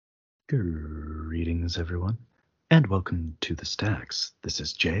Greetings, everyone, and welcome to the Stacks. This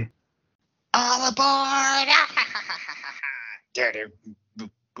is Jay. All aboard!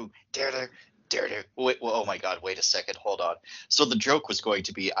 Wait, oh my god, wait a second, hold on. So the joke was going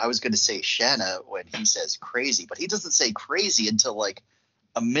to be, I was going to say Shanna when he says crazy, but he doesn't say crazy until like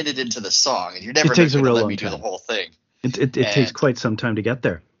a minute into the song, and you're never going to let me do the whole thing. It takes quite some time to get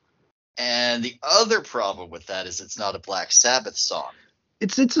there. And the other problem with that is it's not a Black Sabbath song.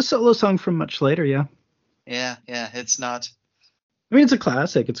 It's a solo song from much later, yeah. Yeah, it's not. I mean, it's a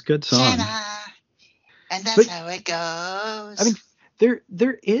classic. It's a good song. Shanna, and that's how it goes. I mean,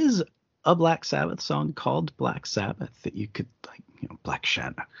 there is a Black Sabbath song called Black Sabbath that you could, like, Black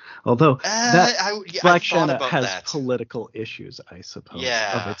Shanna. Although Black Shanna has political issues, I suppose,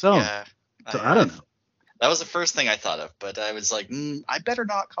 of its own. Yeah, so I don't know. That was the first thing I thought of, but I was like, I better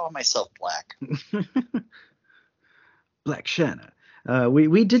not call myself Black. Black Shanna.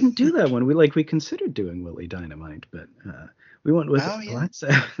 We didn't do that one. We considered doing Willie Dynamite, but we went with Black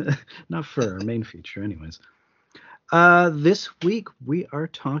Sabbath, not for our main feature, anyways. This week we are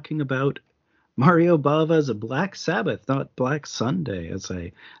talking about Mario Bava's Black Sabbath, not Black Sunday, as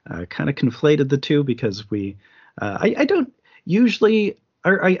I kind of conflated the two because I don't usually.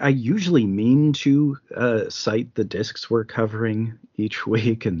 I usually mean to cite the discs we're covering each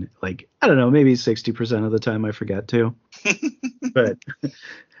week, and I don't know, maybe 60% of the time I forget to. But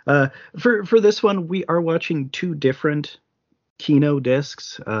for this one, we are watching two different Kino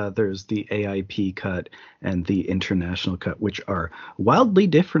discs. There's the AIP cut and the international cut, which are wildly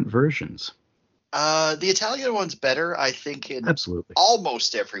different versions. The Italian one's better, I think, in absolutely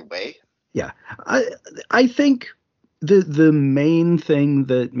almost every way. Yeah, I think. The main thing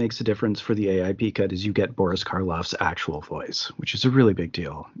that makes a difference for the AIP cut is you get Boris Karloff's actual voice, which is a really big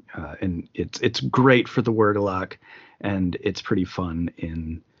deal, and it's great for the word lock, and it's pretty fun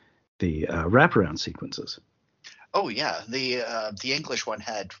in the wraparound sequences. Oh yeah, the English one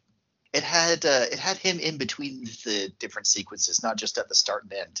had him in between the different sequences, not just at the start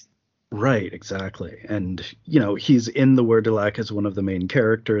and end. Right, exactly. And, he's in the word lock as one of the main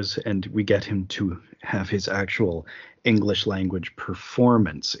characters, and we get him to have his actual English language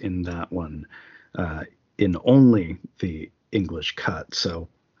performance in that one, in only the English cut. So,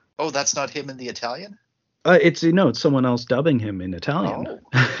 that's not him in the Italian? It's someone else dubbing him in Italian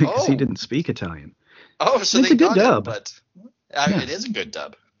because he didn't speak Italian. Oh, so it's a good dub, but it is a good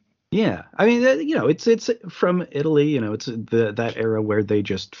dub. Yeah, I mean, it's from Italy. It's that era where they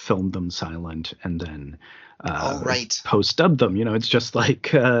just filmed them silent and then post-dubbed them. It's just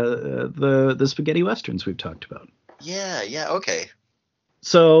like the spaghetti westerns we've talked about. Yeah, okay.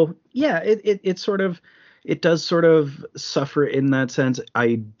 So yeah, it does sort of suffer in that sense.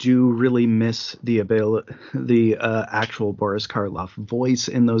 I do really miss the actual Boris Karloff voice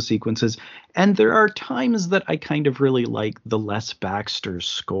in those sequences, and there are times that I kind of really like the Les Baxter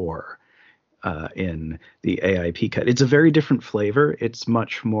score in the AIP cut. It's a very different flavor. It's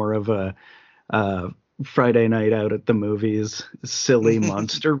much more of a Friday night out at the movies, silly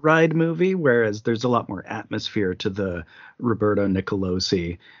monster ride movie, whereas there's a lot more atmosphere to the Roberto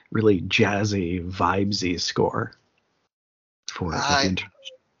Nicolosi, really jazzy, vibesy score.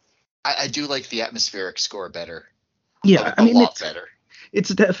 I do like the atmospheric score better. Yeah, a lot better.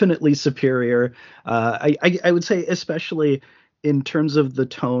 It's definitely superior. I would say, especially in terms of the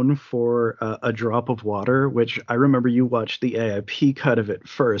tone for A Drop of Water, which I remember you watched the AIP cut of it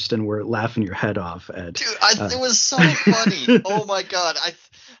first and were laughing your head off at. Dude, it was so funny. Oh my god,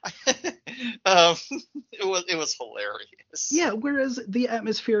 it was hilarious. Yeah, whereas the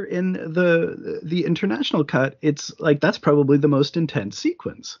atmosphere in the international cut, it's like that's probably the most intense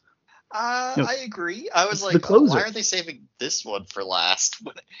sequence. I agree. I was like, why are they saving this one for last?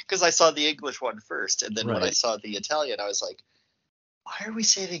 Because I saw the English one first, and then when I saw the Italian, I was like, why are we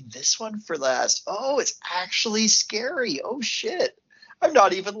saving this one for last? Oh, it's actually scary. Oh, shit. I'm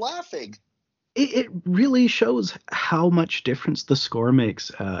not even laughing. It really shows how much difference the score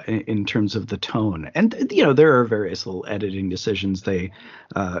makes in terms of the tone. And, there are various little editing decisions. They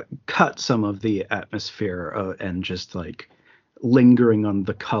cut some of the atmosphere and just lingering on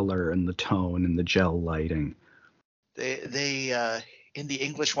the color and the tone and the gel lighting. They in the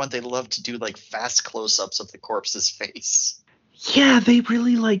English one, they love to do fast close-ups of the corpse's face. Yeah, they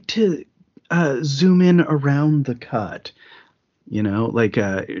really like to zoom in around the cut,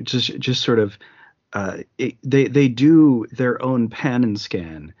 just sort of they do their own pan and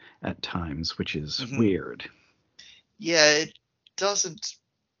scan at times, which is weird. Yeah, it doesn't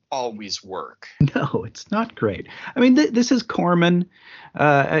always work. No, it's not great. I mean, this is Corman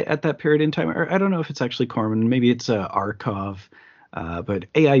at that period in time. Or I don't know if it's actually Corman. Maybe it's Arkov.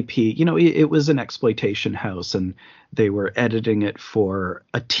 But AIP, it was an exploitation house, and they were editing it for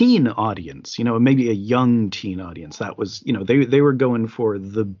a teen audience, maybe a young teen audience. That was, they were going for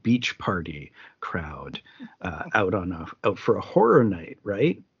the beach party crowd, out for a horror night,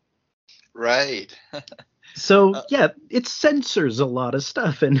 right? Right. So yeah, it censors a lot of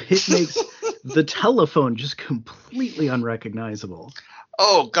stuff, and it makes the telephone just completely unrecognizable.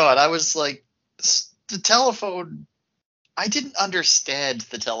 Oh God, I was like, the telephone. I didn't understand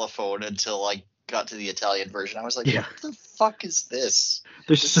the telephone until I got to the Italian version. I was like, What the fuck is this?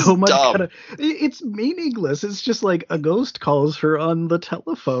 There's so much it's meaningless. It's just like a ghost calls her on the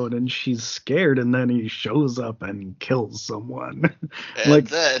telephone and she's scared, and then he shows up and kills someone.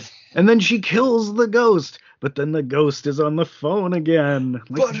 And then she kills the ghost, but then the ghost is on the phone again.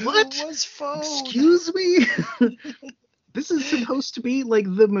 Like, but what? Who was phone? Excuse me? This is supposed to be like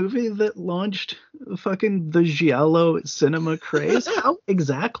the movie that launched fucking the Giallo cinema craze. How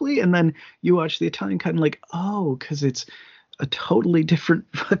exactly? And then you watch the Italian cut and like, oh, because it's a totally different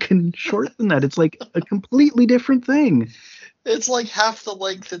fucking short than that. It's like a completely different thing. It's like half the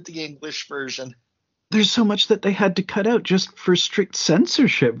length of the English version. There's so much that they had to cut out just for strict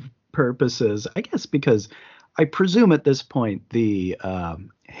censorship purposes. I guess because I presume at this point the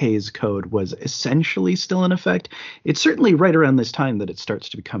Hays Code was essentially still in effect. It's certainly right around this time that it starts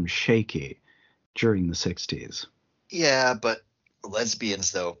to become shaky during the 60s. Yeah, but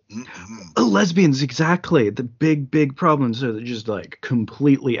lesbians, though. Lesbians, exactly. The big problems are just like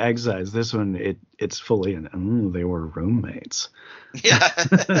completely excised. This one, it's fully in. They were roommates. Yeah.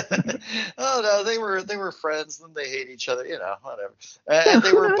 Oh no, they were friends, and they hate each other. Whatever. And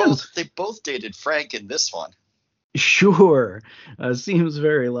they both dated Frank in this one. Sure, seems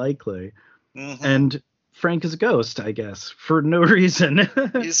very likely. Mm-hmm. And Frank is a ghost, I guess, for no reason.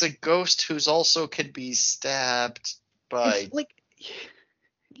 He's a ghost who's also can be stabbed by. It's like,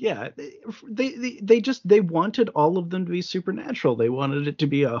 yeah, they wanted all of them to be supernatural. They wanted it to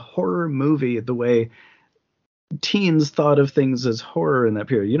be a horror movie the way teens thought of things as horror in that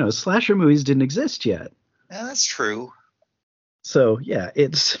period. Slasher movies didn't exist yet. Yeah, that's true. So yeah,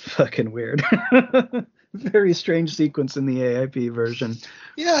 it's fucking weird. Very strange sequence in the AIP version.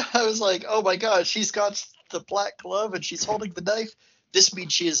 Yeah, I was like, oh my god, she's got the black glove and she's holding the knife. This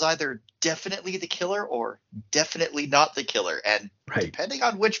means she is either definitely the killer or definitely not the killer. And depending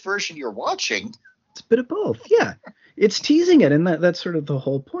on which version you're watching, it's a bit of both. Yeah, it's teasing it, and that's sort of the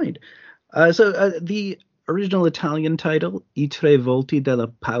whole point. So the original Italian title, I tre volti della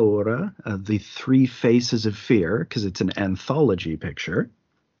paura, the three faces of fear, because it's an anthology picture.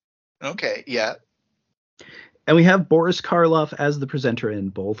 Okay, yeah. And we have Boris Karloff as the presenter in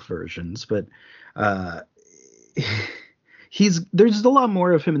both versions, but there's a lot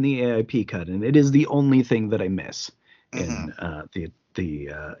more of him in the AIP cut, and it is the only thing that I miss in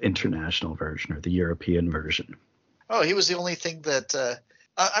the international version or the European version. Oh, he was the only thing that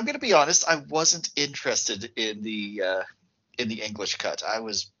I'm going to be honest. I wasn't interested in the English cut. I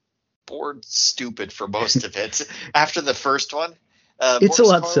was bored stupid for most of it. After the first one, it's a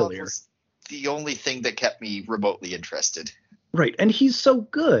lot sillier. The only thing that kept me remotely interested. Right, and he's so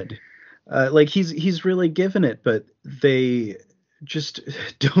good. He's really given it, but they just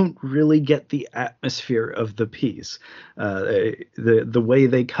don't really get the atmosphere of the piece. The way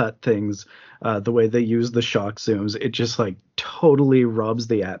they cut things, the way they use the shock zooms, it just like totally robs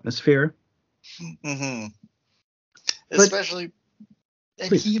the atmosphere. Mm-hmm. Especially,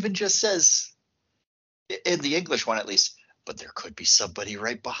 and he even just says, in the English one at least, but there could be somebody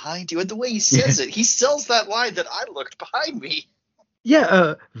right behind you. And the way he says it, he sells that line that I looked behind me.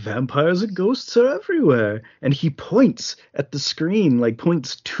 Yeah, vampires and ghosts are everywhere. And he points at the screen, like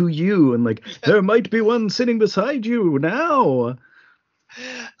points to you, and like, there might be one sitting beside you now.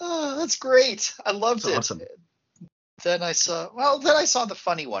 Oh, that's great. I loved it. Awesome. Then I saw the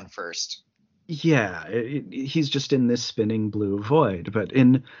funny one first. Yeah, he's just in this spinning blue void. But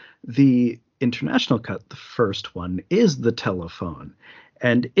in the international cut, the first one is the telephone.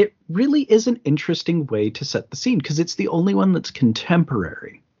 And it really is an interesting way to set the scene because it's the only one that's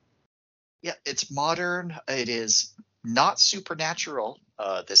contemporary. Yeah, it's modern. It is not supernatural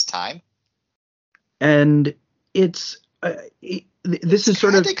this time. And this is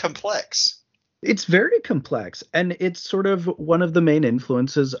sort of complex. It's very complex, and it's sort of one of the main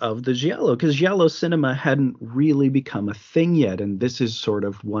influences of the Giallo, because Giallo cinema hadn't really become a thing yet, and this is sort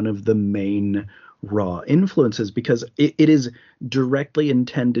of one of the main raw influences, because it is directly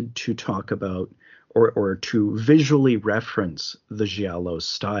intended to talk about or to visually reference the Giallo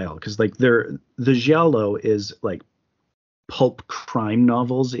style, because like the Giallo is like pulp crime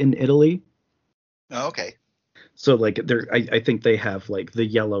novels in Italy. Oh, okay. So like I think they have like the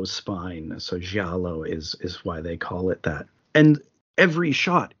yellow spine. So giallo is why they call it that. And every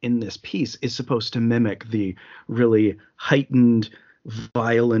shot in this piece is supposed to mimic the really heightened,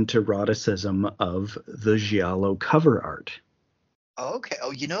 violent eroticism of the giallo cover art. Okay.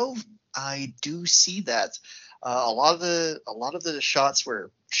 Oh, I do see that. A lot of the shots where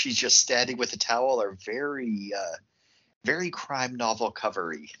she's just standing with a towel are very very crime novel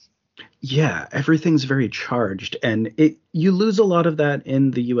covery. Yeah, everything's very charged, and you lose a lot of that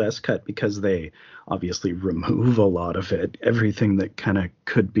in the US cut because they obviously remove a lot of it. Everything that kind of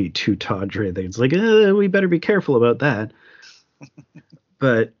could be too tawdry, it's like, we better be careful about that.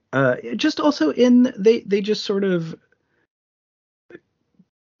 But just also they just sort of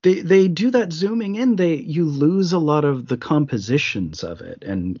they do that zooming in. You lose a lot of the compositions of it,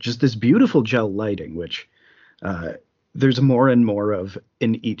 and just this beautiful gel lighting, which there's more and more of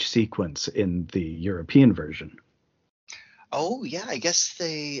in each sequence in the European version. Oh yeah, I guess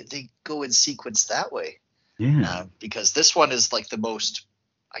they go in sequence that way. Yeah, because this one is like the most,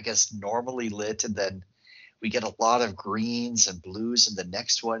 I guess, normally lit, and then we get a lot of greens and blues in the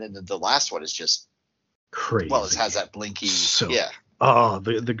next one, and then the last one is just crazy. Well, it has that blinky. Yeah. Oh,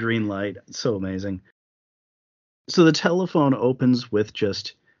 the green light, so amazing. So the telephone opens with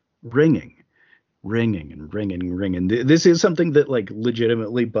just ringing and ringing. This is something that like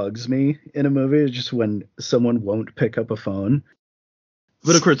legitimately bugs me in a movie, just when someone won't pick up a phone.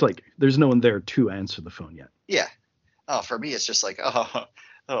 But of course, like there's no one there to answer the phone yet. Yeah. Oh, for me, it's just like,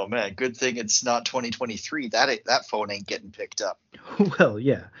 oh man, good thing it's not 2023. That phone ain't getting picked up. Well,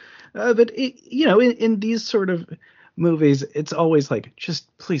 yeah, but in these sort of movies, it's always like,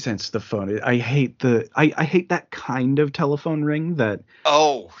 just please answer the phone. I hate I hate that kind of telephone ring, that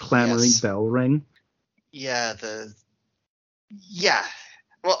clamoring bell ring. Yeah,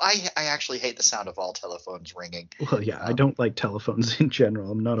 Well, I actually hate the sound of all telephones ringing. Well, yeah, I don't like telephones in general.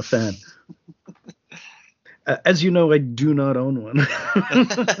 I'm not a fan. As you know, I do not own one.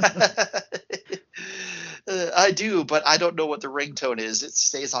 I do, but I don't know what the ringtone is. It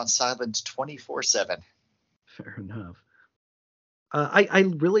stays on silent 24/7. Fair enough. I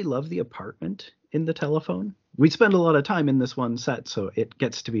really love the apartment in the telephone. We spend a lot of time in this one set, so it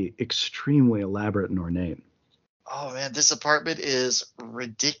gets to be extremely elaborate and ornate. Oh man, this apartment is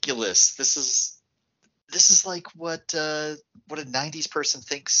ridiculous. This is like what a 90s person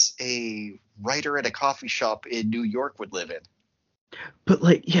thinks a writer at a coffee shop in New York would live in. But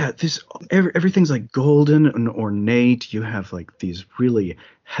like, yeah, everything's like golden and ornate. You have like these really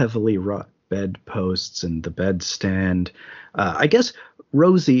heavily wrought bedposts and the bedstand. I guess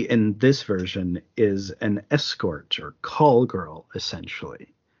Rosie in this version is an escort or call girl,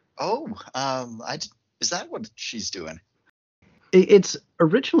 essentially. Oh, is that what she's doing? It's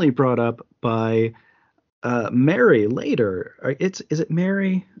originally brought up by Mary later. Is it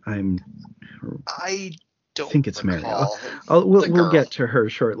Mary? I don't think it's recall. Mary. We'll get to her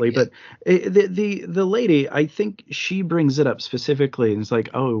shortly, yeah. But the lady, I think she brings it up specifically, and it's like,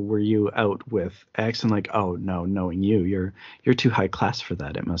 oh, were you out with X? And like, oh no, knowing you're too high class for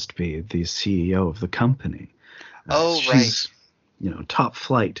that. It must be the CEO of the company. She's, right. Top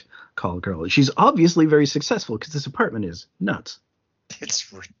flight call girl. She's obviously very successful because this apartment is nuts.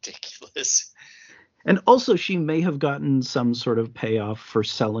 It's ridiculous. And also, she may have gotten some sort of payoff for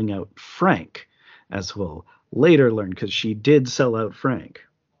selling out Frank, as we'll later learn, because she did sell out Frank.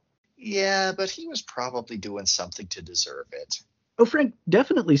 Yeah, but he was probably doing something to deserve it. Oh, Frank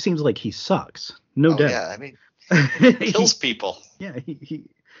definitely seems like he sucks. No doubt. Yeah, I mean, he kills people. Yeah,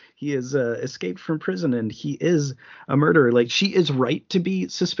 he has escaped from prison, and he is a murderer. Like, she is right to be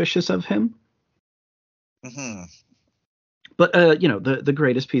suspicious of him. Mm-hmm. But, the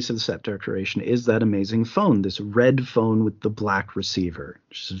greatest piece of the set decoration is that amazing phone, this red phone with the black receiver,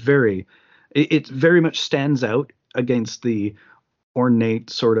 which is it very much stands out against the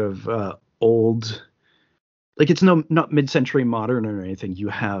ornate sort of old, like it's not mid-century modern or anything. You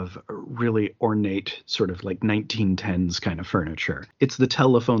have really ornate sort of like 1910s kind of furniture. It's the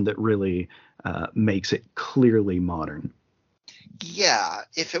telephone that really makes it clearly modern. Yeah,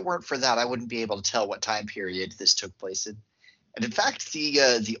 if it weren't for that, I wouldn't be able to tell what time period this took place in. And in fact,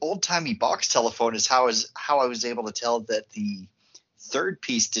 the old-timey box telephone is how I was able to tell that the third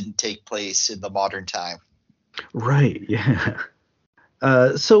piece didn't take place in the modern time. Right, yeah.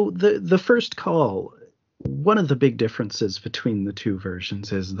 So the first call, one of the big differences between the two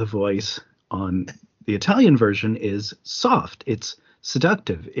versions is the voice on the Italian version is soft. It's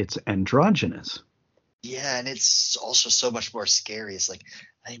seductive. It's androgynous. Yeah, and it's also so much more scary. It's like,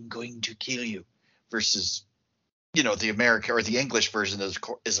 I'm going to kill you, versus, the American or the English version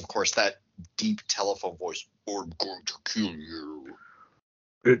is of course that deep telephone voice. I'm going to kill you.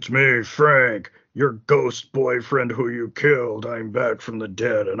 It's me, Frank, your ghost boyfriend who you killed. I'm back from the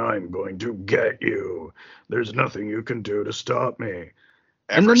dead, and I'm going to get you. There's nothing you can do to stop me.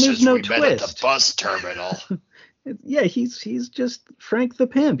 And then there's no twist. Met at the bus terminal. Yeah, he's just Frank the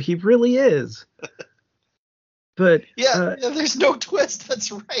pimp. He really is. But yeah, there's no twist.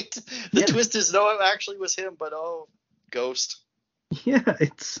 That's right. The twist is no, it actually was him, but ghost. Yeah,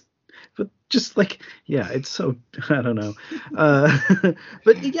 but just like, it's so, I don't know.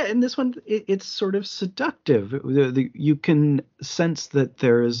 But yeah, in this one, it's sort of seductive. You can sense that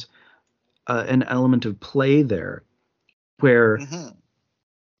there's an element of play there where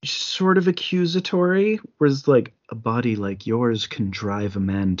sort of accusatory, whereas like a body like yours can drive a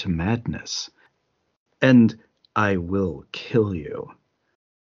man to madness. And I will kill you.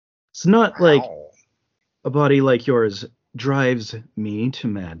 It's not like a body like yours drives me to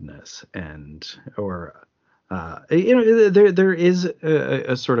madness, or there is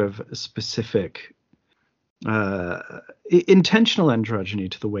a sort of specific intentional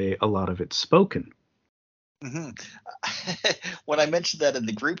androgyny to the way a lot of it's spoken. When I mentioned that in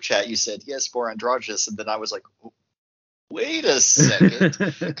the group chat, you said yes, more androgynous, and then I was like, wait a second,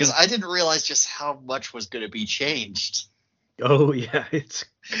 because I didn't realize just how much was going to be changed. Oh yeah, it's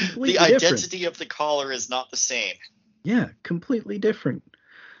the identity of the caller is not the same. Yeah, completely different.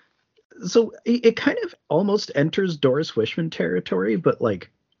 So it kind of almost enters Doris Wishman territory, but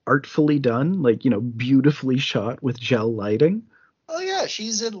like artfully done, like, beautifully shot with gel lighting. Oh yeah,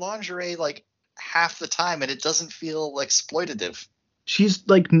 she's in lingerie like half the time, and it doesn't feel exploitative. She's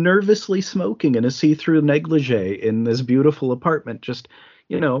like nervously smoking in a see-through negligee in this beautiful apartment, just,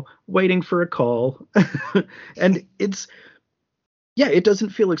 waiting for a call. And it doesn't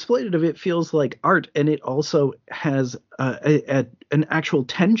feel exploitative. It feels like art, and it also has an actual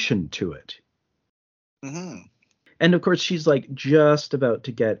tension to it. And of course, she's like just about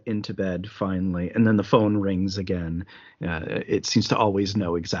to get into bed finally, and then the phone rings again. It seems to always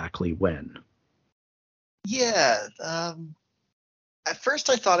know exactly when. Yeah. At first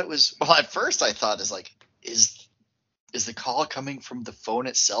I thought is like, is the call coming from the phone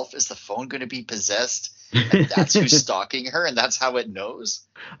itself? Is the phone going to be possessed? And that's who's stalking her, and that's how it knows?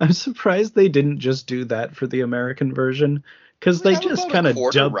 I'm surprised they didn't just do that for the American version, because they just kind of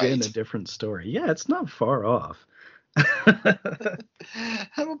dubbed in a different story. Yeah, it's not far off.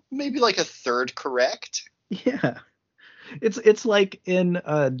 Maybe like a third correct. Yeah. It's like in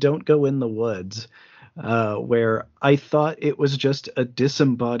Don't Go in the Woods, where I thought it was just a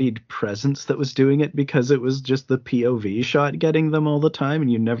disembodied presence that was doing it, because it was just the POV shot getting them all the time, and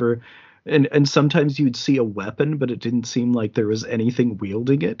you never and sometimes you'd see a weapon, but it didn't seem like there was anything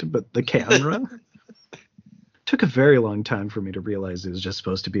wielding it but the camera. Took a very long time for me to realize it was just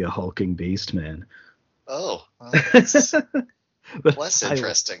supposed to be a hulking beast man. Oh, well, that's less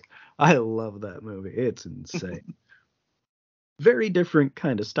interesting. I love that movie. It's insane. Very different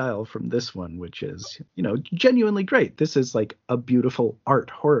kind of style from this one, which is, genuinely great. This is like a beautiful art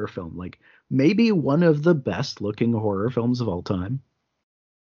horror film, like maybe one of the best looking horror films of all time.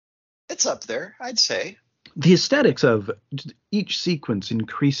 It's up there, I'd say. The aesthetics of each sequence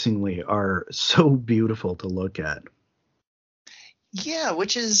increasingly are so beautiful to look at. Yeah,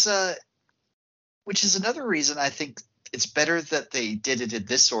 which is another reason I think it's better that they did it in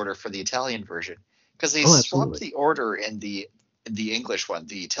this order for the Italian version, because they swapped the order in the English one.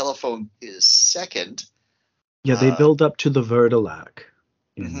 The telephone is second. Yeah, they build up to the Verdelak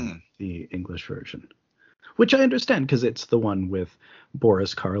in the English version, which I understand because it's the one with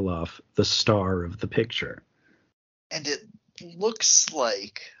Boris Karloff, the star of the picture. And it looks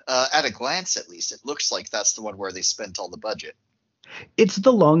like, at a glance at least, it looks like that's the one where they spent all the budget. It's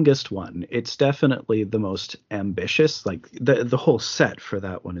the longest one. It's definitely the most ambitious. Like the whole set for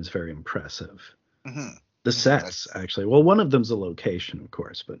that one is very impressive. The sets, actually. Well, one of them's a location, of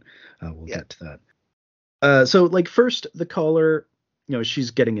course, but we'll get to that. So, like, first, the caller,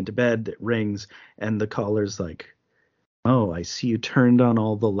 she's getting into bed, it rings, and the caller's like, oh, I see you turned on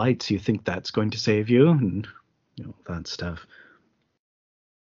all the lights. You think that's going to save you? And, that stuff.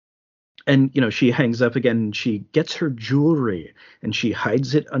 And, she hangs up again, and she gets her jewelry, and she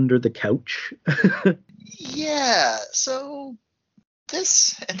hides it under the couch. Yeah, so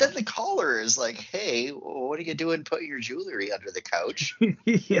this, and then the caller is like, hey, what are you doing putting your jewelry under the couch?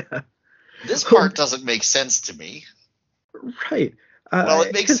 Yeah. This part doesn't make sense to me. Right. Well,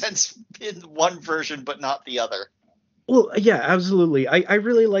 it makes sense in one version, but not the other. Well, yeah, absolutely. I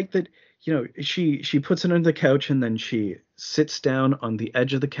really like that, she puts it under the couch, and then she sits down on the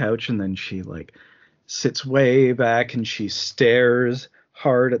edge of the couch, and then she like sits way back and she stares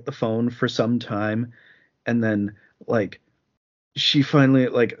hard at the phone for some time. and then like she finally,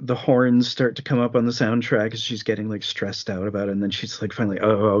 like, the horns start to come up on the soundtrack as she's getting like stressed out about it, and then she's like finally,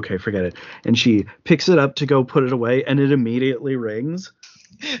 oh, okay, forget it, and she picks it up to go put it away, and it immediately rings.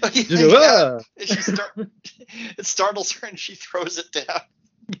 Yeah. It startles her and she throws it down.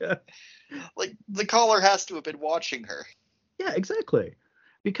 Yeah. Like, the caller has to have been watching her. Yeah, exactly.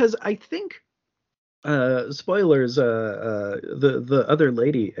 Because I think, spoilers, the other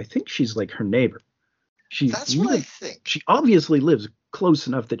lady, I think she's like her neighbor. That's what I think. She obviously lives close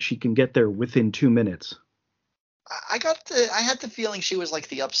enough that she can get there within 2 minutes. I had the feeling she was like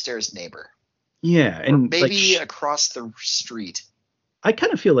the upstairs neighbor. Yeah, and or maybe like across the street. I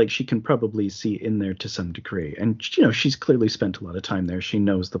kind of feel like she can probably see in there to some degree. And, you know, she's clearly spent a lot of time there. She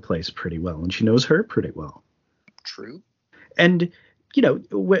knows the place pretty well, and she knows her pretty well. True. And, you know,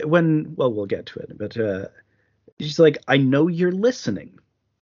 when we'll get to it, but she's like, I know you're listening.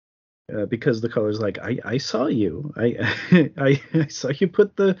 Because the caller's like, I saw you. I saw you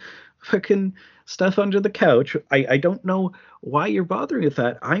put the fucking stuff under the couch. I don't know why you're bothering with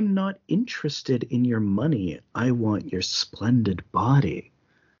that. I'm not interested in your money. I want your splendid body.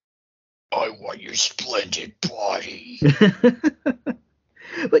 I want your splendid body.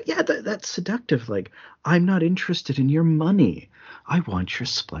 But yeah, that's seductive. Like, I'm not interested in your money. I want your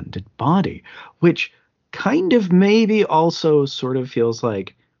splendid body. Which kind of maybe also sort of feels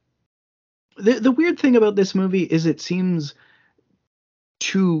like, the weird thing about this movie is it seems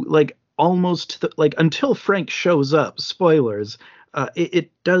to, like, almost like, until Frank shows up, spoilers,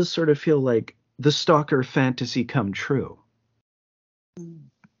 it does sort of feel like the stalker fantasy come true.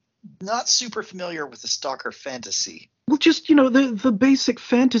 Not super familiar with the stalker fantasy. Well, just, you know, the basic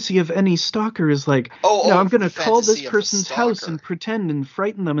fantasy of any stalker is like, I'm going to call this person's house and pretend and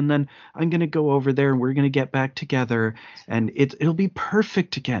frighten them, and then I'm going to go over there and we're going to get back together and it'll be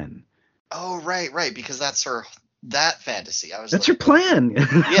perfect again. Oh, right, because that's that fantasy. That's her plan.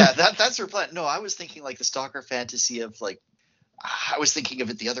 Yeah, that's her plan. No, I was thinking like the stalker fantasy of like, I was thinking of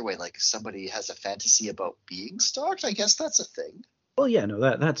it the other way, like somebody has a fantasy about being stalked. I guess that's a thing. Well, yeah, no,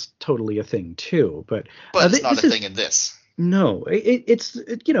 that's totally a thing too, but it's not a thing in this. No, it's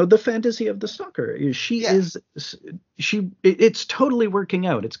you know, the fantasy of the stalker. It's totally working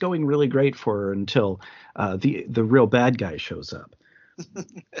out. It's going really great for her until the real bad guy shows up.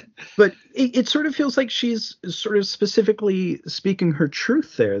 But it sort of feels like she's sort of specifically speaking her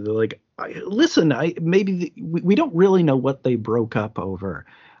truth there. They're like, listen, we don't really know what they broke up over,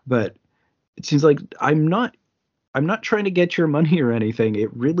 but it seems like I'm not trying to get your money or anything.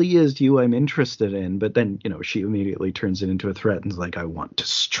 It really is you I'm interested in. But then, you know, she immediately turns it into a threat and is like, I want to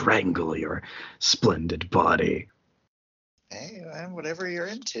strangle your splendid body. Hey, whatever you're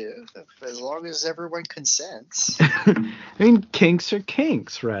into, as long as everyone consents. I mean, kinks are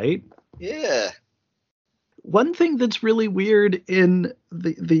kinks, right? Yeah. One thing that's really weird in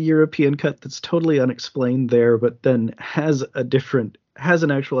the European cut that's totally unexplained there, but then has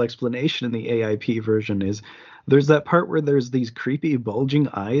an actual explanation in the AIP version is there's that part where there's these creepy bulging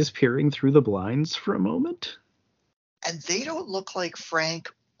eyes peering through the blinds for a moment. And they don't look like Frank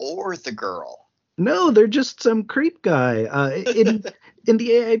or the girl. No, they're just some creep guy. In the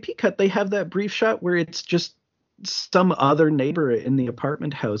AIP cut, they have that brief shot where it's just some other neighbor in the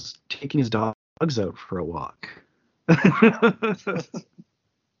apartment house taking his dogs out for a walk. I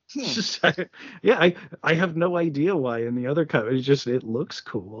have no idea why in the other cut. It's just, it looks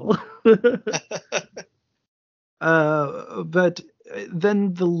cool. But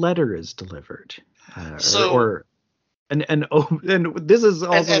then the letter is delivered. And this is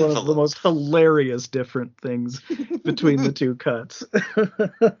also one of the most hilarious different things between the two cuts.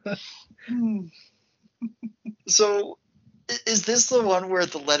 So, is this the one where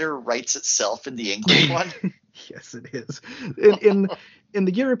the letter writes itself in the English one? Yes, it is. In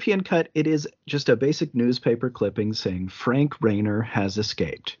the European cut, it is just a basic newspaper clipping saying Frank Rayner has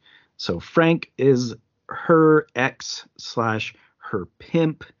escaped. So Frank is her ex/her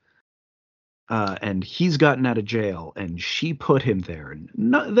pimp. And he's gotten out of jail, and she put him there. And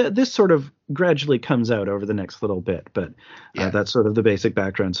this sort of gradually comes out over the next little bit, but that's sort of the basic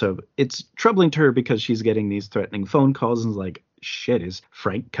background. So it's troubling to her because she's getting these threatening phone calls and is like, shit, is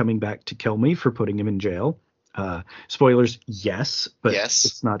Frank coming back to kill me for putting him in jail? Spoilers, yes, but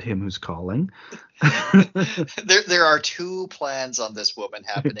it's not him who's calling. There are two plans on this woman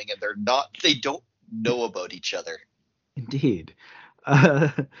happening, and they don't know about each other. Indeed.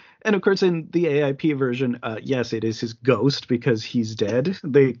 And of course, in the AIP version, yes, it is his ghost because he's dead.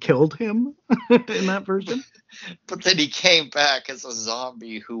 They killed him in that version. But then he came back as a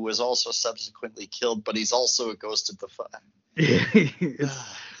zombie who was also subsequently killed, but he's also a ghost of the fire.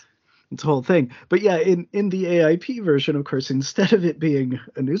 It's a whole thing. But yeah, in the AIP version, of course, instead of it being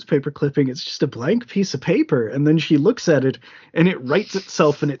a newspaper clipping, it's just a blank piece of paper. And then she looks at it and it writes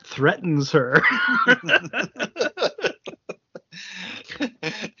itself and it threatens her.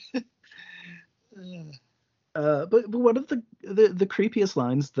 But one of the creepiest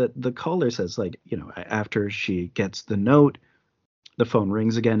lines that the caller says, like, you know, after she gets the note, the phone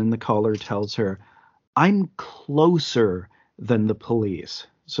rings again and the caller tells her, "I'm closer than the police,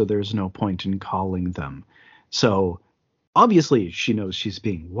 so there's no point in calling them." So obviously she knows she's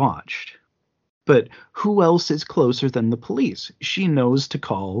being watched. But who else is closer than the police? She knows to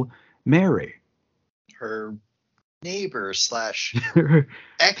call Mary. Her neighbor / ex or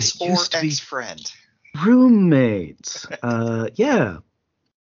ex-friend. Roommates. Yeah.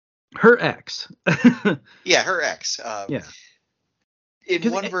 Her ex. Yeah, her ex. Yeah.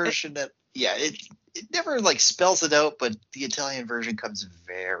 In one version it never like spells it out, but the Italian version comes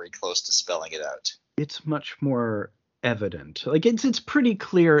very close to spelling it out. It's much more evident. Like it's pretty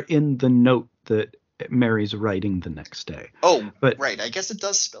clear in the note that Mary's writing the next day. Oh, but right. I guess it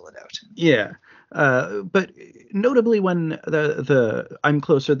does spell it out. Yeah. But notably when the "I'm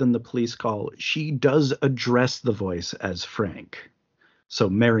closer than the police" call, she does address the voice as Frank. So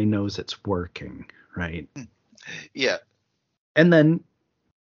Mary knows it's working, right? Yeah. And then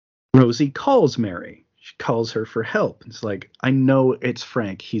Rosie calls Mary. She calls her for help. It's like, "I know it's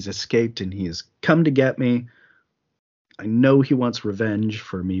Frank. He's escaped and he's come to get me. I know he wants revenge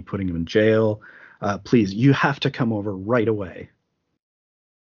for me putting him in jail. Please, you have to come over right away."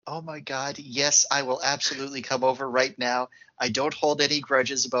 Oh my God, yes, I will absolutely come over right now. I don't hold any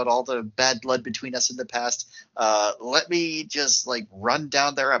grudges about all the bad blood between us in the past. Let me just like run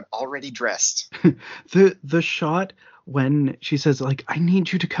down there. I'm already dressed. The shot when she says, like, "I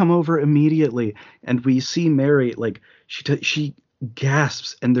need you to come over immediately," and we see Mary, like, she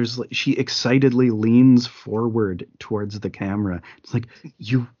gasps and she excitedly leans forward towards the camera. It's like,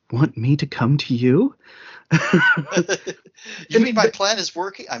 "You want me to come to you?" You mean my plan is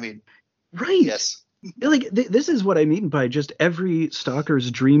working? I mean, right. Yes. Like this is what I mean by just every stalker's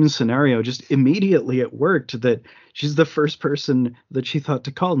dream scenario. Just immediately it worked that she's the first person that she thought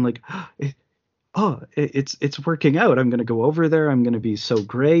to call, and like, it's working out. I'm going to go over there. I'm going to be so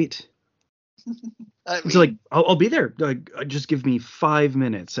great. So like, I'll be there. Like, just give me 5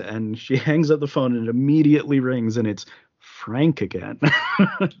 minutes. And she hangs up the phone and it immediately rings, and it's Frank again.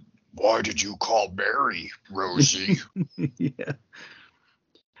 "Why did you call Mary, Rosie?" Yeah.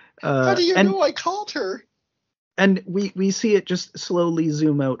 How do you know I called her? And we see it just slowly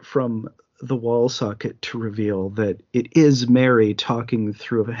zoom out from the wall socket to reveal that it is Mary talking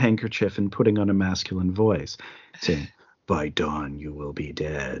through a handkerchief and putting on a masculine voice, saying, "By dawn you will be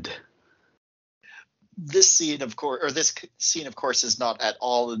dead." This scene, of course, is not at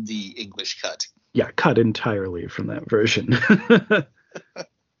all in the English cut. Yeah, cut entirely from that version.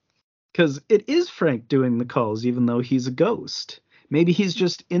 Because it is Frank doing the calls, even though he's a ghost. Maybe he's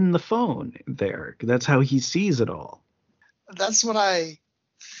just in the phone there. That's how he sees it all. That's what I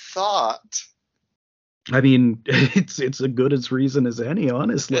thought. I mean, it's as good as reason as any,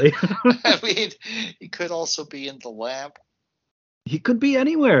 honestly. I mean, he could also be in the lamp. He could be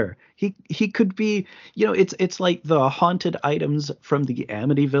anywhere. He could be, you know, it's like the haunted items from the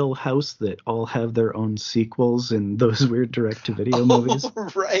Amityville house that all have their own sequels in those weird direct-to-video movies.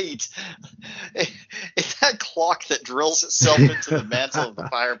 Right. That clock that drills itself into the mantle of the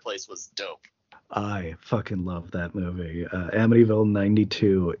fireplace was dope. I fucking love that movie. Amityville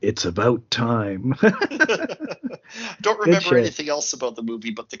 92. It's about time. Don't remember anything else about the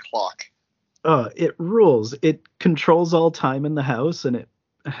movie but the clock. It rules. It controls all time in the house, and it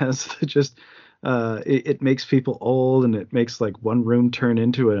has just it makes people old, and it makes like one room turn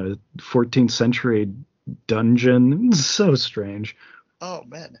into a 14th century dungeon. It's so strange. Oh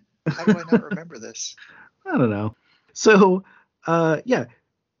man, how do I not remember this? I don't know. So yeah,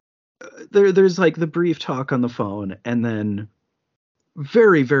 there's like the brief talk on the phone, and then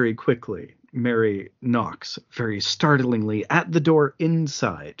very, very quickly Mary knocks very startlingly at the door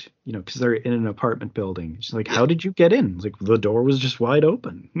inside, you know, because they're in an apartment building. She's like, "How did you get in?" It's like, "The door was just wide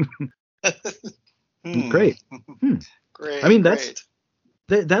open." Great. Great. I mean,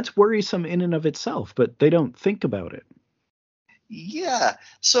 that's worrisome in and of itself, but they don't think about it. Yeah.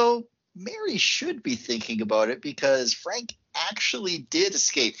 So Mary should be thinking about it because Frank actually did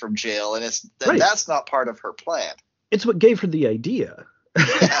escape from jail, and that's not part of her plan. It's what gave her the idea.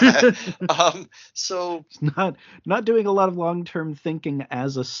 Yeah. So not doing a lot of long-term thinking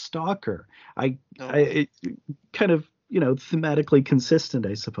as a stalker. It kind of, you know, thematically consistent,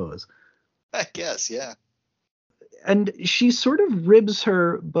 I suppose. I guess, yeah. and she sort of ribs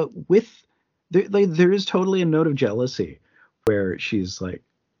her, but with there is totally a note of jealousy where she's like,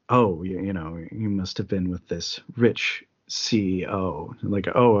 oh, you know, you must have been with this rich CEO. Like,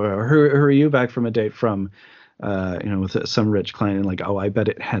 oh, who are you back from a date from? You know, with some rich client, and like, oh, I bet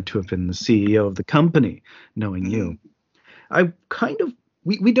it had to have been the CEO of the company, knowing you. I kind of,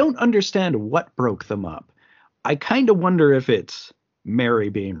 we don't understand what broke them up. I kind of wonder if it's Mary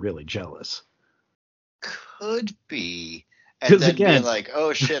being really jealous. Could be. And then again, being like,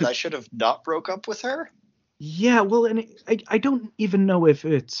 oh shit, I should have not broke up with her? Yeah, well, and I don't even know if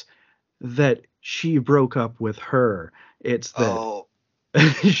it's that she broke up with her. It's that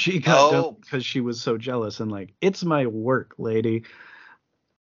she got done because she was so jealous and like, it's my work, lady.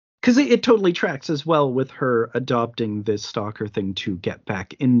 Because it totally tracks as well with her adopting this stalker thing to get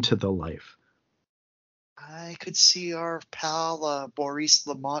back into the life. I could see our pal Maurice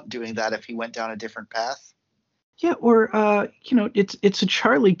Lamont doing that if he went down a different path. Yeah, or you know, it's a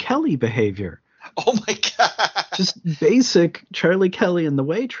Charlie Kelly behavior. Oh my god! Just basic Charlie Kelly and the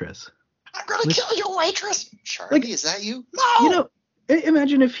waitress. I'm gonna kill you, waitress. Charlie, like, is that you? No. You know,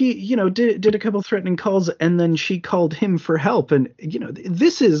 imagine if he, you know, did a couple threatening calls and then she called him for help, and you know,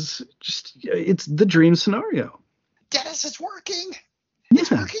 this is just—it's the dream scenario. Dennis, it's working. It's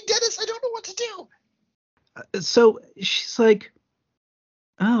working, Dennis. I don't know what to do. So she's like,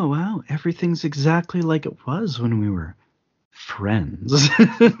 oh, wow, everything's exactly like it was when we were friends.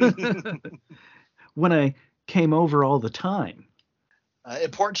 When I came over all the time.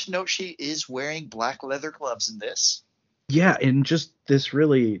 Important to note, she is wearing black leather gloves in this. Yeah, in just this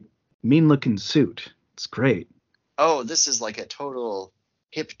really mean-looking suit. It's great. Oh, this is like a total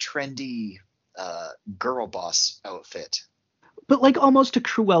hip, trendy girl boss outfit. But like almost a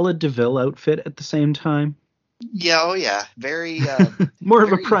Cruella de Vil outfit at the same time. Yeah, oh yeah. Very more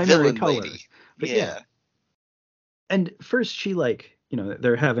very of a primary color. Lady. But yeah. And first she like, you know,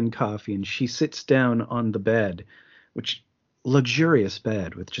 they're having coffee and she sits down on the bed, which luxurious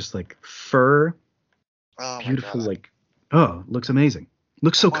bed with just like fur. Oh, beautiful, like, oh, looks amazing.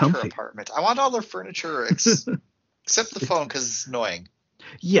 Looks so comfy. Her apartment. I want all her furniture except the phone because it's annoying.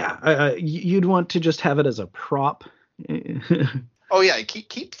 Yeah, you'd want to just have it as a prop. Oh yeah,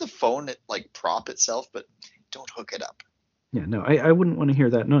 keep the phone at like prop itself, but don't hook it up. Yeah, no, I wouldn't want to hear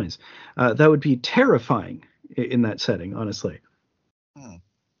that noise. That would be terrifying in that setting, honestly.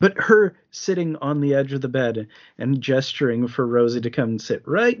 But her sitting on the edge of the bed and gesturing for Rosie to come and sit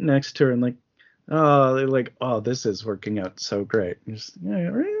right next to her and like, oh, they're like, oh, this is working out so great. Just, yeah,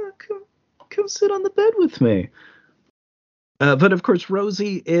 come sit on the bed with me. But of course,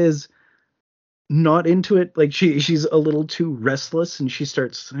 Rosie is not into it. Like she's a little too restless, and she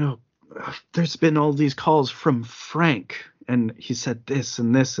starts, oh, there's been all these calls from Frank, and he said this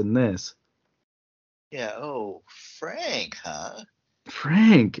and this and this. Yeah, oh, Frank, huh?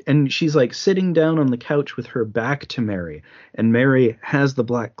 Frank. And she's like sitting down on the couch with her back to Mary, and Mary has the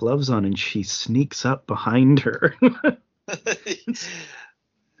black gloves on and she sneaks up behind her.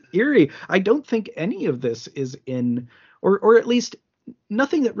 Eerie. I don't think any of this is in, or at least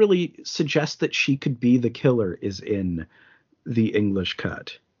nothing that really suggests that she could be the killer is in the English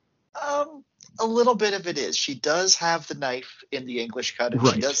cut. A little bit of it is. She does have the knife in the English cut, and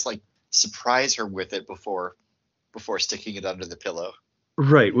she does like surprise her with it before sticking it under the pillow.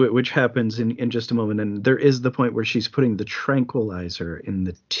 Right, which happens in just a moment. And there is the point where she's putting the tranquilizer in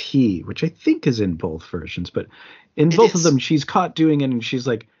the tea, which I think is in both versions. But in both of them, she's caught doing it, and she's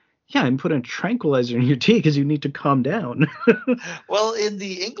like, yeah, I'm putting a tranquilizer in your tea because you need to calm down. Well, in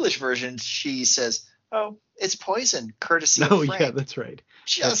the English version, she says, oh, it's poison, courtesy of Frank. Yeah, that's right.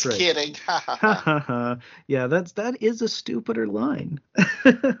 Just kidding. Yeah, that is a stupider line.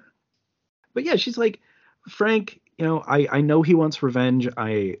 But yeah, she's like, Frank, you know, I know he wants revenge.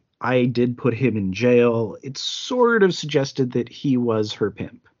 I did put him in jail. It's sort of suggested that he was her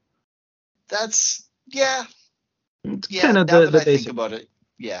pimp. That's, yeah. It's kind of the basic. Think about it,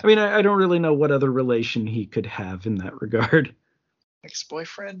 yeah. I mean, I don't really know what other relation he could have in that regard.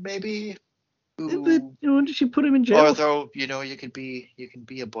 Ex-boyfriend, maybe? But, you know, did she put him in jail? Although, you know, you can be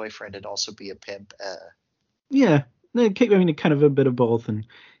a boyfriend and also be a pimp. Yeah, I mean, kind of a bit of both, and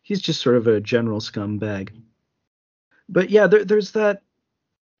he's just sort of a general scumbag. But yeah, there's that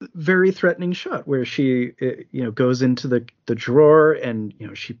very threatening shot where she, you know, goes into the drawer and, you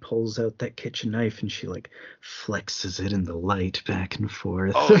know, she pulls out that kitchen knife and she like flexes it in the light back and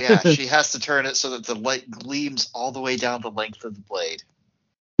forth. Oh yeah, she has to turn it so that the light gleams all the way down the length of the blade.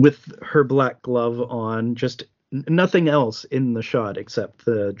 With her black glove on, just nothing else in the shot except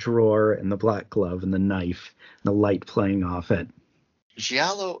the drawer and the black glove and the knife and the light playing off it.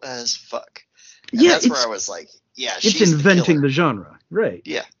 Giallo as fuck. And that's where I was like, Yeah, it's inventing the genre, right?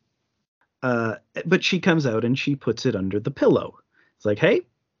 Yeah. But she comes out and she puts it under the pillow. It's like, hey,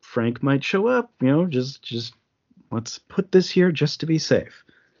 Frank might show up, just let's put this here just to be safe.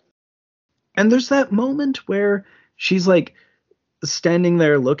 And there's that moment where she's like standing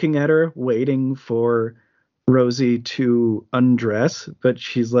there looking at her, waiting for Rosie to undress, but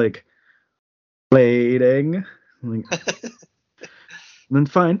she's like waiting. Like, then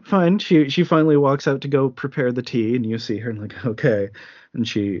fine. She finally walks out to go prepare the tea, and you see her and like, okay. And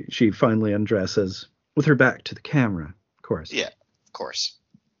she finally undresses with her back to the camera, of course. Yeah, of course.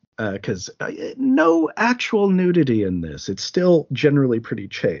 Because no actual nudity in this. It's still generally pretty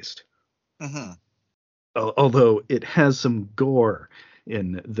chaste. Mm-hmm. Although it has some gore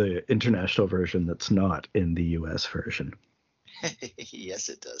in the international version that's not in the US version. Yes,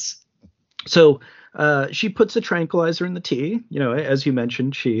 it does. So she puts a tranquilizer in the tea. As you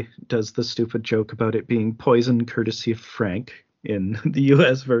mentioned, she does the stupid joke about it being poison courtesy of Frank in the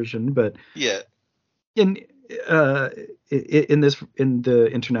US version. But yeah, in the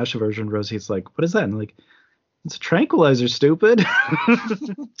international version, Rosie's like, what is that? And like, it's a tranquilizer, stupid.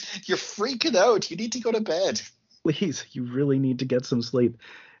 You're freaking out. You need to go to bed. Please, you really need to get some sleep.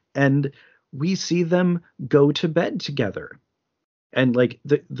 And we see them go to bed together. And like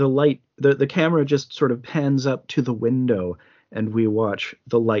the light, the camera just sort of pans up to the window and we watch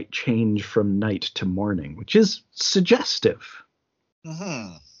the light change from night to morning, which is suggestive.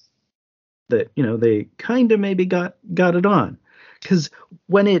 Mm-hmm. That, they kind of maybe got it on. Because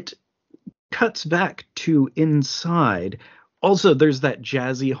when it cuts back to inside, also there's that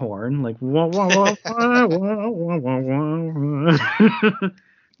jazzy horn, like wah, wah, wah, wah, wah, wah, wah, wah.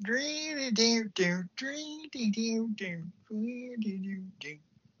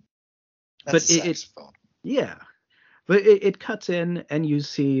 That's saxophone. But it cuts in and you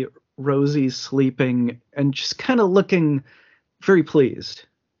see Rosie sleeping and just kind of looking very pleased.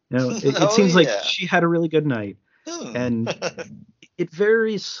 It seems like she had a really good night. And it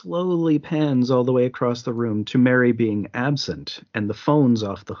very slowly pans all the way across the room to Mary being absent and the phone's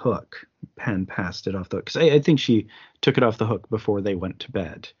off the hook. Pan past it off the hook. Because I think she took it off the hook before they went to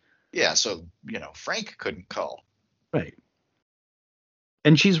bed. Yeah, so, Frank couldn't call. Right.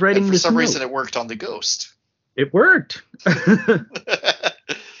 And she's writing this note. For some note. reason, it worked on the ghost. It worked.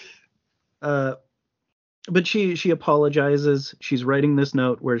 But she apologizes. She's writing this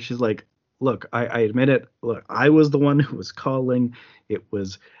note where she's like, look, I admit it. Look, I was the one who was calling. It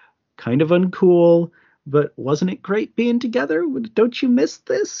was kind of uncool, but wasn't it great being together? Don't you miss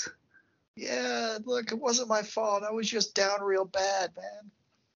this? Yeah, look, it wasn't my fault. I was just down real bad, man.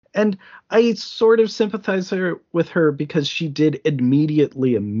 And I sort of sympathize with her because she did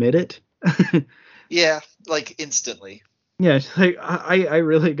immediately admit it. Yeah, like instantly. Yeah, like, I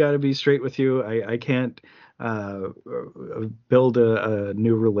really got to be straight with you. I can't build a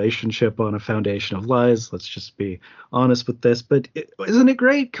new relationship on a foundation of lies. Let's just be honest with this. But isn't it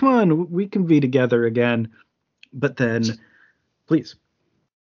great? Come on, we can be together again. But then, please.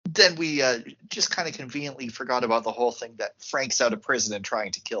 Then we just kind of conveniently forgot about the whole thing that Frank's out of prison and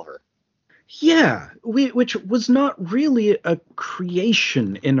trying to kill her. Yeah, which was not really a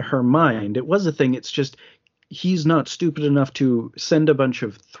creation in her mind. It was a thing. It's just he's not stupid enough to send a bunch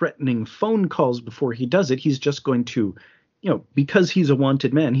of threatening phone calls before he does it. He's just going to, because he's a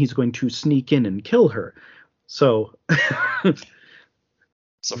wanted man, he's going to sneak in and kill her. So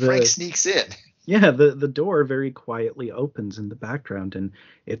Frank sneaks in. Yeah, the door very quietly opens in the background, and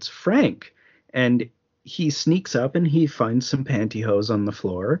it's Frank. And he sneaks up and he finds some pantyhose on the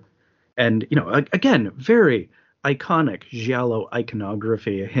floor. And, again, very iconic giallo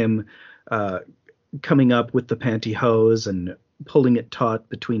iconography. Him coming up with the pantyhose and pulling it taut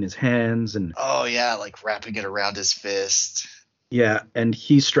between his hands. And oh, yeah, like wrapping it around his fist. Yeah, and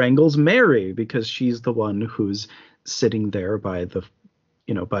he strangles Mary because she's the one who's sitting there by the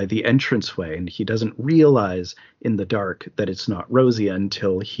entranceway, and he doesn't realize in the dark that it's not Rosie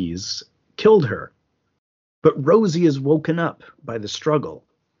until he's killed her. But Rosie is woken up by the struggle.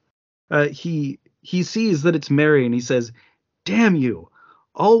 He sees that it's Mary, and he says, "Damn you,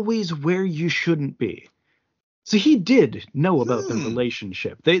 always where you shouldn't be." So he did know about the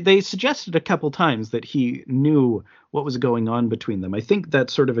relationship. They suggested a couple times that he knew what was going on between them. I think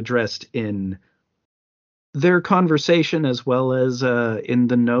that's sort of addressed in their conversation as well as in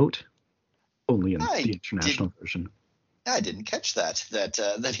the note, only in the international version. I didn't catch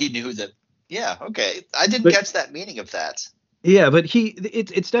that he knew that. Yeah, okay. I didn't catch that meaning of that. Yeah, but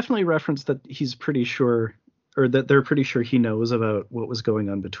it's definitely referenced that he's pretty sure, or that they're pretty sure he knows about what was going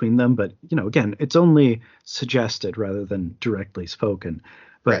on between them. But, again, it's only suggested rather than directly spoken.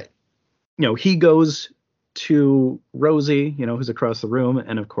 But, right. He goes to Rosie, who's across the room,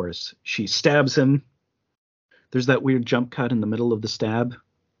 and of course she stabs him. There's that weird jump cut in the middle of the stab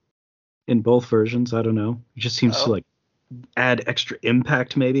in both versions. I don't know. It just seems to add extra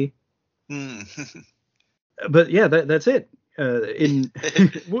impact, maybe. But yeah, that's it. In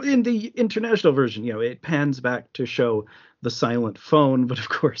in the international version, it pans back to show the silent phone, but of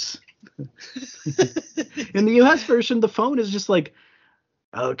course, in the U.S. version, the phone is just like,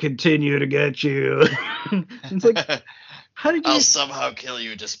 "I'll continue to get you." It's like, how did you? I'll somehow kill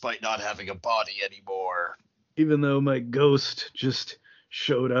you despite not having a body anymore. Even though my ghost just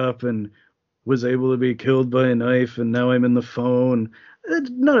showed up and was able to be killed by a knife, and now I'm in the phone.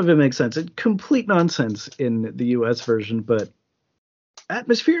 None of it makes sense. It's complete nonsense in the U.S. version, but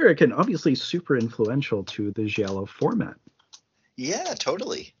atmospheric and obviously super influential to the giallo format. Yeah,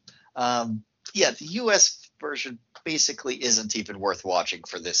 totally. The U.S. version basically isn't even worth watching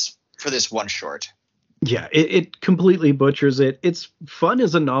for this one short. Yeah, it completely butchers it. It's fun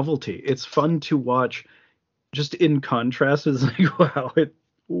as a novelty. It's fun to watch. Just in contrast, it's like, wow,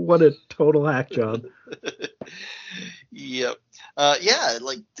 what a total hack job. Yep.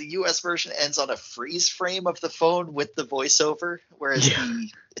 Like the US version ends on a freeze frame of the phone with the voiceover, whereas the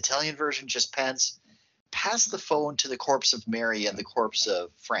Italian version just pans past the phone to the corpse of Mary and the corpse of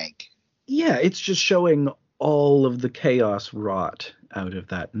Frank. Yeah, it's just showing all of the chaos wrought out of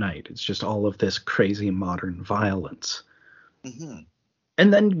that night. It's just all of this crazy modern violence. Mm-hmm.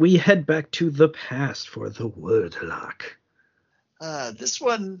 And then we head back to the past for the word lock. This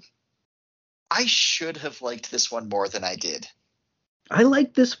one, I should have liked this one more than I did. I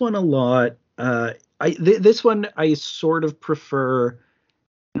like this one a lot. This one I sort of prefer.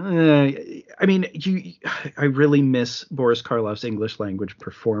 I really miss Boris Karloff's English language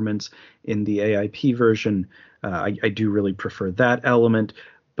performance in the AIP version. I do really prefer that element,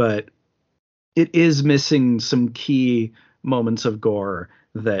 but it is missing some key moments of gore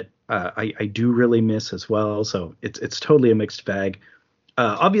that I do really miss as well. So it's totally a mixed bag.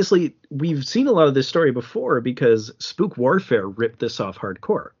 Obviously, we've seen a lot of this story before because Spook Warfare ripped this off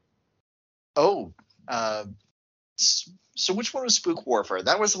hardcore. Oh, so which one was Spook Warfare?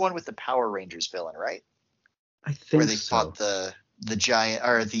 That was the one with the Power Rangers villain, right? I think where they fought the giant,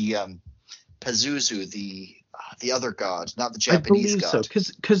 or the Pazuzu, the other god, not the Japanese god. I believe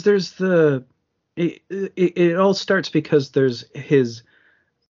so, because there's it all starts because there's his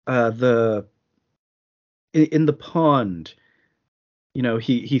in the pond.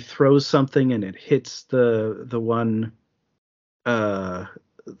 He throws something and it hits the one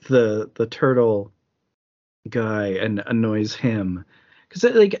the turtle guy and annoys him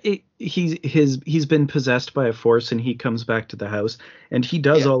because he's been possessed by a force and he comes back to the house and he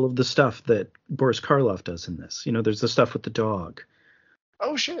does all of the stuff that Boris Karloff does in this. There's the stuff with the dog.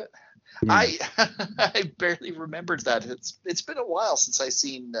 Oh shit. Yeah. I barely remembered that. It's been a while since I've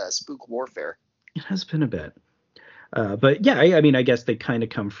seen Spook Warfare. It has been a bit. But yeah, I guess they kind of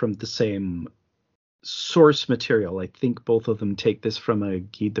come from the same source material. I think both of them take this from a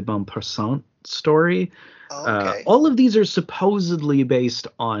Guy de Maupassant story. Okay. All of these are supposedly based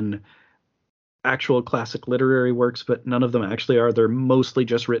on actual classic literary works, but none of them actually are. They're mostly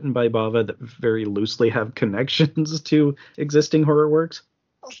just written by Bava that very loosely have connections to existing horror works.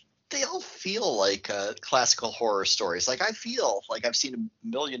 Well, they all feel like classical horror stories. Like I feel like I've seen a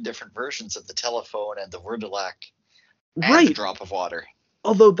million different versions of The Telephone and The Wurdelak and The Drop of Water.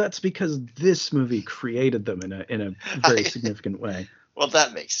 Although that's because this movie created them in a very significant way. Well,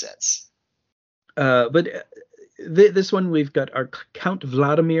 that makes sense. But this one, we've got our Count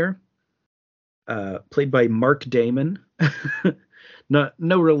Vladimir, played by Mark Damon.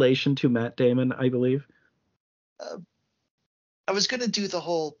 No relation to Matt Damon, I believe. I was going to do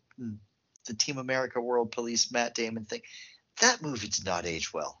the Team America World Police Matt Damon thing. That movie did not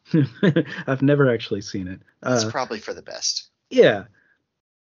age well. I've never actually seen it. That's probably for the best. Yeah.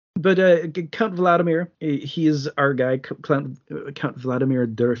 But Count Vladimir, he's our guy, Count Vladimir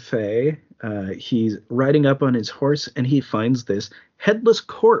Durfay. He's riding up on his horse, and he finds this headless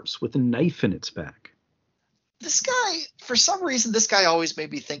corpse with a knife in its back. This guy, for some reason, always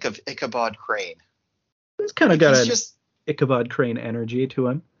made me think of Ichabod Crane. He's kind of got Ichabod Crane energy to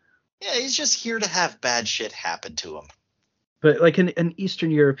him. Yeah, he's just here to have bad shit happen to him. But like an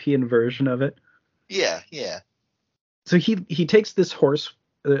Eastern European version of it. Yeah. So he takes this horse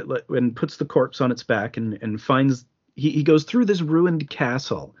and puts the corpse on its back and finds he goes through this ruined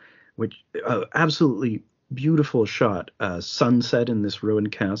castle, which absolutely beautiful shot, sunset in this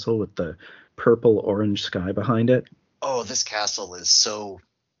ruined castle with the purple orange sky behind it. Oh, this castle is so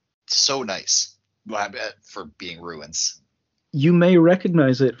nice for being ruins. You may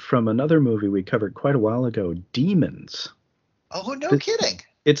recognize it from another movie we covered quite a while ago, Demons. Oh, no kidding.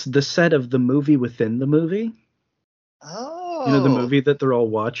 It's the set of the movie within the movie. Oh. You know, the movie that they're all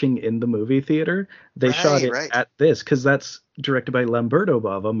watching in the movie theater? They shot it at this, because that's directed by Lamberto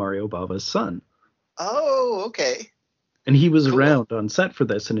Bava, Mario Bava's son. Oh, okay. And he was around on set for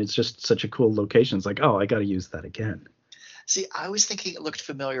this, and it's just such a cool location. It's like, oh, I got to use that again. See, I was thinking it looked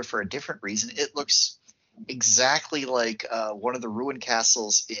familiar for a different reason. It looks exactly like one of the ruined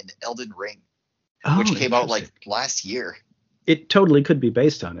castles in Elden Ring, which came out like last year. It totally could be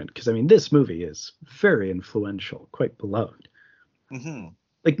based on it, because I mean, this movie is very influential, quite beloved. Mm-hmm.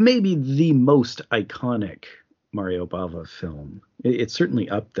 Like maybe the most iconic Mario Bava film. It's certainly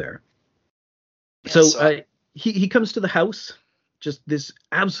up there. Yeah, so he comes to the house, just this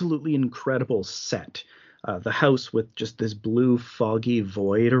absolutely incredible set. The house with just this blue foggy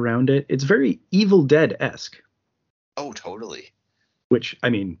void around it. It's very Evil Dead-esque. Oh, totally. Which, I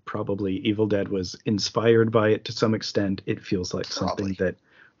mean, probably Evil Dead was inspired by it to some extent. It feels like something that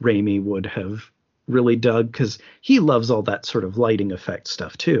Raimi would have really dug, because he loves all that sort of lighting effect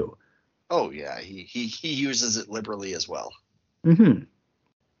stuff too. Oh, yeah. He uses it liberally as well. Mm-hmm.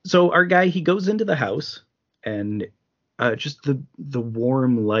 So our guy, he goes into the house, and just the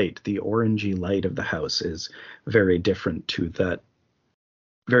warm light, the orangey light of the house is very different to that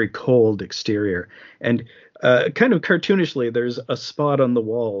very cold exterior. And kind of cartoonishly, there's a spot on the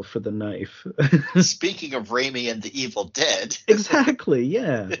wall for the knife. Speaking of Raimi and the Evil Dead. Exactly,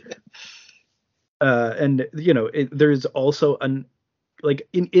 yeah. And, you know, there's also in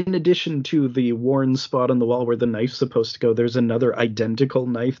addition to the worn spot on the wall where the knife's supposed to go, there's another identical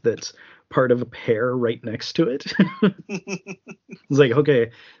knife that's part of a pear right next to it. It's like,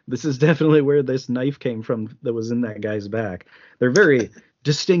 okay, this is definitely where this knife came from that was in that guy's back. They're very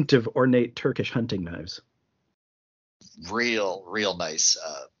distinctive, ornate Turkish hunting knives. Real nice.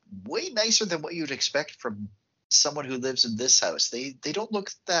 Way nicer than what you'd expect from someone who lives in this house. They don't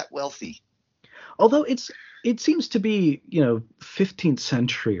look that wealthy. Although it seems to be, 15th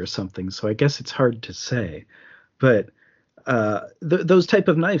century or something, so I guess it's hard to say. But those type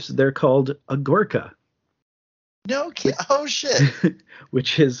of knives, they're called a Gorka. No kidding. Oh shit.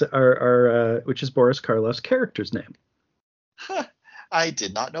 which is which is Boris Karloff's character's name. Huh. I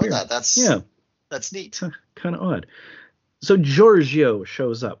did not know that. That's neat. Kind of odd. So Giorgio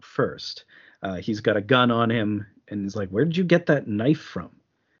shows up first. He's got a gun on him, and he's like, "Where did you get that knife from?"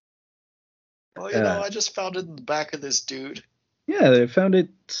 Well, I just found it in the back of this dude. Yeah, they found it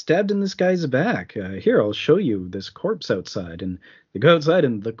stabbed in this guy's back. Here, I'll show you this corpse outside. And they go outside,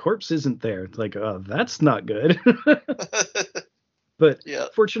 and the corpse isn't there. It's like, oh, that's not good. But yeah,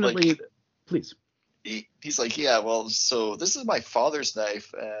 fortunately, please. He's like, yeah, well, so this is my father's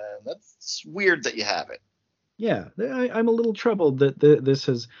knife, and that's weird that you have it. Yeah, I'm a little troubled that this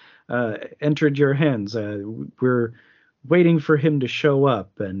has entered your hands. We're waiting for him to show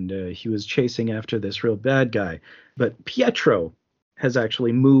up, and he was chasing after this real bad guy. But Pietro has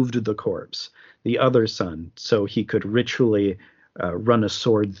actually moved the corpse, the other son, so he could ritually run a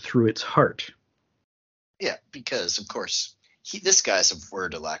sword through its heart. Yeah, because, of course, this guy's a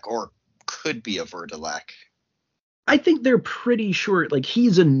Verdilac, or could be a Verdilac. I think they're pretty sure, like,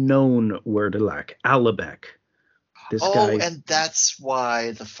 he's a known Verdilac, Alabec. This guy. And that's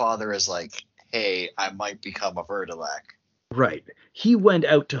why the father is like, hey, I might become a Verdilac. Right. He went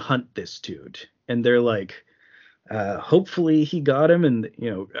out to hunt this dude, and they're like, hopefully he got him, and,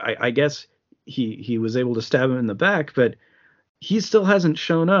 I guess he was able to stab him in the back, but he still hasn't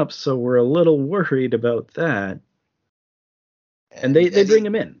shown up, so we're a little worried about that. And they bring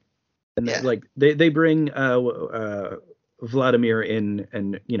him in. And they bring Vladimir in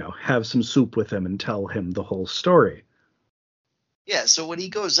and, have some soup with him and tell him the whole story. Yeah, so when he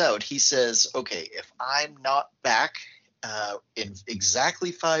goes out, he says, okay, if I'm not back in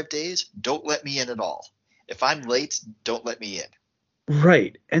exactly 5 days, don't let me in at all. If I'm late, don't let me in.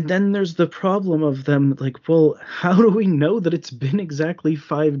 Right. And then there's the problem of them like, well, how do we know that it's been exactly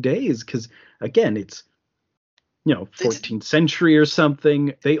 5 days? Because, again, it's, 14th century or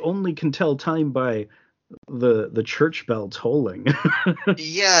something. They only can tell time by the church bell tolling.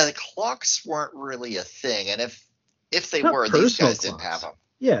 Yeah, the clocks weren't really a thing. And if they were, these guys didn't have them.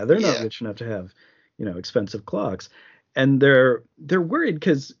 Yeah, they're not rich enough to have, expensive clocks. And they're worried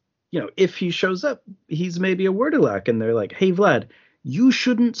because, if he shows up, he's maybe a Verdilac. And they're like, hey, Vlad, you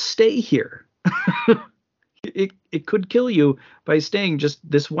shouldn't stay here. It could kill you by staying just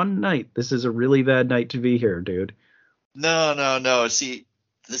this one night. This is a really bad night to be here, dude. No. See,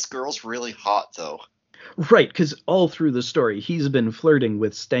 this girl's really hot, though. Right, because all through the story, he's been flirting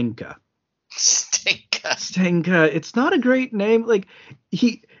with Stenka. Stenka. It's not a great name. Like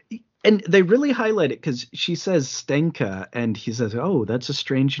and they really highlight it because she says Stenka, and he says, "Oh, that's a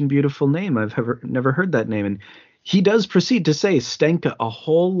strange and beautiful name. I've never heard that name." And he does proceed to say Stenka a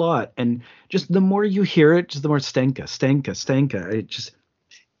whole lot, and just the more you hear it, just the more Stenka, Stenka, Stenka. It just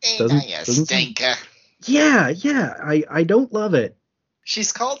doesn't Stenka. Yeah, I don't love it.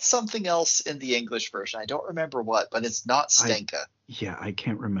 She's called something else in the English version. I don't remember what, but it's not Stenka. I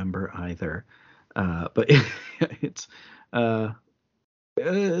can't remember either. But it's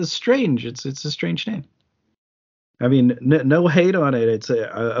strange. It's a strange name. I mean, no hate on it. It's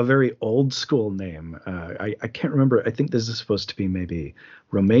a very old school name. I can't remember. I think this is supposed to be maybe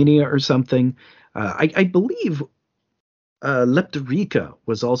Romania or something. I believe Leptarica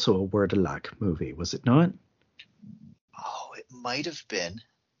was also a Word-a-lac movie, was it not? Oh, it might have been.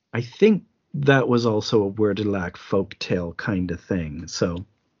 I think that was also a Word-a-lac folktale kind of thing. So,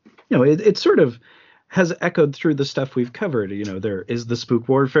 it sort of has echoed through the stuff we've covered. There is the Spook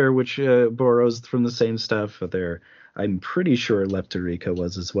Warfare, which borrows from the same stuff. I'm pretty sure Leptarica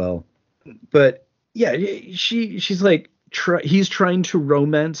was as well. But yeah, she's like, he's trying to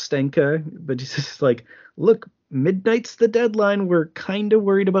romance Stenka, but he's just like, look, midnight's the deadline. We're kind of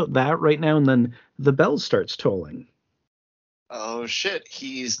worried about that right now. And then the bell starts tolling. Oh shit,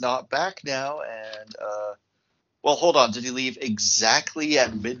 he's not back now. And well, hold on. Did he leave exactly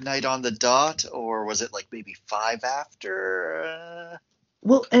at midnight on the dot, or was it like maybe 5 after?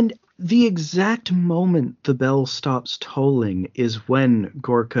 Well, and the exact moment the bell stops tolling is when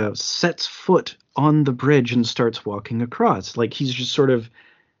Gorka sets foot on the bridge and starts walking across. Like he's just sort of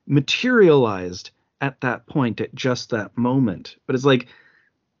materialized at that point, at just that moment. But it's like,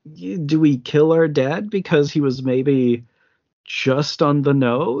 do we kill our dad because he was maybe just on the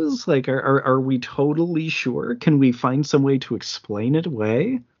nose? Like, are we totally sure? Can we find some way to explain it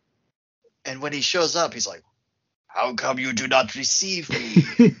away? And when he shows up, he's like, how come you do not receive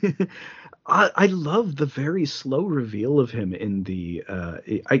me? I love the very slow reveal of him in the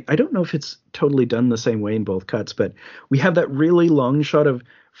I don't know if it's totally done the same way in both cuts, but we have that really long shot of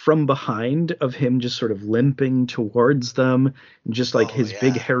from behind of him just sort of limping towards them, just like his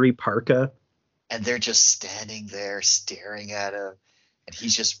big hairy parka. And they're just standing there staring at him, and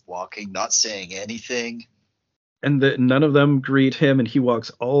he's just walking, not saying anything. And none of them greet him, and he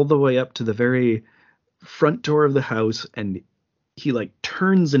walks all the way up to the very front door of the house, and he like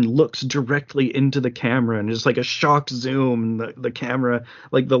turns and looks directly into the camera, and just like a shocked zoom, and the camera,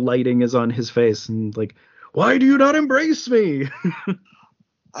 like the lighting is on his face, and like, why do you not embrace me?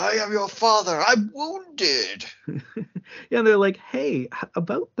 I am your father. I'm wounded. Yeah, and they're like, hey,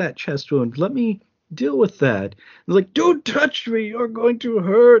 about that chest wound, let me deal with that. They're like, don't touch me, you're going to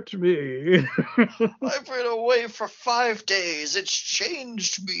hurt me. I've been away for 5 days. It's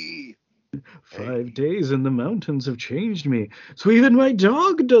changed me. 5 days in the mountains have changed me, so even my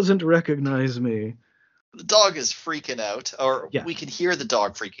dog doesn't recognize me. The dog is freaking out, or we can hear the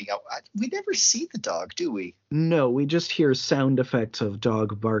dog freaking out. We never see the dog, do we? No, we just hear sound effects of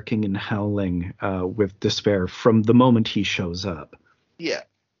dog barking and howling with despair from the moment he shows up. Yeah.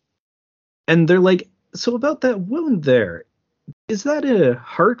 And they're like, so about that wound there, is that a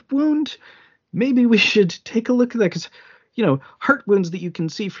heart wound? Maybe we should take a look at that, because, heart wounds that you can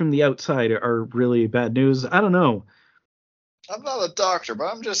see from the outside are really bad news. I don't know. I'm not a doctor, but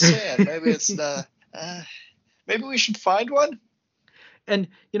I'm just saying, maybe it's maybe we should find one. And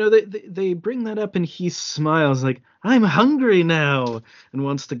they bring that up, and he smiles like, I'm hungry now, and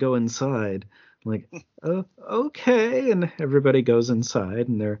wants to go inside. I'm like, oh, okay. And everybody goes inside,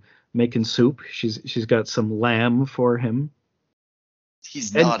 and they're making soup. She's got some lamb for him.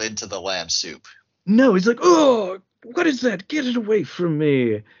 He's not into the lamb soup. No, he's like, oh, what is that? Get it away from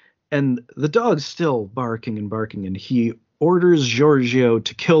me. And the dog's still barking, and he orders Giorgio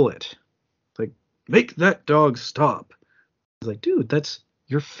to kill it. Like, make that dog stop. He's like, dude, that's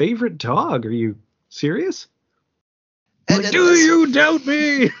your favorite dog. Are you serious? Like, do you doubt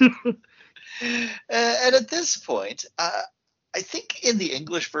me? And at this point, I think in the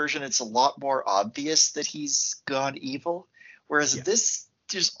English version, it's a lot more obvious that he's gone evil. Whereas this,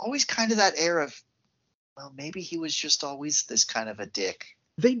 there's always kind of that air of, well, maybe he was just always this kind of a dick.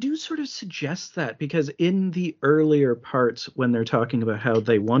 They do sort of suggest that, because in the earlier parts, when they're talking about how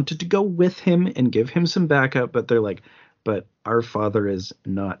they wanted to go with him and give him some backup, but they're like, but our father is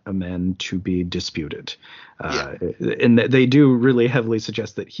not a man to be disputed. And they do really heavily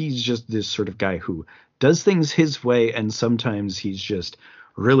suggest that he's just this sort of guy who does things his way, and sometimes he's just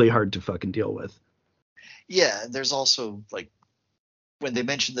really hard to fucking deal with. Yeah, there's also, like, when they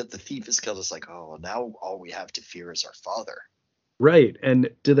mention that the thief is killed, it's like, oh, now all we have to fear is our father. Right. And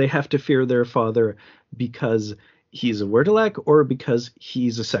do they have to fear their father because he's a Wurdelak or because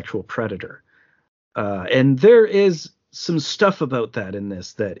he's a sexual predator? And there is some stuff about that in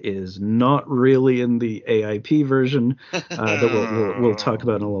this that is not really in the AIP version that we'll talk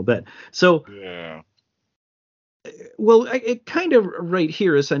about in a little bit. So, yeah. Well, it kind of right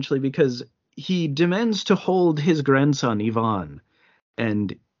here essentially because he demands to hold his grandson Ivan,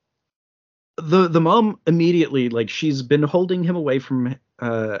 and the mom immediately, like, she's been holding him away from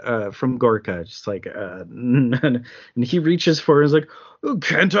Gorka, just like and he reaches for her and is like, oh,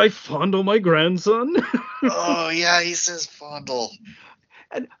 can't I fondle my grandson? Oh yeah, he says fondle.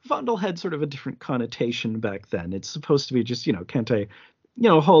 And fondle had sort of a different connotation back then. It's supposed to be just, can't I,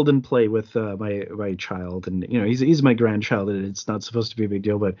 hold and play with my child, and he's my grandchild, and it's not supposed to be a big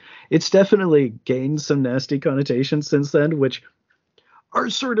deal, but it's definitely gained some nasty connotations since then, which are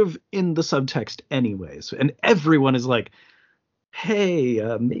sort of in the subtext anyways. And everyone is like, hey,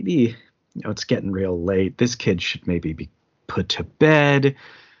 maybe it's getting real late. This kid should maybe be put to bed,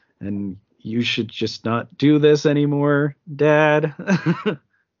 and you should just not do this anymore, Dad.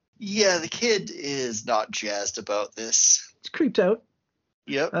 Yeah, the kid is not jazzed about this. He's creeped out.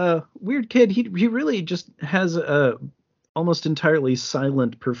 Yep. Weird kid. He really just has a almost entirely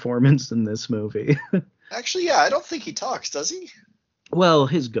silent performance in this movie. Actually, yeah, I don't think he talks, does he? Well,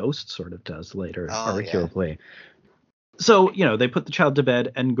 his ghost sort of does later, arguably. Yeah. So, they put the child to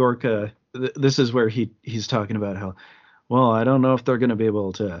bed, and Gorka, this is where he's talking about how, well, I don't know if they're going to be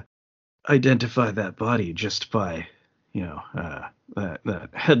able to identify that body just by, that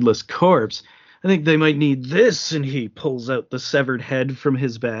headless corpse. I think they might need this, and he pulls out the severed head from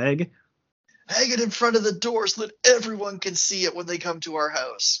his bag. Hang it in front of the door so that everyone can see it when they come to our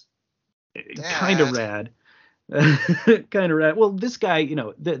house. Kind of rad. Kind of rad. Well, this guy,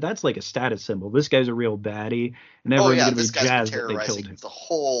 that's like a status symbol. This guy's a real baddie, and everyone's going to be jazzed that they killed him. The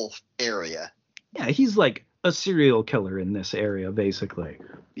whole area. Yeah, he's like a serial killer in this area, basically.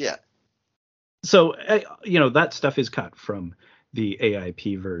 Yeah. So, that stuff is cut from the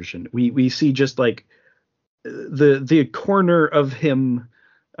AIP version. We see just like the corner of him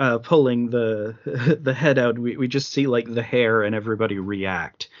pulling the head out. We just see like the hair and everybody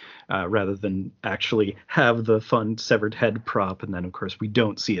react rather than actually have the fun severed head prop. And then, of course, we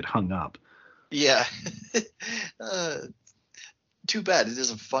don't see it hung up. Yeah. Too bad. It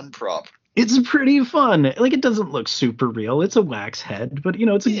is a fun prop. It's pretty fun. Like, it doesn't look super real. It's a wax head, but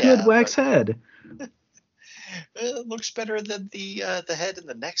it's a good wax head. It looks better than the head in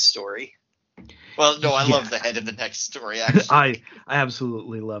the next story. Well, no, I love the head in the next story, actually. I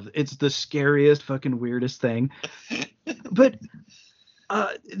absolutely love it. It's the scariest, fucking weirdest thing. But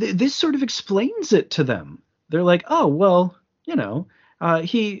this sort of explains it to them. They're like, oh, well,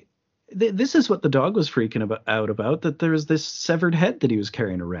 this is what the dog was freaking out about, that there was this severed head that he was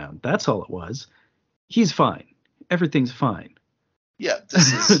carrying around. That's all it was. He's fine. Everything's fine. Yeah,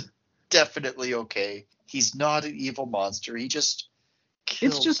 this is definitely okay. He's not an evil monster. He just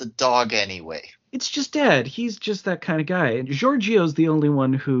killed the dog anyway. It's just Dad. He's just that kind of guy. And Giorgio's the only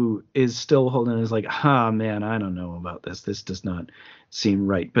one who is still holding his like, man, I don't know about this. This does not seem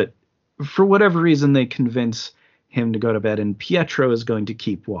right. But for whatever reason, they convince him to go to bed, and Pietro is going to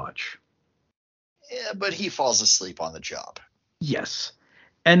keep watch. Yeah, but he falls asleep on the job. Yes.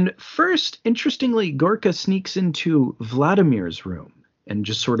 And first, interestingly, Gorka sneaks into Vladimir's room and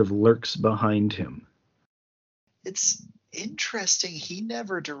just sort of lurks behind him. It's interesting. He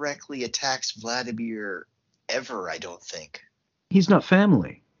never directly attacks Vladimir ever, I don't think. He's not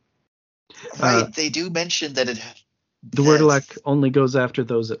family. Right. They do mention that the Wurdelak only goes after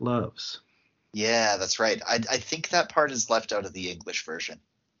those it loves. Yeah, that's right. I think that part is left out of the English version.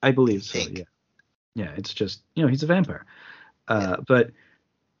 I believe so, yeah. Yeah, it's just, he's a vampire. But,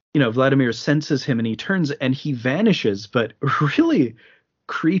 Vladimir senses him and he turns and he vanishes. But really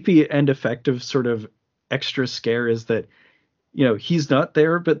creepy and effective sort of extra scare is that, he's not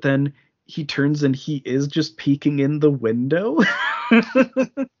there, but then he turns and he is just peeking in the window.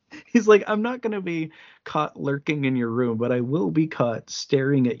 He's like, I'm not going to be caught lurking in your room, but I will be caught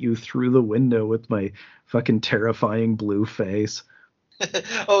staring at you through the window with my fucking terrifying blue face.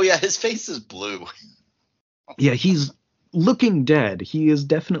 Oh, yeah, his face is blue. Yeah, he's looking dead. He is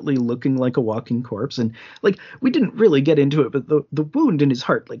definitely looking like a walking corpse. And, like, we didn't really get into it, but the wound in his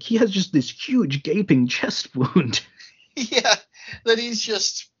heart, like, he has just this huge gaping chest wound. Yeah, that he's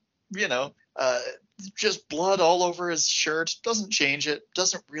just, just blood all over his shirt. Doesn't change it.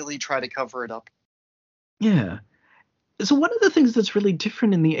 Doesn't really try to cover it up. Yeah. So one of the things that's really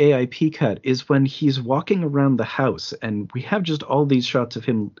different in the AIP cut is when he's walking around the house and we have just all these shots of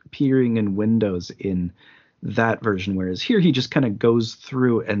him peering in windows in that version, whereas here he just kind of goes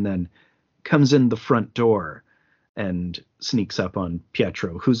through and then comes in the front door and sneaks up on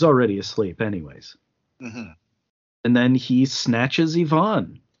Pietro, who's already asleep anyways. Mm-hmm. And then he snatches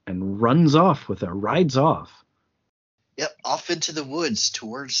Yvonne and rides off. Yep, off into the woods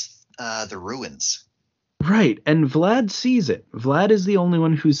towards the ruins. Right, and Vlad sees it. Vlad is the only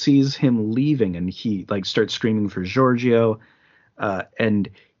one who sees him leaving, and he starts screaming for Giorgio, and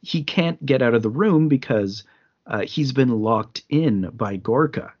he can't get out of the room because he's been locked in by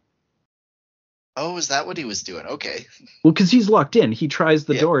Gorka. Oh, is that what he was doing? Okay. Well, because he's locked in. He tries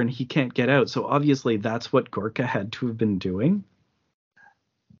the door and he can't get out. So obviously that's what Gorka had to have been doing.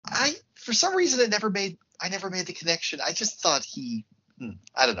 For some reason, I never made the connection. I just thought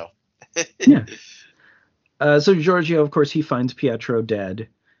I don't know. Yeah. So Giorgio, of course, he finds Pietro dead.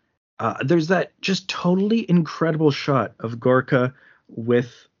 There's that just totally incredible shot of Gorka with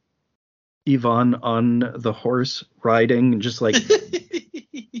Yvonne on the horse riding, and just like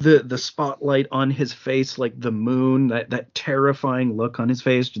the spotlight on his face, like the moon, that terrifying look on his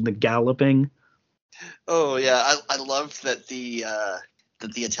face, and the galloping. Oh yeah, I love that the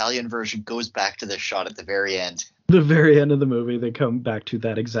Italian version goes back to this shot at the very end. The very end of the movie, they come back to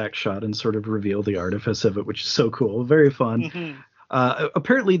that exact shot and sort of reveal the artifice of it, which is so cool, very fun. Mm-hmm.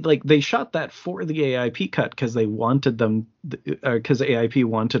 Apparently, they shot that for the AIP cut because they wanted because AIP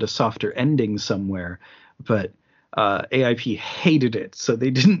wanted a softer ending somewhere, but AIP hated it, so they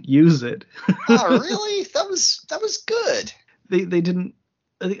didn't use it. Oh, really? That was good. They didn't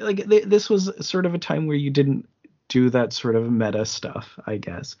this was sort of a time where you didn't do that sort of meta stuff, I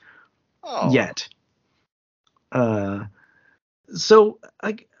guess. Oh. Yet. So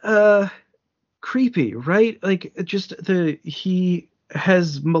creepy, right? Like, just he's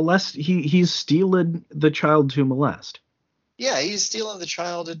stealing the child to molest. Yeah, he's stealing the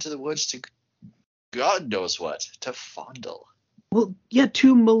child into the woods to God knows what, to fondle. Well, yeah,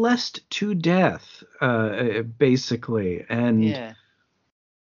 to molest to death, basically. And yeah,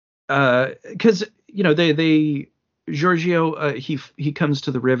 because Giorgio, he comes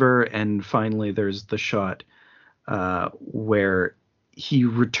to the river, and finally there's the shot where he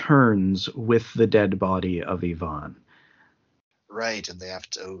returns with the dead body of Yvonne. Right, and they have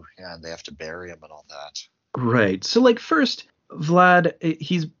to bury him and all that. Right. So first, Vlad,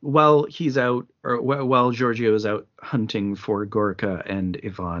 while Giorgio is out hunting for Gorka and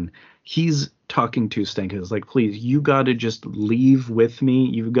Yvonne, he's talking to Stenka. He's like, please, you got to just leave with me.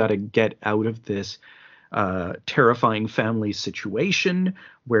 You've got to get out of this terrifying family situation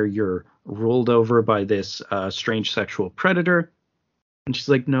where you're ruled over by this strange sexual predator. And she's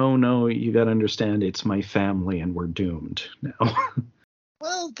like, no, you got to understand, it's my family and we're doomed now.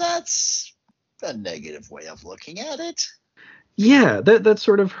 Well, that's a negative way of looking at it. Yeah, that's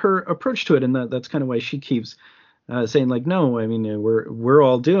sort of her approach to it, and that's kind of why she keeps saying no, I mean, we're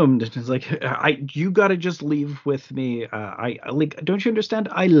all doomed. And it's like, you got to just leave with me. Don't you understand?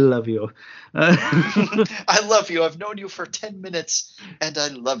 I love you. I love you. I've known you for 10 minutes, and I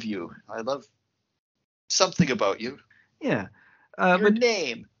love you. I love something about you. Yeah. Your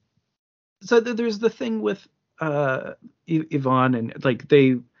name. So there's the thing with Yvonne, and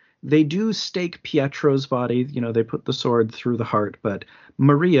they do stake Pietro's body. They put the sword through the heart, but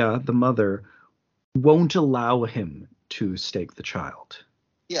Maria, the mother, won't allow him to stake the child.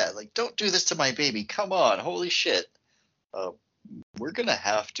 Yeah, don't do this to my baby. Come on, holy shit. We're gonna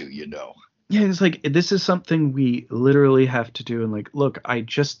have to, Yeah, it's this is something we literally have to do. And look, I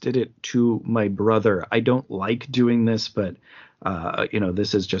just did it to my brother. I don't like doing this, but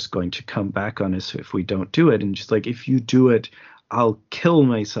this is just going to come back on us if we don't do it. And just if you do it, I'll kill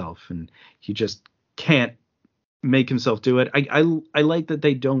myself. And he just can't make himself do it. I like that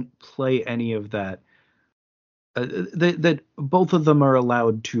they don't play any of that. That both of them are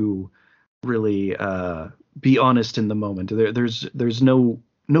allowed to really be honest in the moment. There's no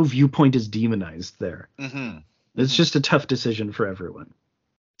viewpoint is demonized there. Mm-hmm. It's just a tough decision for everyone.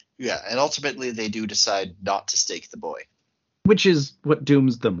 Yeah, and ultimately they do decide not to stake the boy. Which is what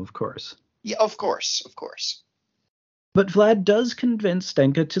dooms them, of course. Yeah, of course. But Vlad does convince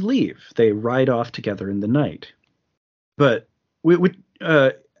Stenka to leave. They ride off together in the night. But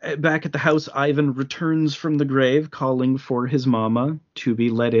back at the house, Ivan returns from the grave, calling for his mama to be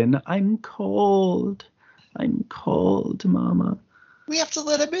let in. I'm cold, mama. We have to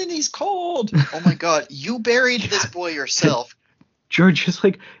let him in. He's cold. Oh my God, you buried this boy yourself. George is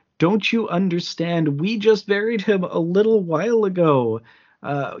like, don't you understand? We just buried him a little while ago. We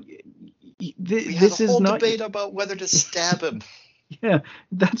had a whole debate about whether to stab him. Yeah,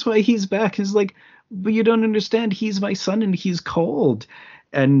 that's why he's back. He's like, but you don't understand. He's my son and he's cold.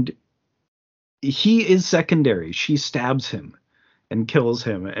 And He is secondary. She stabs him and kills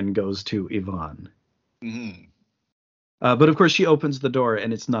him and goes to Ivan. Mm-hmm. But of course, she opens the door,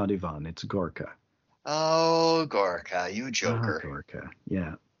 and it's not Ivan. It's Gorka. Oh, Gorka, you joker. Gorka,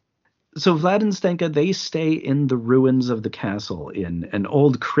 yeah. So Vlad and Stenka, they stay in the ruins of the castle in an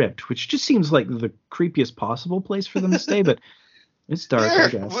old crypt, which just seems like the creepiest possible place for them to stay, but it's dark, I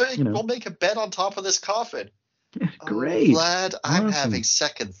guess. We'll make a bed on top of this coffin. Great. Oh, Vlad, I'm having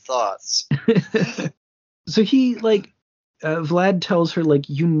second thoughts. So he, Vlad tells her,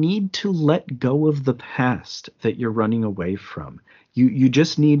 you need to let go of the past that you're running away from. You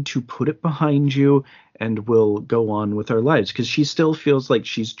just need to put it behind you, and we'll go on with our lives. Because she still feels like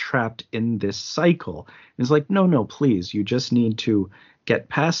she's trapped in this cycle. And it's like, no, please. You just need to get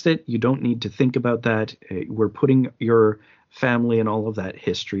past it. You don't need to think about that. We're putting your family and all of that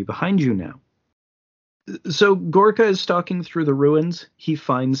history behind you now. So Gorka is stalking through the ruins. He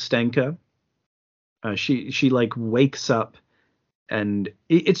finds Stenka. She wakes up, and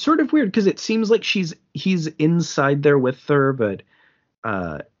it's sort of weird because it seems like he's inside there with her, but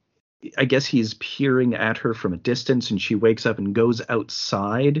I guess he's peering at her from a distance, and she wakes up and goes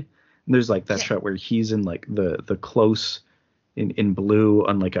outside. And there's that shot where he's in the close in blue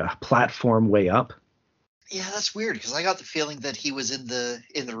on a platform way up. Yeah, that's weird because I got the feeling that he was in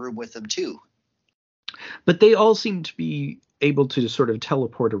the room with them too. But they all seem to be able to sort of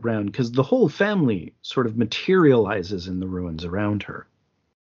teleport around because the whole family sort materializes in the ruins around her.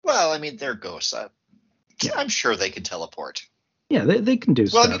 Well, I mean, they're ghosts. I'm sure they can teleport. Yeah, they can do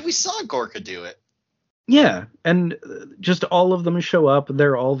stuff. Well, I mean, we saw Gorka do it. Yeah, and just all of them show up.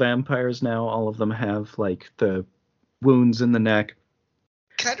 They're all vampires now. All of them have the wounds in the neck.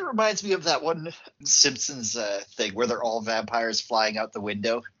 Kind of reminds me of that one Simpsons thing where they're all vampires flying out the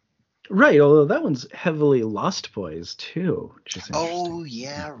window. Right, although that one's heavily Lost Boys too, which is interesting. Oh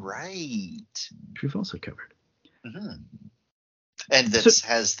yeah, right. Which we've also covered. Mm-hmm. And this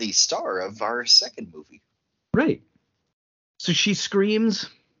has the star of our second movie. Right. So she screams,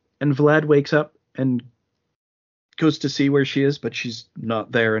 and Vlad wakes up and goes to see where she is, but she's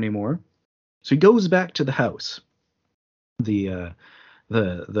not there anymore. So he goes back to the house, the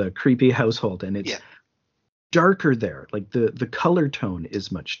creepy household, and it's darker there. The color tone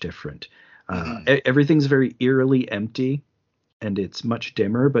is much different. Everything's very eerily empty, and it's much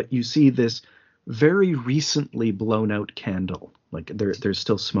dimmer. But you see this very recently blown out candle. There's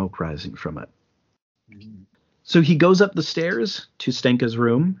still smoke rising from it. Mm-hmm. So he goes up the stairs to Stenka's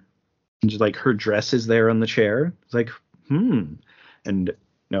room, and just her dress is there on the chair. It's and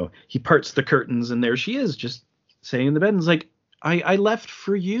no, he parts the curtains, and there she is, just sitting in the bed. And it's I left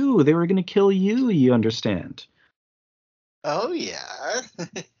for you. They were going to kill you. You understand? Oh yeah.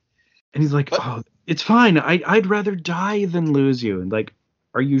 And he's like, oh, it's fine. I'd rather die than lose you. And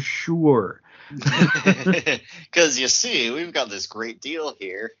are you sure? Because you see, we've got this great deal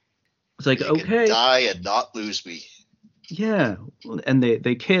here. It's you okay, can die and not lose me. Yeah, and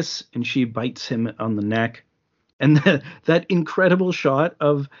they kiss, and she bites him on the neck, and that incredible shot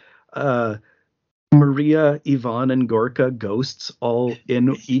of Maria, Ivan, and Gorka ghosts all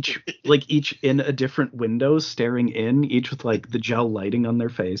in each in a different window, staring in, each with the gel lighting on their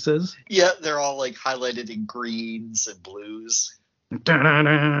faces. Yeah, they're all highlighted in greens and blues.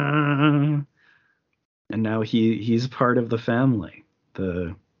 Da-da-da. And now he's part of the family,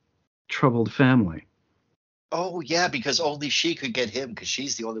 the troubled family. Oh yeah, because only she could get him, because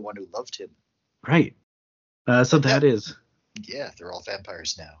she's the only one who loved him. Right. So that is. Yeah, they're all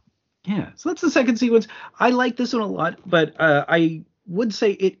vampires now. Yeah, so that's the second sequence. I like this one a lot, but I would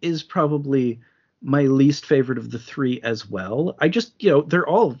say it is probably my least favorite of the three as well. I just, they're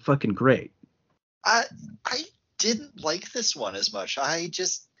all fucking great. I didn't like this one as much. I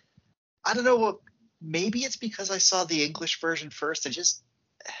don't know. Maybe it's because I saw the English version first.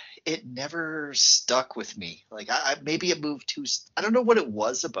 It never stuck with me. Maybe it moved too. I don't know what it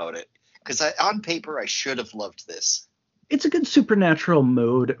was about it. Because on paper, I should have loved this. It's a good supernatural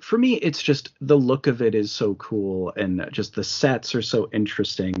mode. For me, it's just the look of it is so cool, and just the sets are so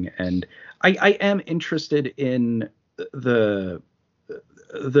interesting. And I am interested in the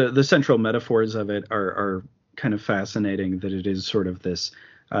central metaphors of it are kind of fascinating, that it is sort of this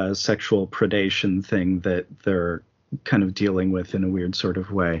sexual predation thing that they're kind of dealing with in a weird sort of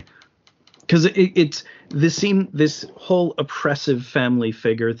way. Because it's this whole oppressive family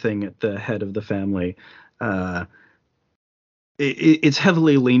figure thing at the head of the family. It's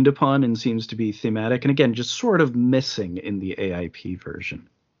heavily leaned upon and seems to be thematic, and again, just sort of missing in the AIP version.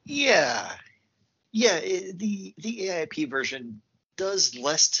 Yeah, the AIP version does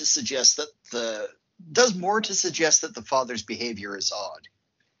more to suggest that the father's behavior is odd.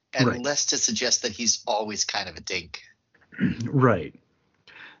 and less to suggest that he's always kind of a dink. Right.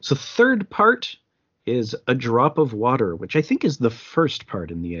 So third part is A Drop of Water, which I think is the first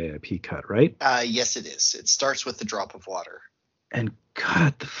part in the AIP cut, right? Yes, it is. It starts with the drop of water. And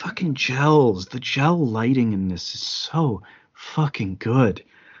God, the fucking gels, the gel lighting in this is so fucking good.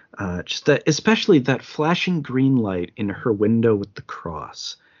 Just that, especially that flashing green light in her window with the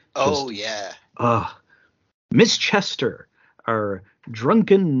cross. Yeah. Miss Chester, our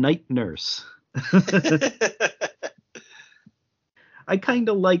drunken night nurse. I kind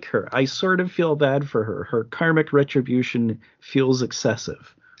of like her. I sort of feel bad for her. Her karmic retribution feels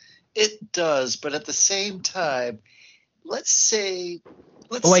excessive. It does, but at the same time, let's say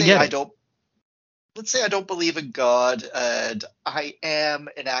I don't believe in God and I am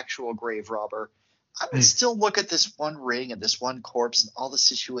an actual grave robber. I would still look at this one ring and this one corpse and all the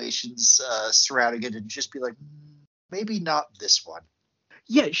situations surrounding it and just be like, maybe not this one.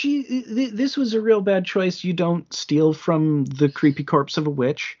 Yeah, this was a real bad choice. You don't steal from the creepy corpse of a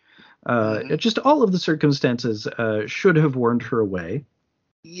witch. Just all of the circumstances should have warned her away.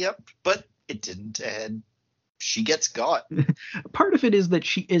 Yep, but it didn't, and she gets got. Part of it is that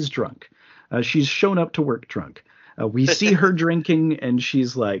she is drunk. She's shown up to work drunk. We see her drinking, and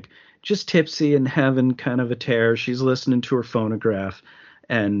she's like just tipsy and having kind of a tear. She's listening to her phonograph,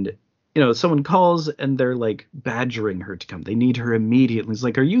 and someone calls and they're like badgering her to come. They need her immediately. It's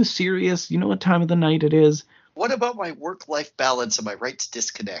like, are you serious? You know what time of the night it is? What about my work-life balance? Am I right to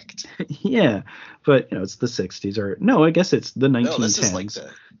disconnect? Yeah, but it's the 60s, or no, I guess it's the 1910s. No, this is like the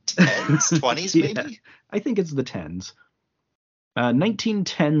 10s, 20s maybe? Yeah, I think it's the 10s.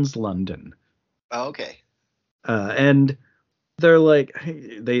 1910s London. Oh, okay. And they're like,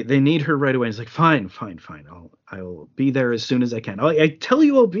 hey, they need her right away. It's like, fine. I'll be there as soon as I can. I tell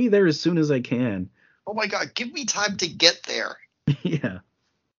you I'll be there as soon as I can. Oh my God, give me time to get there. Yeah.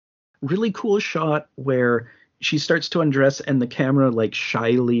 Really cool shot where she starts to undress and the camera like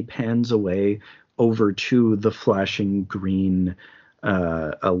shyly pans away over to the flashing green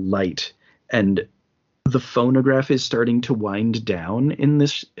light, and the phonograph is starting to wind down in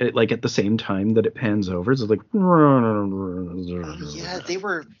this, like at the same time that it pans over. So it's like,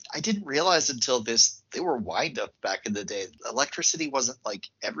 I didn't realize until this, they were wind up back in the day. Electricity wasn't like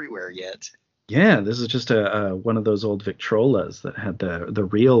everywhere yet. Yeah, this is just one of those old Victrolas that had the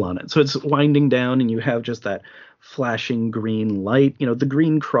reel on it. So it's winding down and you have just that flashing green light. The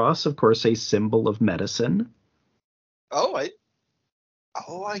green cross, of course, a symbol of medicine.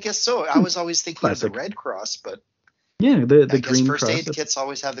 I guess so. I was always thinking of the Red Cross, but yeah, the green first cross. Aid kits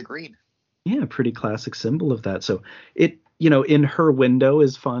always have the green. Yeah, pretty classic symbol of that. So it, in her window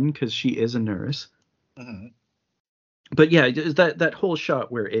is fun because she is a nurse. Mm-hmm. But yeah, that whole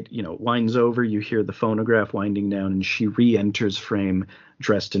shot where it, winds over, you hear the phonograph winding down, and she re-enters frame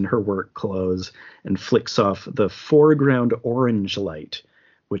dressed in her work clothes and flicks off the foreground orange light,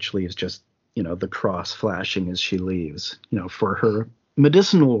 which leaves just, the cross flashing as she leaves, for her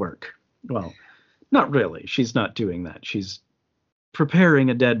medicinal work. Well, not really. She's not doing that. She's preparing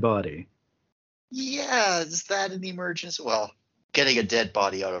a dead body. Yeah, is that an emergency? Well, getting a dead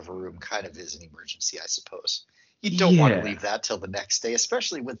body out of a room kind of is an emergency, I suppose. You don't want to leave that till the next day,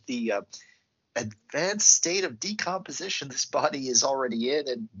 especially with the advanced state of decomposition this body is already in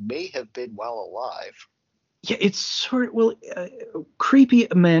and may have been while alive. Yeah, it's sort of, creepy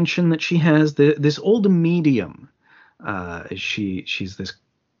mansion that she has, this old medium. She's this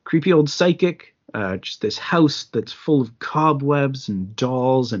creepy old psychic, just this house that's full of cobwebs and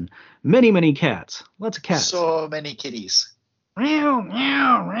dolls and many, many cats. Lots of cats. So many kitties. Meow,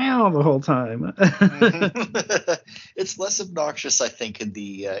 meow, meow the whole time. It's less obnoxious, I think, in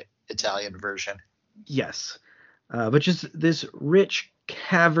the Italian version. Yes. But just this rich,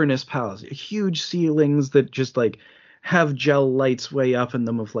 cavernous palace. Huge ceilings that just, like, have gel lights way up in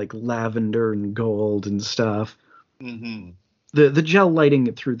them of, like, lavender and gold and stuff. Mm-hmm. The gel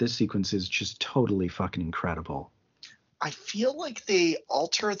lighting through this sequence is just totally fucking incredible. I feel like they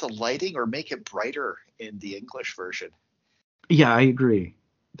alter the lighting or make it brighter in the English version. Yeah, I agree.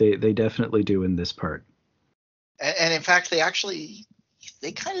 They definitely do in this part. And in fact, the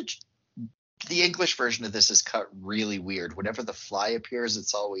English version of this is cut really weird. Whenever the fly appears,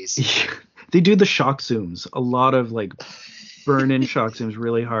 it's always... They do the shock zooms. A lot of, like, burn-in shock zooms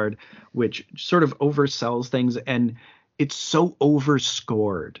really hard, which sort of oversells things, and it's so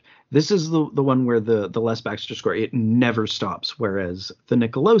overscored. This is the one where the Les Baxter score, it never stops, whereas the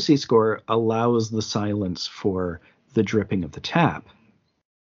Nicolosi score allows the silence for the dripping of the tap,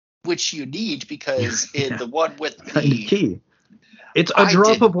 which you need because in the one with the kind of key, it's a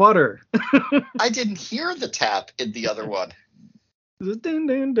drop of water. I didn't hear the tap in the other one.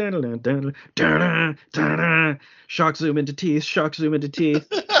 Shock zoom into teeth. Shock zoom into teeth.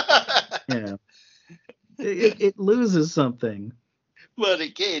 Yeah, it loses something. But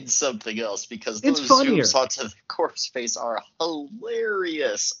it gains something else because those zooms onto the corpse face are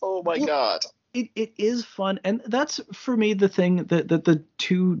hilarious. Oh my god. It is fun, and that's for me the thing that the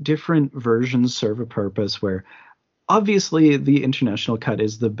two different versions serve a purpose where obviously the international cut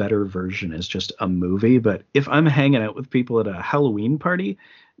is the better version as just a movie, but if I'm hanging out with people at a Halloween party,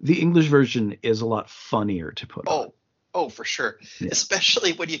 the English version is a lot funnier to put on. Oh, for sure. Yeah.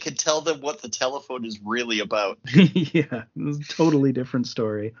 Especially when you can tell them what the telephone is really about. Yeah, it's a totally different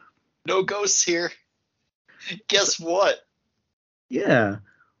story. No ghosts here. Guess what? Yeah.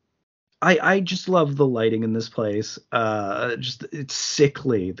 I just love the lighting in this place. Just it's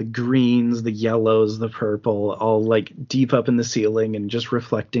sickly. The greens, the yellows, the purple, all like deep up in the ceiling and just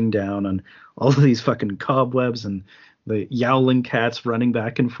reflecting down on all of these fucking cobwebs and the yowling cats running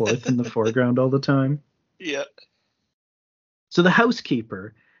back and forth in the foreground all the time. Yeah. So the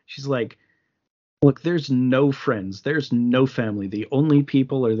housekeeper, she's like, look, there's no friends. There's no family. The only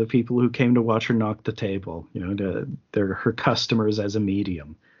people are the people who came to watch her knock the table. You know, they're her customers as a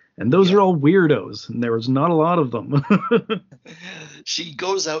medium. And those are all weirdos, and there was not a lot of them. She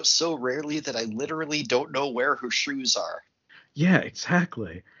goes out so rarely that I literally don't know where her shoes are. Yeah,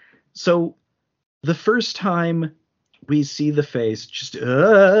 exactly. So the first time we see the face, just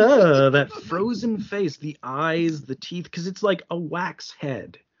that frozen face, the eyes, the teeth, because it's like a wax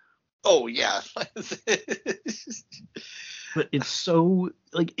head. Oh, yeah. But it's so,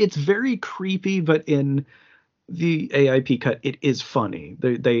 like, it's very creepy, but in the AIP cut, it is funny.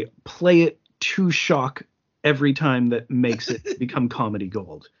 They play it to shock every time that makes it become comedy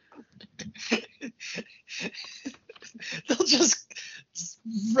gold. They'll just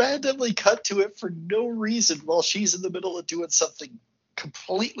randomly cut to it for no reason while she's in the middle of doing something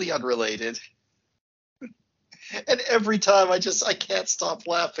completely unrelated. And every time I can't stop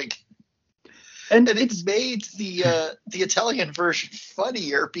laughing. And it's made the Italian version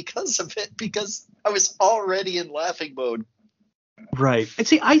funnier because of it, because I was already in laughing mode. Right. And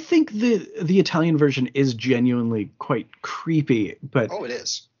see, I think the Italian version is genuinely quite creepy, but it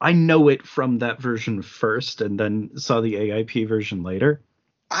is. I know it from that version first and then saw the AIP version later.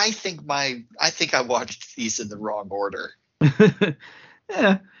 I think I watched these in the wrong order.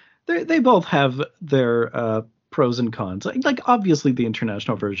 Yeah. They both have their pros and cons. Like obviously the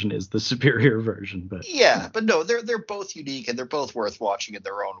international version is the superior version, but yeah, but no, they're both unique and they're both worth watching in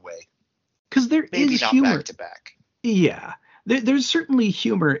their own way. Because there maybe is not humor back to back. Yeah, there's certainly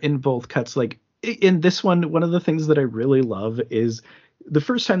humor in both cuts. Like in this one of the things that I really love is the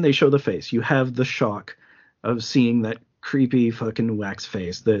first time they show the face, you have the shock of seeing that creepy fucking wax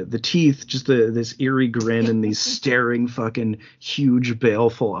face, the teeth, just this eerie grin and these staring fucking huge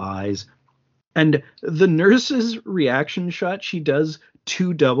baleful eyes. And the nurse's reaction shot, she does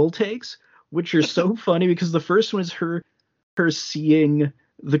 2 double takes, which are so funny because the first one is her seeing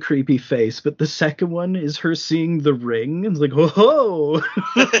the creepy face, but the second one is her seeing the ring. It's like, whoa!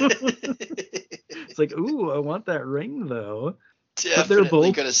 It's like, ooh, I want that ring though.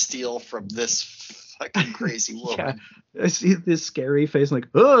 Definitely gonna steal from this fucking crazy woman. Yeah, I see this scary face, like,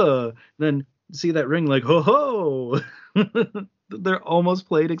 oh, then see that ring, like, ho. They're almost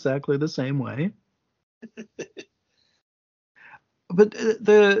played exactly the same way. But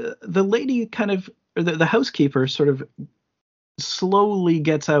the lady kind of, or the housekeeper sort of slowly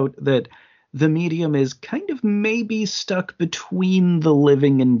gets out that the medium is kind of maybe stuck between the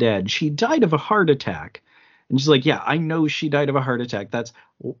living and dead. She died of a heart attack. And she's like, yeah, I know she died of a heart attack. That's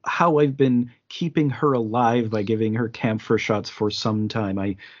how I've been keeping her alive by giving her camphor shots for some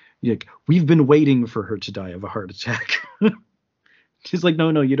time. We've been waiting for her to die of a heart attack. She's like, no,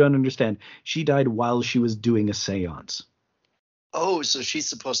 you don't understand. She died while she was doing a seance. Oh, so she's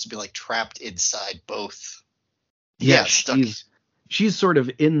supposed to be like trapped inside both. Yeah, she's sort of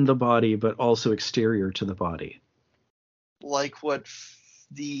in the body, but also exterior to the body. Like what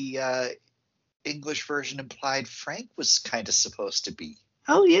the English version implied Frank was kind of supposed to be.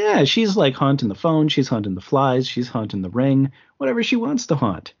 Oh, yeah. She's like haunting the phone. She's haunting the flies. She's haunting the ring. Whatever she wants to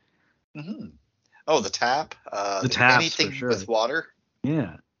haunt. Mm-hmm. Oh, the tap. The tap. Anything with water.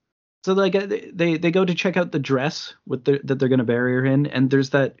 Yeah. So like they go to check out the dress that they're going to bury her in, and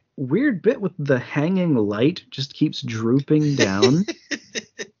there's that weird bit with the hanging light just keeps drooping down.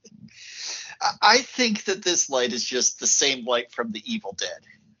 I think that this light is just the same light from the Evil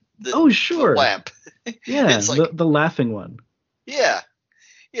Dead. Sure. The lamp. Yeah, it's like, the laughing one. Yeah.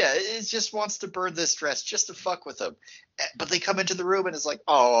 Yeah, it just wants to burn this dress just to fuck with him. But they come into the room and it's like,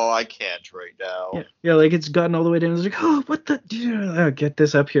 oh, I can't right now. Yeah, like it's gotten all the way down. It's like, oh, what the? Get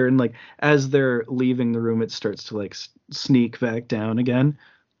this up here. And like as they're leaving the room, it starts to like sneak back down again.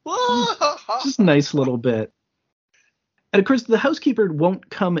 Just a nice little bit. And of course, the housekeeper won't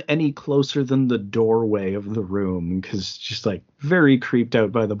come any closer than the doorway of the room because she's like very creeped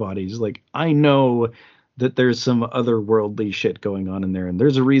out by the bodies. Like, I know that there's some otherworldly shit going on in there, and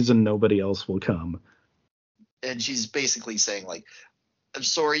there's a reason nobody else will come. And she's basically saying, like, I'm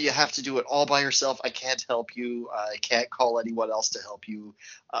sorry, you have to do it all by yourself. I can't help you. I can't call anyone else to help you.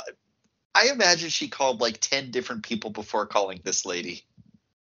 I imagine she called like 10 different people before calling this lady.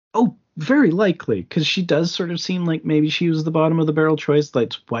 Oh, very likely, because she does sort of seem like maybe she was the bottom of the barrel choice.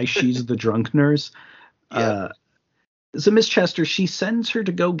 That's why she's the drunk nurse. Yeah. So Miss Chester, she sends her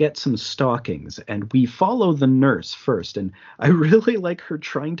to go get some stockings, and we follow the nurse first. And I really like her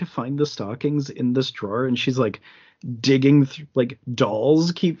trying to find the stockings in this drawer, and she's like digging through, like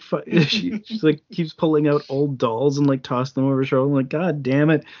dolls. She's like keeps pulling out old dolls and like tossing them over her shoulder. I'm like, God damn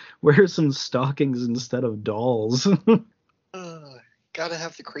it, where are some stockings instead of dolls? Gotta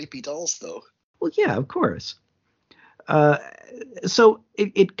have the creepy dolls, though. Well, yeah, of course. So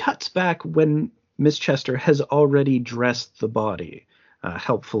it cuts back when Miss Chester has already dressed the body,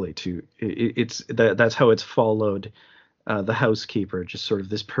 helpfully to that's how it's followed the housekeeper, just sort of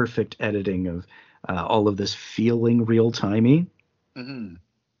this perfect editing of all of this feeling real-timey. Mm-hmm.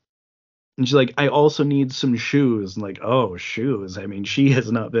 And she's like, I also need some shoes. And like, oh, shoes. I mean, she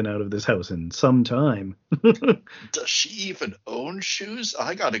has not been out of this house in some time. Does she even own shoes?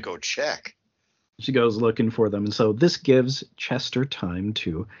 I gotta go check. She goes looking for them. And so this gives Chester time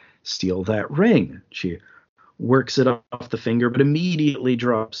to steal that ring. She works it off the finger, but immediately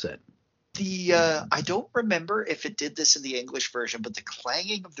drops it. I don't remember if it did this in the English version, but the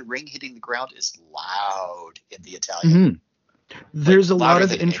clanging of the ring hitting the ground is loud in the Italian. Mm-hmm. There's a lot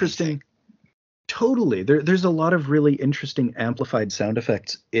of interesting... Anything. Totally. There's a lot of really interesting amplified sound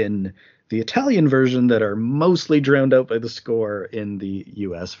effects in the Italian version that are mostly drowned out by the score in the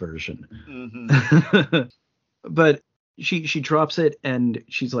US version. Mm-hmm. But she drops it and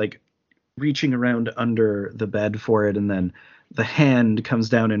she's like reaching around under the bed for it, and then the hand comes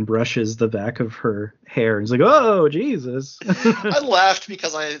down and brushes the back of her hair. And it's like, oh, Jesus. I laughed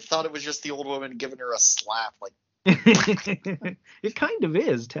because I thought it was just the old woman giving her a slap, like, it kind of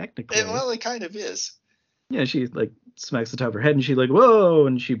is, technically. It kind of is. Yeah, she like smacks the top of her head and she like, whoa,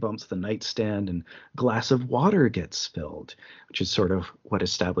 and she bumps the nightstand and a glass of water gets spilled, which is sort of what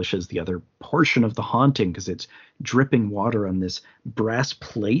establishes the other portion of the haunting, because it's dripping water on this brass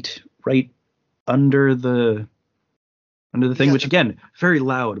plate right under the thing, which again, very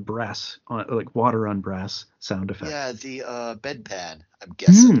loud brass, like water on brass sound effect. Yeah, the bedpan, I'm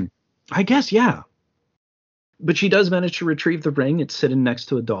guessing. I guess, yeah. But she does manage to retrieve the ring. It's sitting next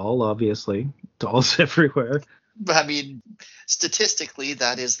to a doll, obviously. Dolls everywhere. I mean, statistically,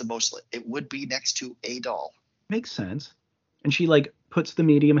 that is the most... It would be next to a doll. Makes sense. And she, like, puts the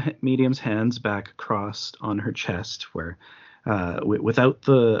medium's hands back crossed on her chest where... without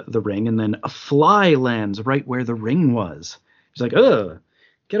the ring, and then a fly lands right where the ring was. She's like, ugh,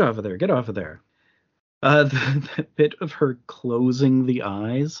 get off of there, get off of there. The bit of her closing the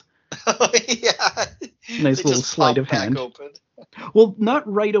eyes... Oh, yeah. Nice little sleight of hand. Open. Well, not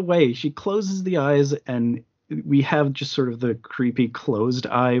right away. She closes the eyes, and we have just sort of the creepy closed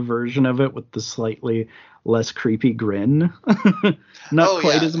eye version of it with the slightly less creepy grin. Not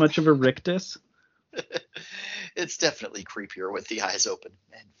quite as much of a rictus. It's definitely creepier with the eyes open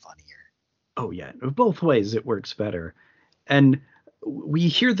and funnier. Oh, yeah. Both ways it works better. And we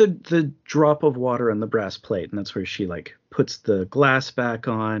hear the drop of water on the brass plate, and that's where she like puts the glass back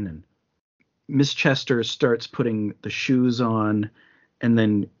on, and Miss Chester starts putting the shoes on, and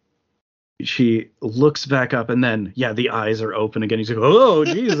then she looks back up, and then the eyes are open again. He's like, oh,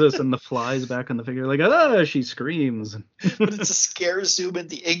 Jesus, and the fly's back on the figure, like, she screams. But it's a scare zoom in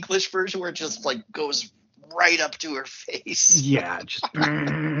the English version where it just like goes right up to her face. Yeah, just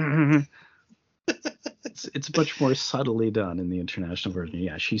it's much more subtly done in the international version.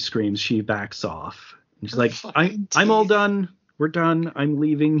 Yeah, she screams, she backs off. And she's like, I'm all done. We're done. I'm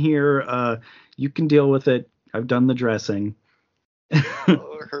leaving here. You can deal with it. I've done the dressing.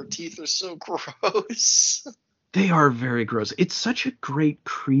 Oh, her teeth are so gross. They are very gross. It's such a great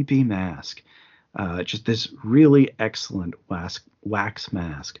creepy mask. Just this really excellent wax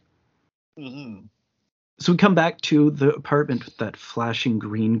mask. Mm-hmm. So we come back to the apartment with that flashing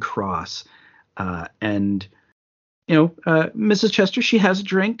green cross. And, Mrs. Chester, she has a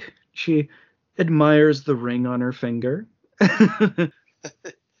drink. She admires the ring on her finger.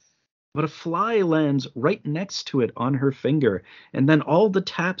 but a fly lands right next to it on her finger, and then all the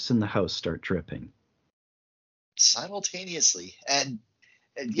taps in the house start dripping. Simultaneously. And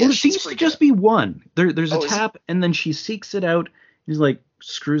yeah, well, it seems to just be one. There's a tap, and then she seeks it out. She's like,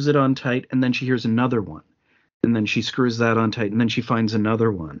 screws it on tight, and then she hears another one. And then she screws that on tight, and then she finds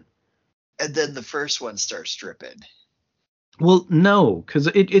another one. And then the first one starts dripping. Well, no, because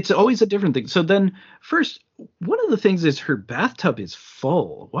it's always a different thing. So then, first, one of the things is her bathtub is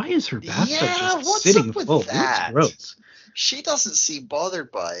full. Why is her bathtub just sitting full? That? Gross. She doesn't seem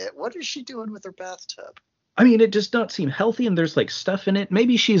bothered by it. What is she doing with her bathtub? I mean, it does not seem healthy, and there's like stuff in it.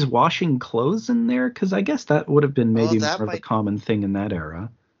 Maybe she's washing clothes in there, because I guess that would have been maybe more of a common thing in that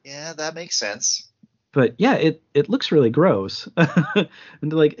era. Yeah, that makes sense. But yeah, it looks really gross. And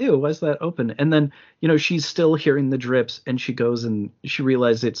they're like, ew, why's that open? And then, she's still hearing the drips, and she goes and she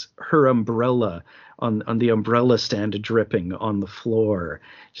realizes it's her umbrella on the umbrella stand dripping on the floor.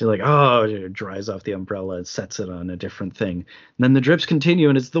 She's like, oh, it dries off the umbrella and sets it on a different thing. And then the drips continue,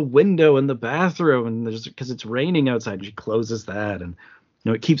 and it's the window in the bathroom, and because it's raining outside, and she closes that, and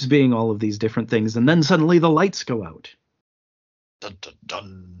it keeps being all of these different things. And then suddenly the lights go out. Dun, dun,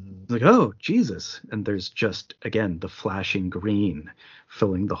 dun. Like, oh, Jesus. And there's just, again, the flashing green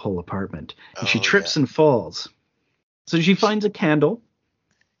filling the whole apartment. And she trips and falls. So she finds a candle.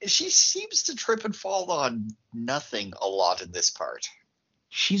 She seems to trip and fall on nothing a lot in this part.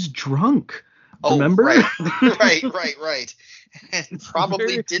 She's drunk. Remember? Right. And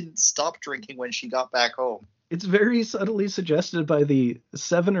probably didn't stop drinking when she got back home. It's very subtly suggested by the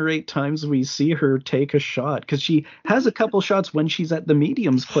 7 or 8 times we see her take a shot, because she has a couple shots when she's at the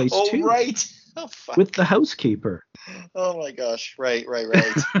medium's place too. Right. Oh, fuck. With the housekeeper. Oh my gosh. Right.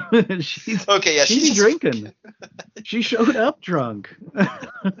 she's she's drinking. She showed up drunk.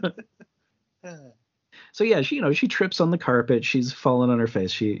 So yeah, she trips on the carpet. She's fallen on her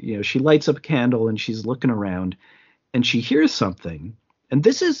face. She lights up a candle, and she's looking around, and she hears something. And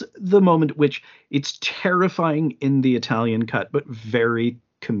this is the moment which it's terrifying in the Italian cut, but very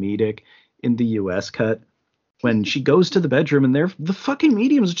comedic in the US cut, when she goes to the bedroom and the fucking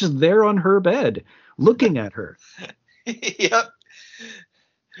medium's just there on her bed looking at her. Yep.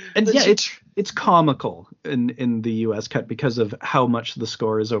 And yeah, it's comical in the US cut because of how much the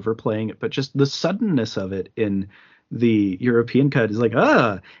score is overplaying it, but just the suddenness of it in the European cut is like,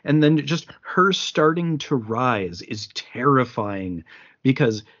 and then just her starting to rise is terrifying,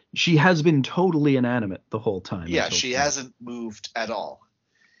 because she has been totally inanimate the whole time. Yeah, she hasn't moved at all.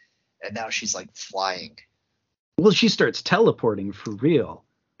 And now she's like flying. Well, she starts teleporting for real.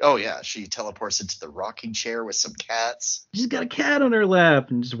 Oh, yeah. She teleports into the rocking chair with some cats. She's got a cat on her lap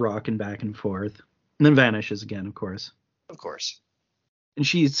and just rocking back and forth. And then vanishes again, of course. Of course. And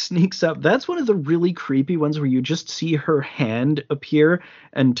she sneaks up. That's one of the really creepy ones where you just see her hand appear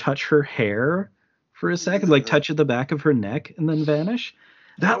and touch her hair for a second, like touch at the back of her neck and then vanish.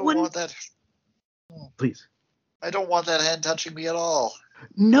 That one. Want that. Please. I don't want that hand touching me at all.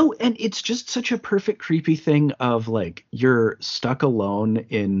 No, and it's just such a perfect creepy thing of like you're stuck alone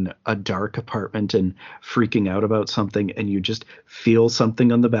in a dark apartment and freaking out about something, and you just feel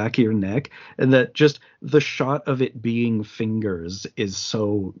something on the back of your neck, and that just the shot of it being fingers is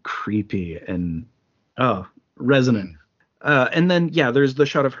so creepy and resonant. And then, yeah, there's the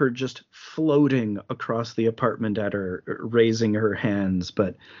shot of her just floating across the apartment at her, raising her hands.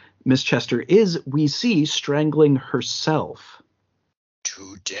 But Miss Chester we see, strangling herself.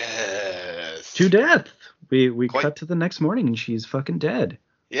 To death. We cut to the next morning, and she's fucking dead.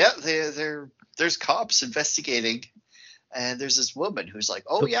 Yeah, there's cops investigating, and there's this woman who's like,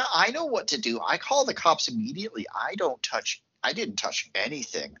 oh, yeah, I know what to do. I call the cops immediately. I didn't touch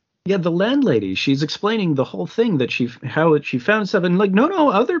anything. Yeah, the landlady, she's explaining the whole thing, that how she found stuff, and like, no,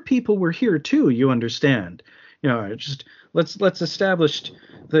 other people were here too, you understand. Just let's establish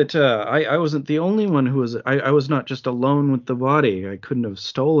that I wasn't the only one who was. I was not just alone with the body. I couldn't have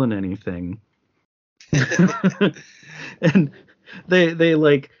stolen anything. And they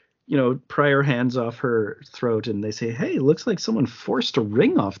like, pry her hands off her throat, and they say, hey, looks like someone forced a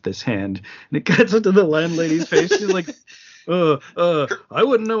ring off this hand. And it cuts into the landlady's face. She's like, I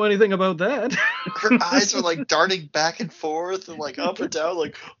wouldn't know anything about that. Her eyes are like darting back and forth and like up and down,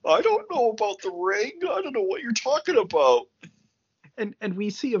 like, I don't know about the ring. I don't know what you're talking about. And we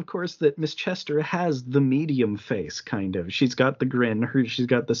see, of course, that Miss Chester has the medium face, kind of. She's got the grin, she's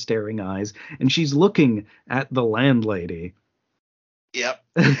got the staring eyes, and she's looking at the landlady. Yep.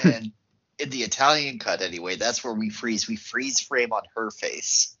 And in the Italian cut, anyway, that's where we freeze. We freeze frame on her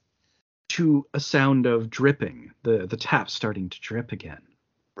face. To a sound of dripping, the tap starting to drip again.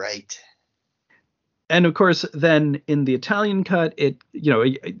 Right. And of course, then in the Italian cut,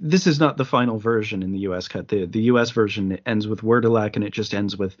 this is not the final version in the U.S. cut. The U.S. version ends with Wordalak, and it just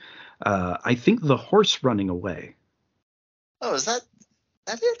ends with, I think, the horse running away. Oh, is that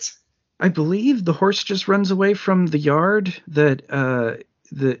it? I believe the horse just runs away from the yard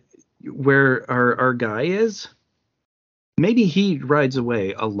where our guy is. Maybe he rides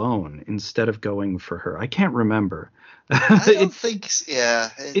away alone instead of going for her. I can't remember. I don't think. Yeah.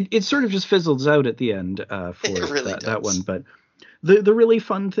 It sort of just fizzles out at the end for really that one. But the really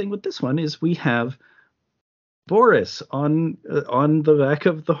fun thing with this one is we have Boris on the back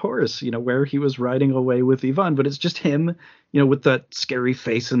of the horse, where he was riding away with Ivan. But it's just him, with that scary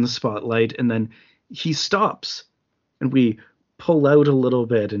face in the spotlight. And then he stops and we pull out a little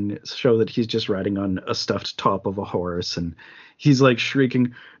bit and show that he's just riding on a stuffed top of a horse, and he's like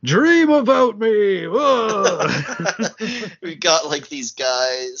shrieking, "Dream about me!" We got like these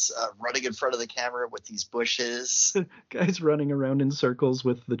guys running in front of the camera with these bushes. Guys running around in circles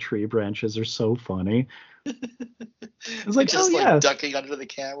with the tree branches are so funny. It's like, just like ducking under the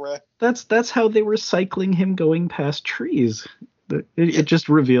camera. That's how they were cycling him going past trees. It just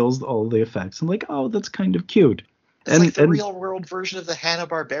reveals all the effects. I'm like, oh, that's kind of cute. It's like the real-world version of the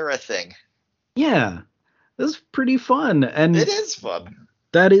Hanna-Barbera thing. Yeah, that's pretty fun. And it is fun.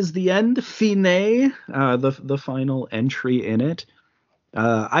 That is the end. Fine, the final entry in it.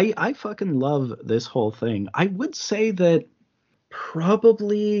 I fucking love this whole thing. I would say that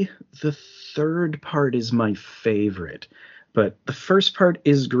probably the third part is my favorite, but the first part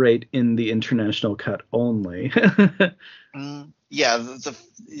is great in the international cut only. Yeah,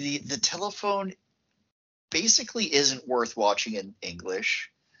 the telephone basically isn't worth watching in English.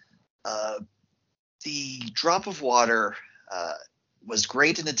 The Drop of Water was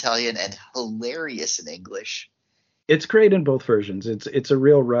great in Italian and hilarious in English. It's great in both versions. It's a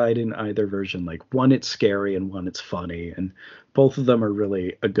real ride in either version. Like, one it's scary and one it's funny, and both of them are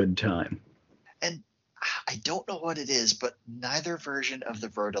really a good time. And I don't know what it is, but neither version of the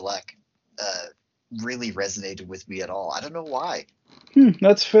Wordalak really resonated with me at all. I don't know why.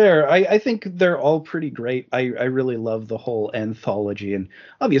 That's fair. I think they're all pretty great. I really love the whole anthology, and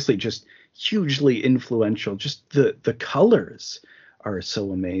obviously just hugely influential. Just the colors are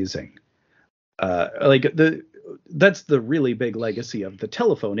so amazing. That's the really big legacy of the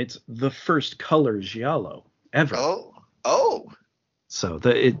telephone. It's the first color giallo ever. Oh. So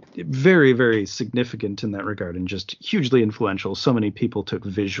it very, very significant in that regard, and just hugely influential. So many people took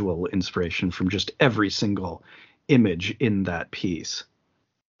visual inspiration from just every single image in that piece.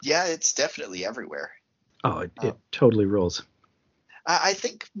 Yeah, it's definitely everywhere. Oh, it totally rules. I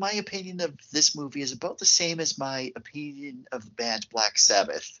think my opinion of this movie is about the same as my opinion of the band Black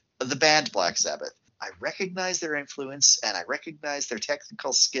Sabbath. I recognize their influence and I recognize their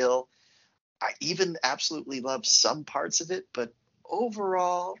technical skill. I even absolutely love some parts of it, but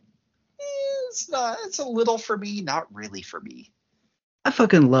overall, it's a little for me, not really for me. I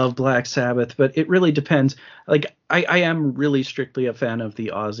fucking love Black Sabbath, but it really depends. Like, I am really strictly a fan of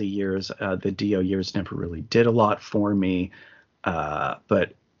the Aussie years. The Dio years never really did a lot for me.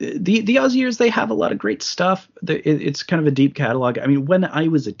 But the Aussie years, they have a lot of great stuff. It's kind of a deep catalog. I mean, when I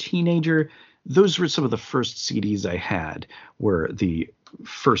was a teenager, those were some of the first CDs I had, were the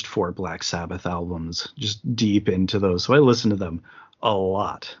first 4 Black Sabbath albums, just deep into those. So I listened to them a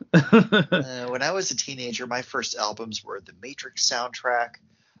lot. When I was a teenager, my first albums were the Matrix soundtrack,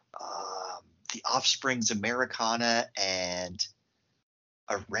 the Offspring's Americana, and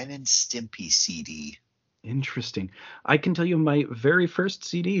a Ren and Stimpy CD. Interesting. I can tell you my very first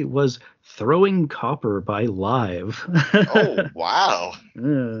CD was Throwing Copper by Live. Oh, wow.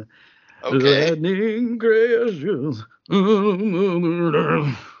 Okay. Lightning crashes. I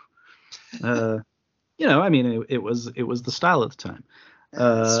mean, it was the style at the time.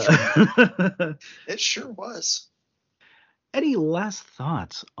 It sure was. Any last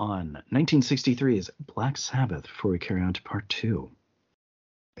thoughts on 1963's Black Sabbath before we carry on to part 2?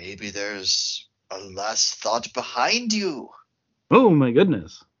 Maybe there's a last thought behind you. Oh my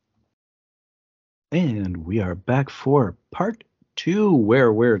goodness. And we are back for part 2,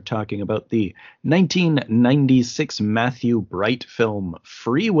 where we're talking about the 1996 Matthew Bright film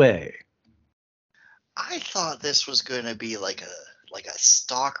Freeway. I thought this was going to be like a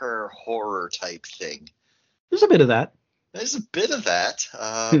stalker horror type thing. There's a bit of that. I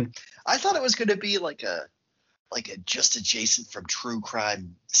thought it was going to be like a just adjacent from true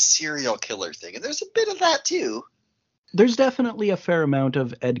crime serial killer thing, and there's a bit of that too. There's definitely a fair amount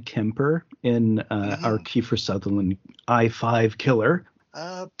of Ed Kemper in our Kiefer Sutherland I-5 killer.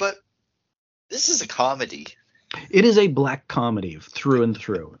 But this is a comedy. It is a black comedy through and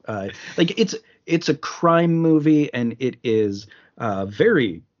through. it's a crime movie, and it is a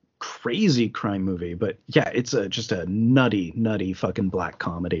very crazy crime movie. But yeah, it's just a nutty fucking black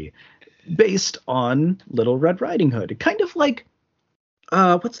comedy based on Little Red Riding Hood. Kind of like,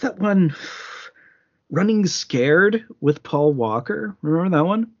 what's that one? Running Scared with Paul Walker. Remember that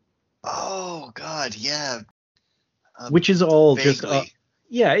one? Oh God, yeah. Which is all vaguely. just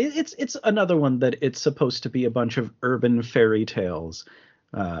yeah, it's another one that it's supposed to be a bunch of urban fairy tales,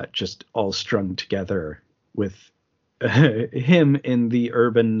 just all strung together with him in the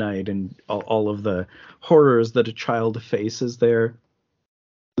urban night and all of the horrors that a child faces there.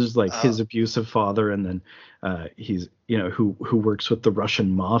 There's like his abusive father, and then he's who works with the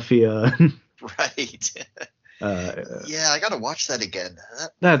Russian mafia. Right. Yeah, I gotta watch that again.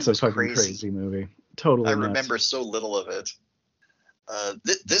 That's a fucking crazy movie. Totally. I remember so little of it.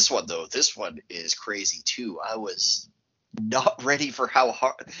 This one is crazy too. I was not ready for how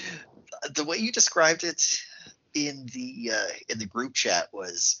hard. The way you described it in the group chat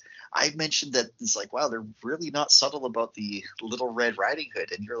was, I mentioned that it's like, wow, they're really not subtle about the Little Red Riding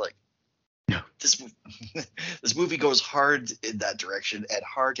Hood, and you're like, this movie goes hard in that direction and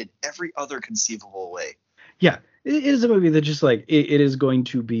hard in every other conceivable way. Yeah, it is a movie that just like it is going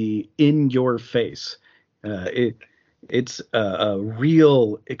to be in your face. It's a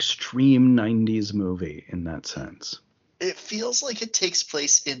real extreme 90s movie in that sense. It feels like it takes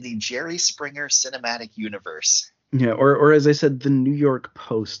place in the Jerry Springer cinematic universe. Yeah, or as I said, the New York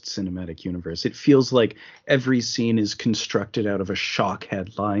Post cinematic universe. It feels like every scene is constructed out of a shock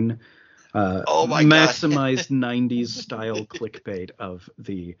headline. Oh my maximized 90s style clickbait of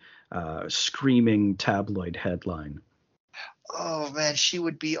the screaming tabloid headline. Oh man, she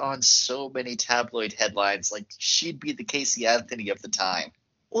would be on so many tabloid headlines. Like, she'd be the Casey Anthony of the time.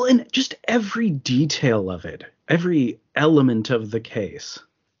 Well, and just every detail of it, every element of the case.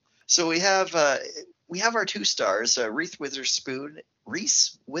 So we have our two stars, Reese Witherspoon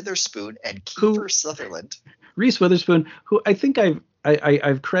and Kiefer Sutherland. Reese Witherspoon, who I think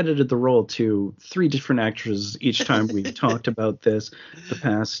I've credited the role to 3 different actresses each time we talked about this the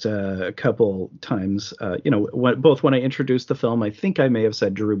past couple times. Both when I introduced the film, I think I may have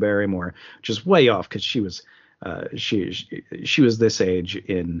said Drew Barrymore, which is way off because she was this age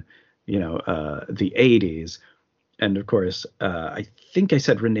in the 80s, and of course I think I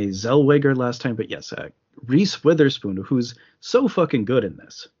said Renee Zellweger last time, but yes, Reese Witherspoon, who's so fucking good in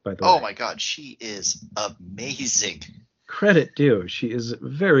this, by the way. Oh my God, she is amazing. Credit due, she is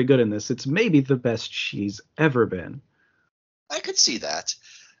very good in this. It's maybe the best she's ever been. I could see that,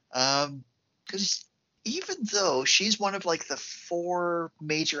 because even though she's one of like the 4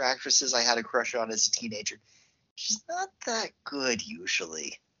 major actresses I had a crush on as a teenager, she's not that good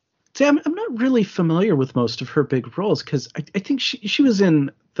usually. See, I'm not really familiar with most of her big roles because I think she was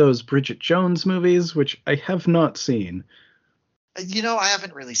in those Bridget Jones movies, which I have not seen. I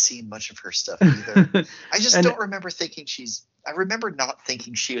haven't really seen much of her stuff either. I just don't remember thinking I remember not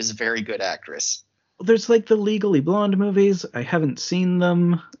thinking she was a very good actress. There's like the Legally Blonde movies. I haven't seen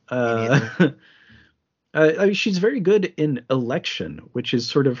them. She's very good in Election, which is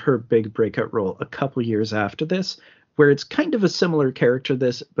sort of her big breakout role a couple years after this, where it's kind of a similar character to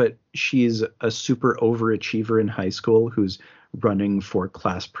this, but she's a super overachiever in high school who's running for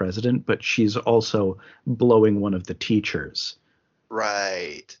class president, but she's also blowing one of the teachers.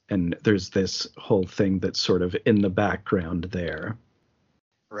 Right. And there's this whole thing that's sort of in the background there.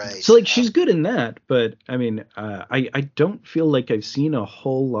 Right. So like she's good in that, but I mean, I don't feel like I've seen a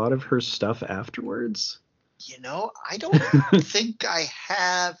whole lot of her stuff afterwards. I don't think I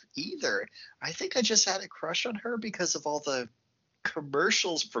have either. I think I just had a crush on her because of all the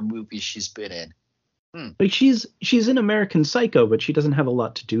commercials for movies she's been in. Like she's in American Psycho, but she doesn't have a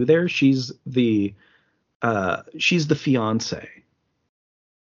lot to do there. She's the fiance.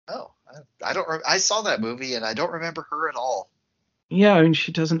 Oh, I saw that movie and I don't remember her at all. Yeah, I mean,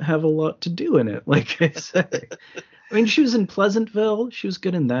 she doesn't have a lot to do in it, like I say. I mean, she was in Pleasantville. She was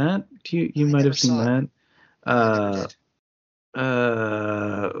good in that. You might have seen that.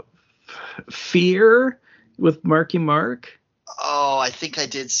 Fear with Marky Mark. Oh, I think I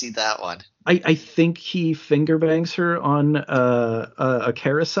did see that one. I think he finger bangs her on a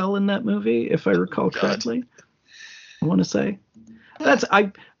carousel in that movie, if I recall correctly. I want to say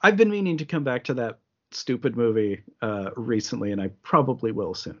I've been meaning to come back to that stupid movie recently, and I probably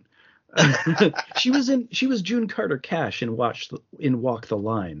will soon. She was June Carter Cash in Walk the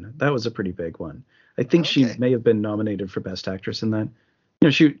Line. That was a pretty big one. I think she may have been nominated for Best Actress in that.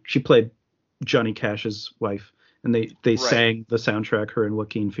 She played Johnny Cash's wife, and they sang the soundtrack, her and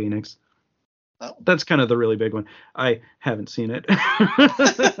Joaquin Phoenix. Oh. That's kind of the really big one. I haven't seen it.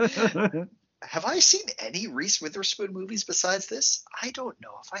 Have I seen any Reese Witherspoon movies besides this? I don't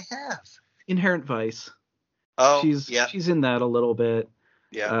know if I have. Inherent Vice. Oh, she's in that a little bit.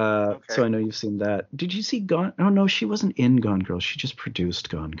 Yeah. Okay. So I know you've seen that. Did you see Gone? Oh no, she wasn't in Gone Girl. She just produced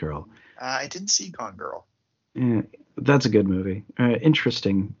Gone Girl. I didn't see Gone Girl. Yeah, that's a good movie.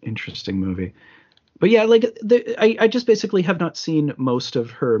 Interesting movie. But yeah, like I just basically have not seen most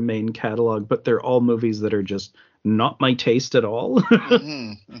of her main catalog, but they're all movies that are just not my taste at all.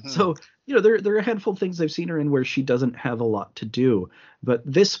 So, there are a handful of things I've seen her in where she doesn't have a lot to do. But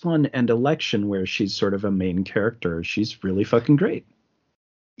this one and Election, where she's sort of a main character, she's really fucking great.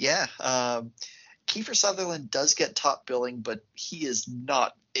 Yeah. Kiefer Sutherland does get top billing, but he is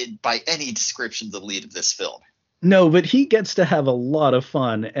not, by any description, the lead of this film. No, but he gets to have a lot of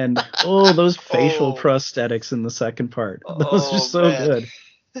fun, and those facial prosthetics in the second part, those are so good.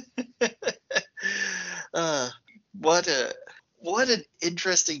 What an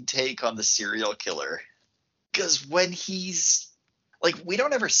interesting take on the serial killer, because when he's like, we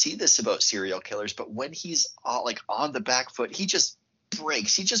don't ever see this about serial killers, but when he's on the back foot, he just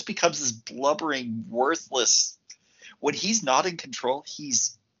breaks. He just becomes this blubbering, worthless. When he's not in control,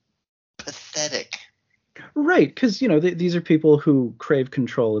 he's pathetic. Right, because these are people who crave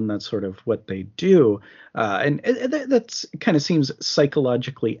control, and that's sort of what they do, and that kind of seems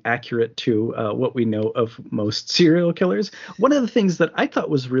psychologically accurate to what we know of most serial killers. One of the things that I thought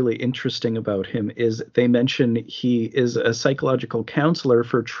was really interesting about him is they mention he is a psychological counselor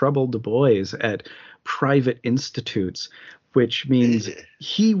for troubled boys at private institutes, which means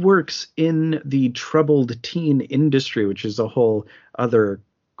he works in the troubled teen industry, which is a whole other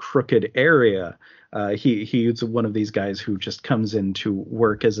crooked area. He's one of these guys who just comes in to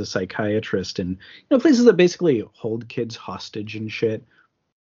work as a psychiatrist in places that basically hold kids hostage and shit.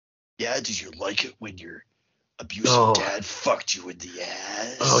 Yeah, did you like it when your abusive dad fucked you in the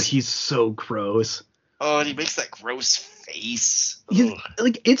ass? Oh, he's so gross. Oh, and he makes that gross face.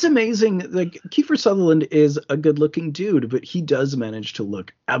 It's amazing. Like, Kiefer Sutherland is a good-looking dude, but he does manage to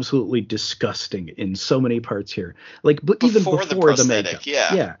look absolutely disgusting in so many parts here. Like, even before the makeup,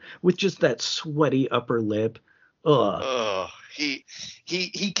 yeah, with just that sweaty upper lip. He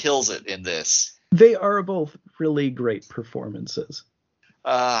kills it in this. They are both really great performances.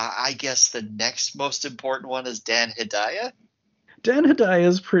 I guess the next most important one is Dan Hedaya. Dan Hedaya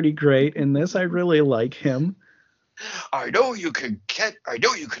is pretty great in this. I really like him. I know you can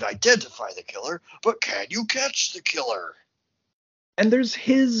identify the killer, but can you catch the killer? And there's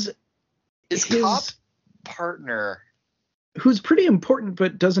his cop partner, who's pretty important,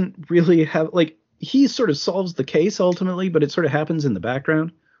 but doesn't really have, he sort of solves the case ultimately, but it sort of happens in the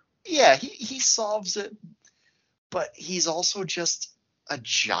background. Yeah, he solves it, but he's also just a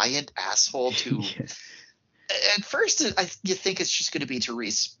giant asshole to. Yeah. At first, you think it's just going to be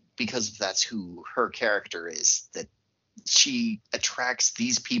Therese, because that's who her character is, that she attracts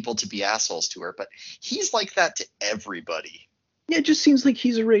these people to be assholes to her, but he's like that to everybody. Yeah, it just seems like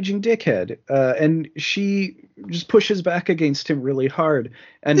he's a raging dickhead, and she just pushes back against him really hard.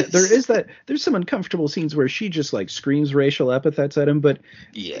 And there's some uncomfortable scenes where she just screams racial epithets at him, but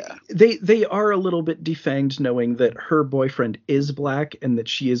yeah, they are a little bit defanged, knowing that her boyfriend is black and that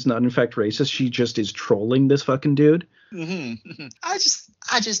she is not in fact racist. She just is trolling this fucking dude. Mm-hmm. I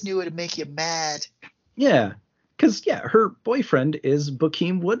just knew it'd make you mad. Yeah, because her boyfriend is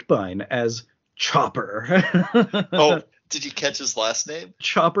Bokeem Woodbine as Chopper. Oh. Did you catch his last name?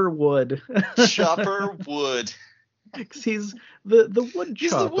 Chopper Wood. Chopper Wood. Because he's the wood chopper.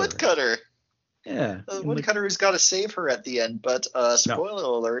 He's the woodcutter. Yeah. The woodcutter who's got to save her at the end, but spoiler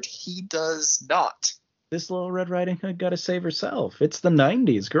alert, he does not. This Little Red Riding Hood got to save herself. It's the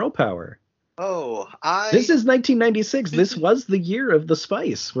 90s, girl power. Oh, This is 1996. This was the year of the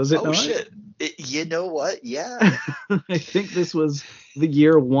spice, was it not? Oh, shit. You know what? Yeah. I think this was the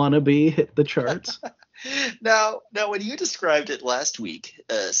year Wannabe hit the charts. Now, when you described it last week,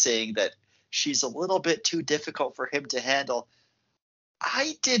 saying that she's a little bit too difficult for him to handle,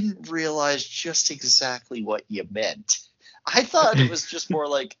 I didn't realize just exactly what you meant. I thought it was just more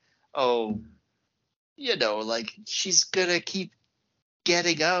like, she's gonna keep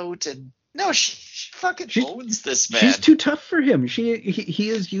getting out, and no, she fucking owns this man. She's too tough for him. He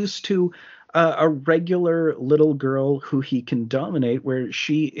is used to a regular little girl who he can dominate, where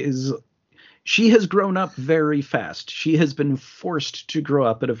she has grown up very fast. She has been forced to grow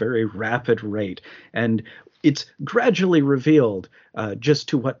up at a very rapid rate, and it's gradually revealed just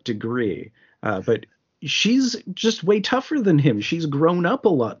to what degree. But she's just way tougher than him. She's grown up a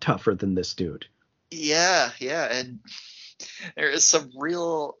lot tougher than this dude. Yeah, and there is some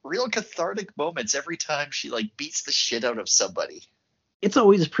real cathartic moments every time she beats the shit out of somebody. It's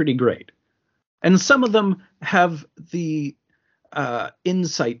always pretty great. And some of them have the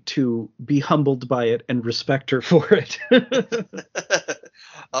insight to be humbled by it and respect her for it.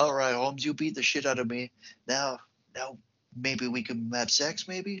 All right, Holmes, you beat the shit out of me. Now maybe we can have sex,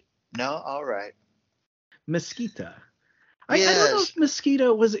 maybe? No? All right. Mesquita. Yes. I don't know if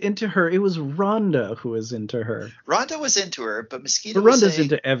Mesquita was into her. It was Rhonda who was into her. Rhonda was into her, but Mesquita was Rhonda's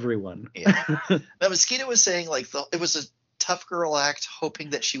saying, into everyone. Yeah. Now, Mesquita was saying, like, it was a tough girl act, hoping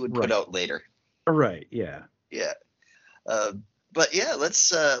that she would put out later. Right, yeah. Yeah. But yeah,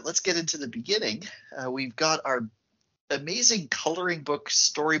 let's get into the beginning. We've got our amazing coloring book,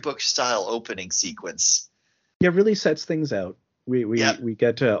 storybook style opening sequence. Yeah, really sets things out. We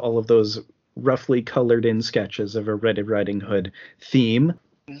get all of those roughly colored in sketches of a Red Riding Hood theme.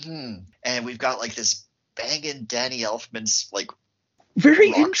 Mm-hmm. And we've got like this banging Danny Elfman's like very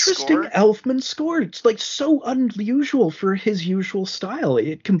interesting Elfman score. It's like so unusual for his usual style.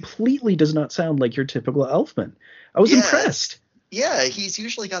 It completely does not sound like your typical Elfman. I was impressed. Yeah, he's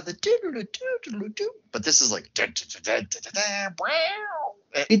usually got the but this is like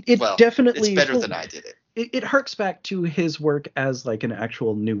it definitely it's better than I did it. It harks back to his work as like an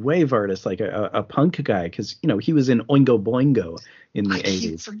actual new wave artist, like a punk guy, because he was in Oingo Boingo in the 80s. I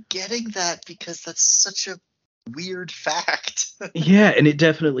keep forgetting that because that's such a weird fact. Yeah, and it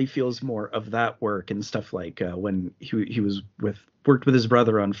definitely feels more of that work and stuff like when he worked with his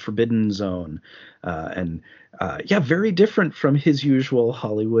brother on Forbidden Zone, and very different from his usual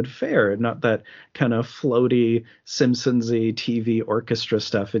Hollywood fare. Not that kind of floaty Simpsons-y TV orchestra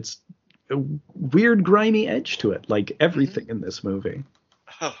stuff. It's a weird grimy edge to it, like everything in this movie.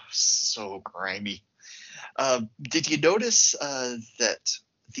 Oh, so grimy. Did you notice that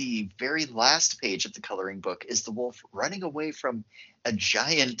the very last page of the coloring book is the wolf running away from a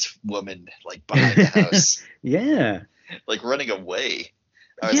giant woman like behind the house? Yeah, like running away.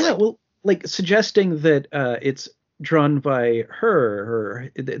 Like suggesting that it's drawn by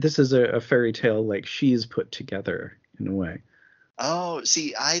her. This is a fairy tale like she's put together in a way. Oh,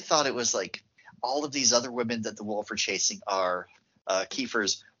 see, I thought it was like all of these other women that the wolf are chasing are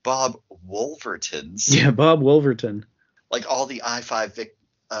Kiefer's Bob Wolvertons. Yeah, Bob Wolverton. Like all the I-5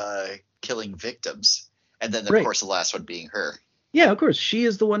 killing victims. And then, of course, the last one being her. Yeah, of course. She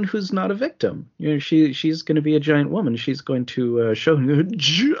is the one who's not a victim. She's going to be a giant woman. She's going to show a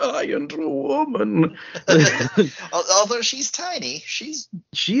giant woman. Although she's tiny. She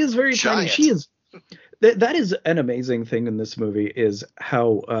is very tiny. She is. That is an amazing thing in this movie, is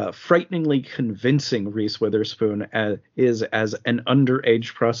how frighteningly convincing Reese Witherspoon is as an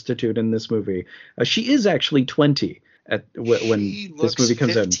underage prostitute in this movie. She is actually 20 when this movie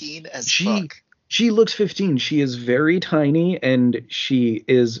comes out. She looks 15. She is very tiny, and she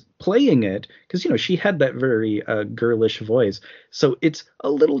is playing it because, she had that very girlish voice. So it's a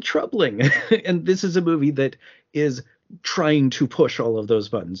little troubling. And this is a movie that is trying to push all of those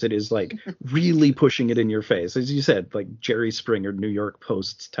buttons. It is like really pushing it in your face. As you said, like Jerry Springer, New York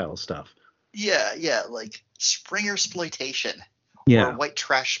Post style stuff. Yeah, like Springer exploitation. Yeah. Or white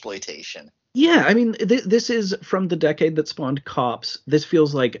trash exploitation. Yeah, I mean, this is from the decade that spawned Cops. This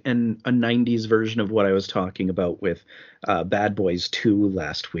feels like a 90s version of what I was talking about with Bad Boys 2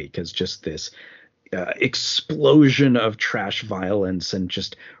 last week, as just this explosion of trash violence and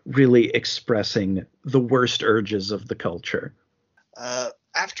just really expressing the worst urges of the culture.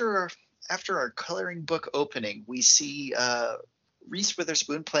 After our coloring book opening, we see Reese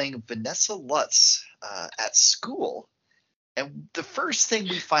Witherspoon playing Vanessa Lutz at school. And the first thing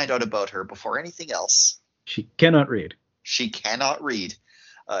we find out about her before anything else... She cannot read. She cannot read.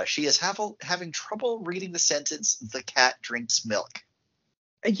 She is having trouble reading the sentence, "The cat drinks milk."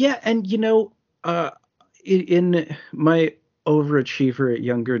 Yeah, and in my overachiever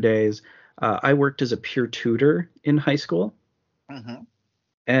younger days, I worked as a peer tutor in high school. Mm-hmm.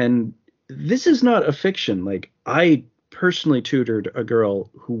 And this is not a fiction. Like, I personally tutored a girl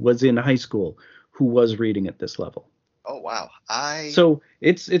who was in high school who was reading at this level. Oh, wow. So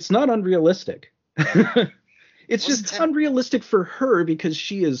it's not unrealistic. It's just unrealistic for her because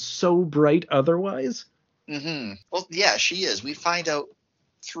she is so bright otherwise. Mm-hmm. Well, yeah, she is. We find out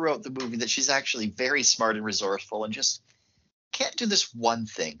throughout the movie that she's actually very smart and resourceful and just can't do this one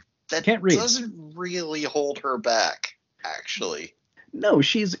thing that doesn't really hold her back, actually. No,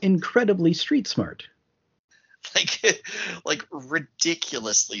 she's incredibly street smart. Like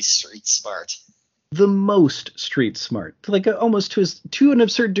ridiculously street smart. The most street smart, like almost to an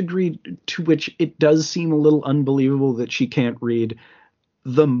absurd degree, to which it does seem a little unbelievable that she can't read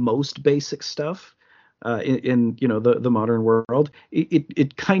the most basic stuff in the modern world.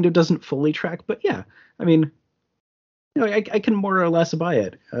 It kind of doesn't fully track, but yeah, I mean, I can more or less buy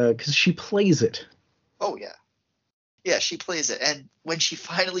it because she plays it. Oh yeah. Yeah, she plays it. And when she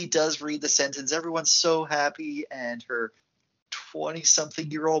finally does read the sentence, everyone's so happy, and her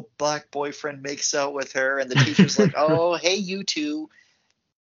 20-something-year-old black boyfriend makes out with her, and the teacher's like, oh, hey, you two,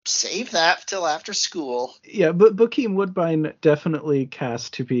 save that till after school. Yeah, but Bokeem Woodbine definitely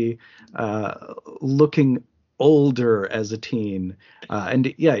cast to be looking older as a teen.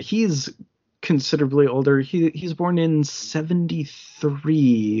 And yeah, he's considerably older. He's born in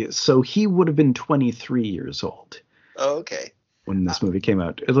 73, so he would have been 23 years old. Oh, okay. When this movie came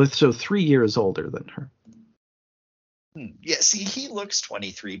out. So 3 years older than her. Yeah, see, he looks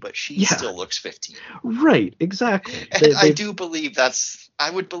 23, but she still looks 15. Right, exactly. And I do believe I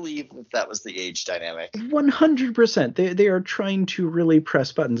would believe that was the age dynamic. 100%. They are trying to really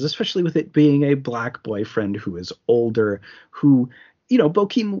press buttons, especially with it being a black boyfriend who is older, who,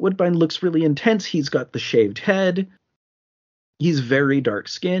 Bokeem Woodbine looks really intense. He's got the shaved head. He's very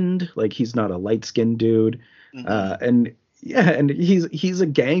dark-skinned. Like, he's not a light-skinned dude. Mm-hmm. And he's a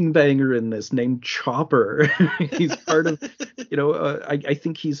gangbanger in this named Chopper. He's part of, I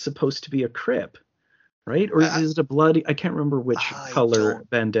think he's supposed to be a Crip, right? Or is it a blood? I can't remember which color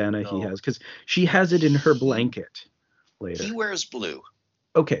bandana he has, because she has it in her blanket later. He wears blue.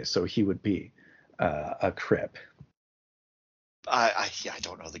 Okay, so he would be a Crip. I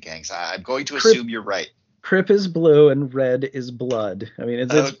don't know the gangs. I'm going to assume you're right. Crip is blue and red is blood. I mean,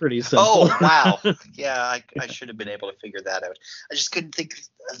 it's pretty simple. Oh, wow. Yeah, I should have been able to figure that out. I just couldn't think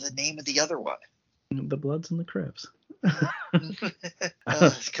of the name of the other one. The Bloods and the Crips.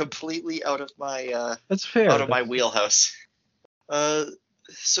 Completely out of my that's fair. Out of my wheelhouse.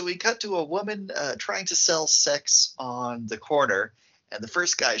 So we cut to a woman trying to sell sex on the corner, and the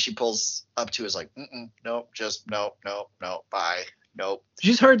first guy she pulls up to is like, no, just no, bye. Nope.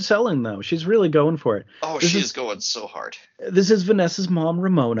 She's hard selling, though. She's really going for it. Oh, she's going so hard. This is Vanessa's mom,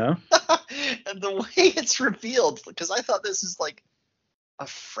 Ramona. And the way it's revealed, because I thought this is like a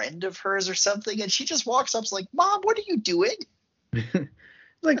friend of hers or something, and she just walks up, like, Mom, what are you doing?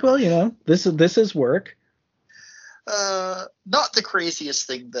 Like, well, this is work. Not the craziest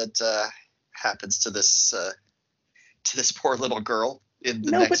thing that happens to this poor little girn in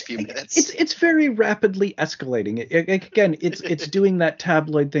the next few minutes. It's very rapidly escalating. Again, it's doing that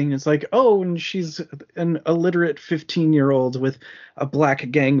tabloid thing. It's like, oh, and she's an illiterate 15-year-old with a black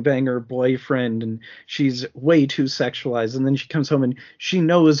gangbanger boyfriend, and she's way too sexualized. And then she comes home and she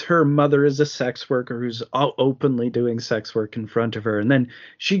knows her mother is a sex worker who's openly doing sex work in front of her. And then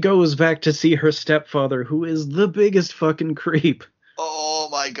she goes back to see her stepfather, who is the biggest fucking creep. Oh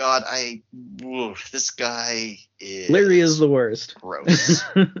my God! This guy is Larry is the worst. Gross.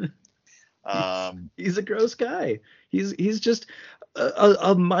 He's a gross guy. He's just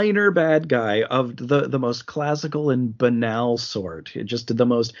a minor bad guy of the most classical and banal sort. Just the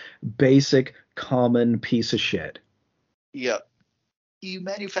most basic, common piece of shit. Yep. He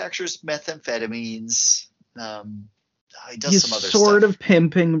manufactures methamphetamines. He does some other stuff. He's sort of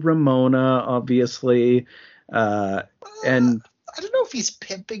pimping Ramona, obviously, and. I don't know if he's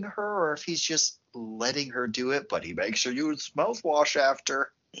pimping her or if he's just letting her do it, but he makes her use mouthwash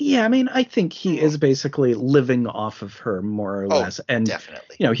after. Yeah, I mean, I think he is basically living off of her more or less. And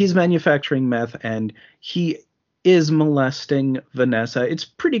definitely. He's manufacturing meth and he is molesting Vanessa. It's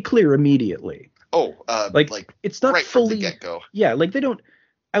pretty clear immediately. Oh, like it's not right fully from the get-go. Yeah, like they don't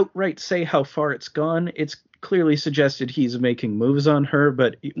outright say how far it's gone. It's clearly suggested he's making moves on her,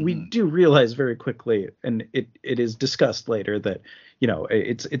 but we do realize very quickly, and it is discussed later, that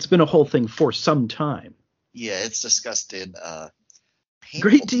it's been a whole thing for some time. Yeah, it's discussed in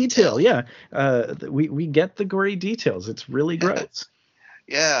great detail. Yeah, we get the gory details. It's really gross.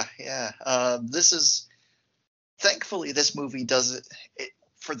 Yeah. This is thankfully this movie doesn't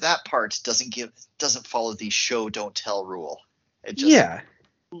follow the show don't tell rule. It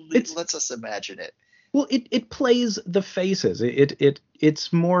just lets us imagine it. Well, it plays the faces.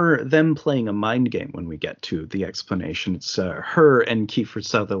 It's more them playing a mind game when we get to the explanation. It's her and Kiefer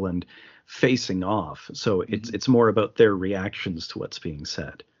Sutherland facing off. So it's more about their reactions to what's being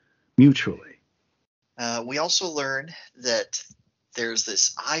said mutually. We also learn that there's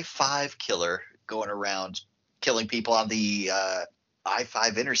this I-5 killer going around killing people on the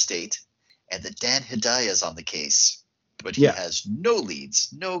I-5 interstate, and that Dan Hedaya is on the case. But he has no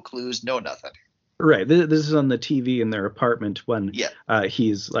leads, no clues, no nothing. Right. This is on the TV in their apartment when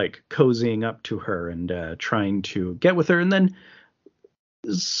he's like cozying up to her and trying to get with her. And then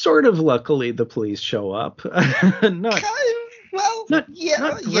sort of luckily the police show up. Not great.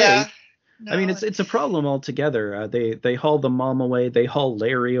 Yeah. No, I mean, it's a problem altogether. They haul the mom away. They haul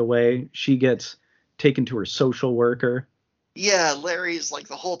Larry away. She gets taken to her social worker. Yeah, Larry's like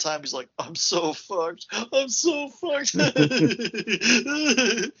the whole time he's like, I'm so fucked. I'm so fucked. They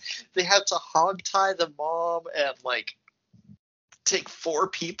have to hog tie the mom and like take 4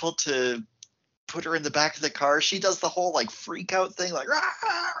 people to put her in the back of the car. She does the whole like freak out thing, like rah,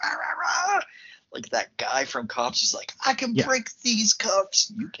 rah, rah, rah, rah. Like that guy from Cops who's like, I can break these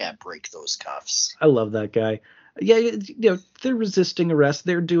cuffs. You can't break those cuffs. I love that guy. Yeah, they're resisting arrest.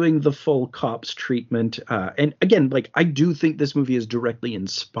 They're doing the full Cops treatment. And again, like, I do think this movie is directly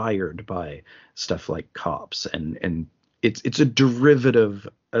inspired by stuff like Cops, and it's a derivative,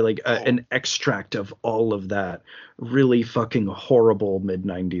 an extract of all of that really fucking horrible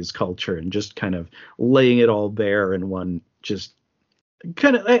mid-90s culture, and just kind of laying it all bare in one, just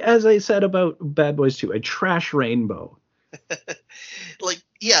kind of, as I said about Bad Boys 2, a trash rainbow. Like,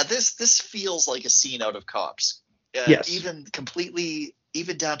 yeah, this feels like a scene out of Cops. Yes. Even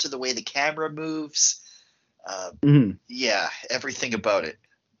down to the way the camera moves. Yeah, everything about it.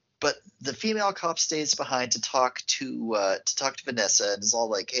 But the female cop stays behind to talk to Vanessa, and is all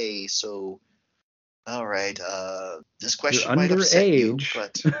like, "Hey, so, all right, this question might upset you,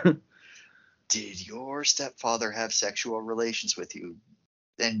 but did your stepfather have sexual relations with you?"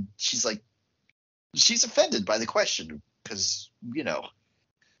 And she's like, she's offended by the question because,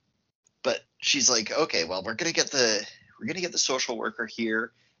 but she's like, okay, well, we're gonna get the social worker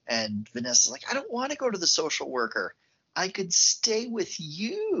here, and Vanessa's like, I don't want to go to the social worker. I could stay with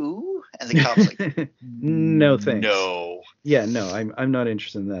you. And the cop's like, no thanks. No. Yeah, no, I'm not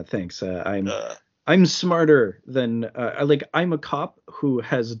interested in that. Thanks. I'm smarter than I'm a cop who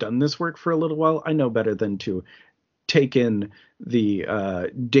has done this work for a little while. I know better than to take in the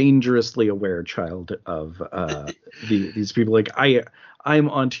dangerously aware child of these people. Like, I'm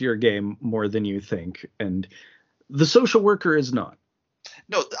onto your game more than you think, and the social worker is not.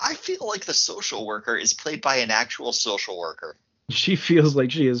 No, I feel like the social worker is played by an actual social worker. She feels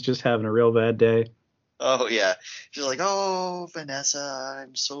like she is just having a real bad day. Oh, yeah. She's like, oh, Vanessa,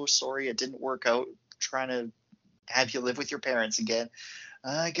 I'm so sorry it didn't work out trying to have you live with your parents again.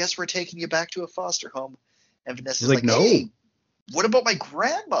 I guess we're taking you back to a foster home. And Vanessa's like, no. Hey, what about my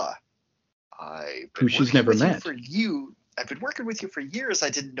grandma? Who she's never met. I've been working with you for years. I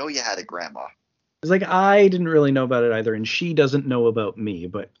didn't know you had a grandma. It's like, I didn't really know about it either, and she doesn't know about me,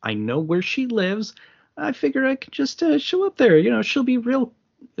 but I know where she lives. I figure I could just show up there. She'll be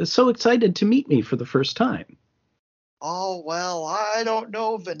so excited to meet me for the first time. Oh, well, I don't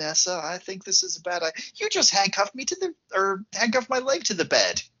know, Vanessa. I think this is a bad idea. You just handcuffed my leg to the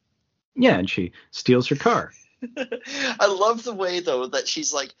bed. Yeah, and she steals her car. I love the way, though, that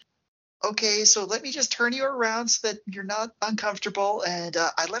she's like, okay, so let me just turn you around so that you're not uncomfortable. And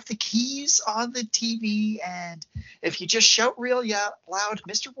I left the keys on the TV. And if you just shout real loud,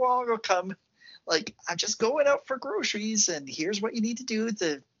 Mr. Wong will come. Like, I'm just going out for groceries, and here's what you need to do.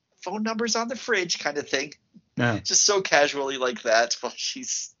 The phone number's on the fridge, kind of thing. Yeah. Just so casually like that, while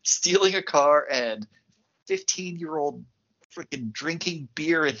she's stealing a car and 15-year-old freaking drinking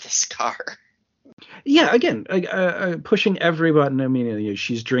beer in this car. Yeah, again, pushing every button. I mean,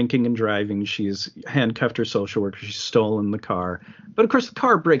 she's drinking and driving. She's handcuffed her social worker. She's stolen the car. But, of course, the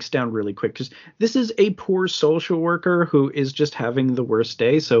car breaks down really quick because this is a poor social worker who is just having the worst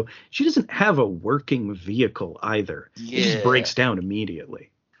day. So she doesn't have a working vehicle either. Yeah. It just breaks down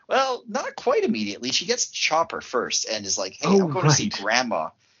immediately. Well, not quite immediately. She gets Chopper first and is like, hey, I'm going to see Grandma.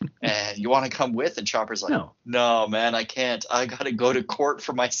 And you want to come with? And Chopper's like, no, man, I can't. I got to go to court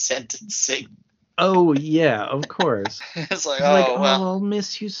for my sentencing. Oh, yeah, of course. It's like, well, I'll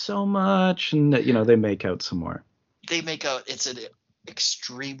miss you so much. And, they make out some more. They make out. It's an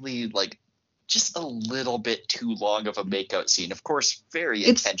extremely, just a little bit too long of a makeout scene. Of course, very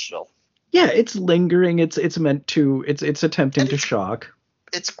intentional. Yeah, it's lingering. It's meant to, it's attempting to shock.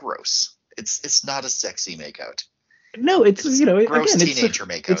 It's gross. It's not a sexy makeout. No, it's gross teenager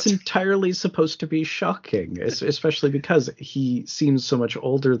makeout. It's entirely supposed to be shocking, especially because he seems so much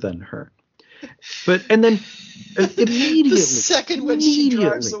older than her. And then immediately, the second when she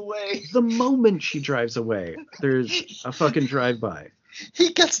drives away, the moment she drives away, there's a fucking drive-by.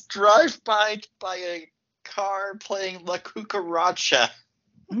 He gets drive-by by a car playing La Cucaracha.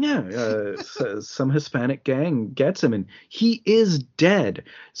 Yeah, some Hispanic gang gets him, and he is dead.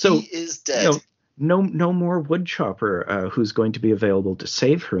 So he is dead. No more woodchopper who's going to be available to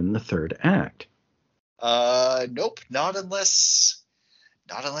save her in the third act. Nope, not unless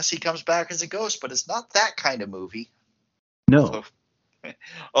he comes back as a ghost. But it's not that kind of movie. No.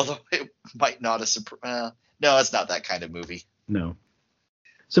 Although it might not have. No, it's not that kind of movie. No.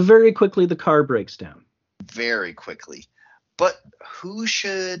 So very quickly the car breaks down. Very quickly. But who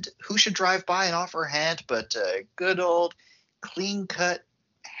should drive by and offer a hand but good old clean-cut,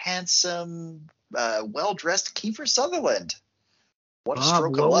 handsome, well-dressed Kiefer Sutherland? What a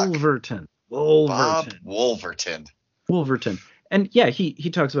stroke of luck. Bob Wolverton. And yeah, he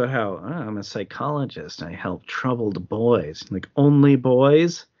talks about how I'm a psychologist. I help troubled boys. Like, only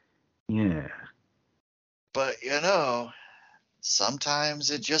boys? Yeah. But, sometimes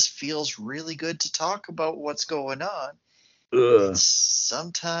it just feels really good to talk about what's going on. And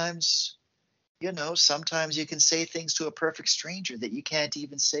sometimes you can say things to a perfect stranger that you can't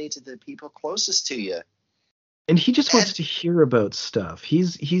even say to the people closest to you. And he just wants to hear about stuff.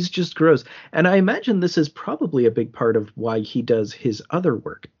 He's just gross. And I imagine this is probably a big part of why he does his other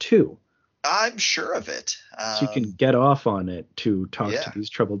work, too. I'm sure of it. So you can get off on it to talk to these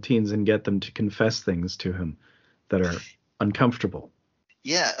troubled teens and get them to confess things to him that are uncomfortable.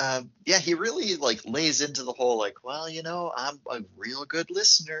 Yeah, he really lays into the whole I'm a real good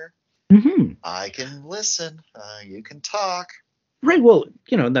listener. Mm-hmm. I can listen. You can talk. Right. Well,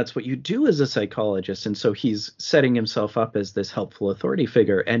 that's what you do as a psychologist. And so he's setting himself up as this helpful authority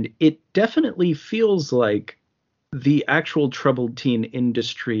figure. And it definitely feels like the actual troubled teen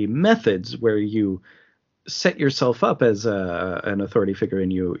industry methods, where you set yourself up as an authority figure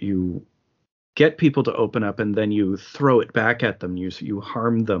and you get people to open up, and then you throw it back at them. You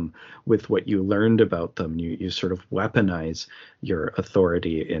harm them with what you learned about them. You sort of weaponize your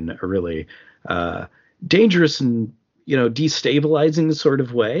authority in a really dangerous and destabilizing sort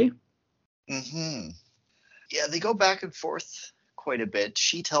of way. Mm-hmm. Yeah, they go back and forth quite a bit.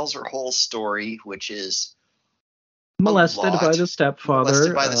 She tells her whole story, which is molested by the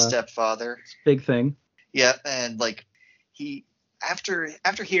stepfather. Big thing. Yeah, and he after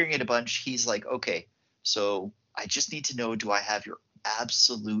hearing it a bunch, he's like, okay, so I just need to know, do I have your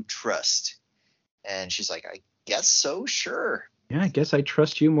absolute trust? And she's like, I guess so, sure. Yeah, I guess I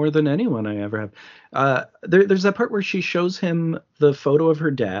trust you more than anyone I ever have. There's that part where she shows him the photo of her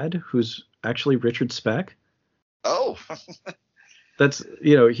dad, who's actually Richard Speck. Oh. That's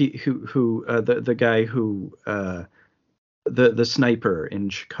the guy who the sniper in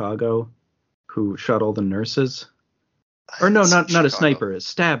Chicago who shot all the nurses. Or no, not a sniper, a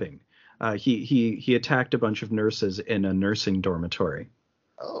stabbing. He attacked a bunch of nurses in a nursing dormitory.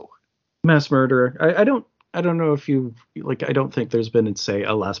 Oh. Mass murderer. I don't know if you I don't think there's been, say,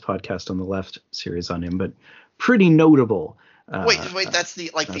 a Last Podcast on the Left series on him, but pretty notable. Wait, that's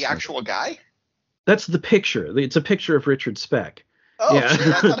the actual guy? That's the picture. It's a picture of Richard Speck. Oh, yeah. Shit,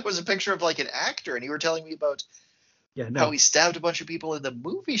 I thought it was a picture of an actor, and you were telling me about how he stabbed a bunch of people in the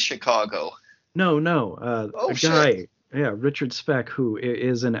movie Chicago. No. A guy. Shit. Yeah, Richard Speck, who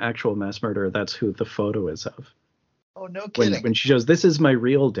is an actual mass murderer. That's who the photo is of. Oh, no kidding. When she shows, this is my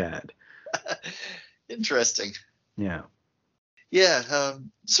real dad. Interesting. Yeah. Yeah.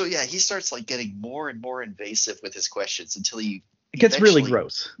 So yeah, he starts getting more and more invasive with his questions until it gets really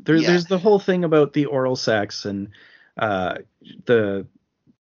gross. There's the whole thing about the oral sex and the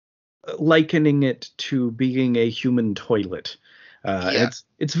likening it to being a human toilet.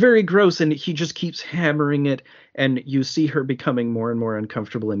 It's very gross, and he just keeps hammering it, and you see her becoming more and more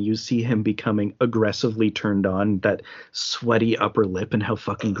uncomfortable, and you see him becoming aggressively turned on, that sweaty upper lip, and how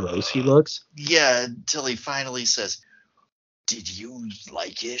fucking gross he looks. Yeah, until he finally says, "Did you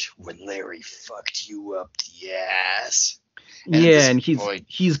like it when Larry fucked you up the ass?" And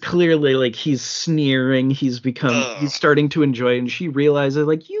he's clearly he's sneering. He's starting to enjoy it, and she realizes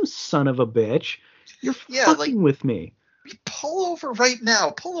you son of a bitch, you're fucking with me. Pull over right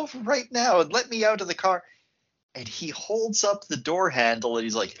now, and let me out of the car. And he holds up the door handle, and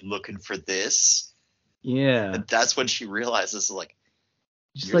he's looking for this. Yeah. And that's when she realizes,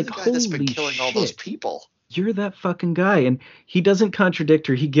 Just you're the guy that's been killing all those people. You're that fucking guy. And he doesn't contradict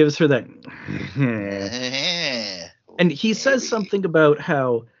her. He gives her that. And he says something about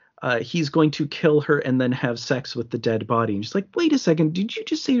how he's going to kill her and then have sex with the dead body. And she's like, wait a second, did you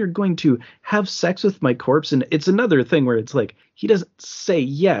just say you're going to have sex with my corpse? And it's another thing where it's he doesn't say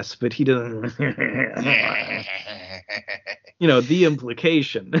yes, but he doesn't. The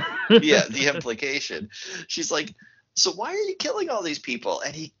implication. Yeah, the implication. She's like, so why are you killing all these people?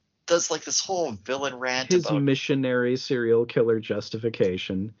 And he does this whole villain rant his missionary serial killer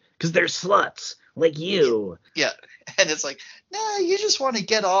justification. Because they're sluts like you. Yeah. And it's nah, you just want to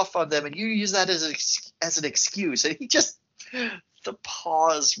get off on them, and you use that as an excuse. And he just, the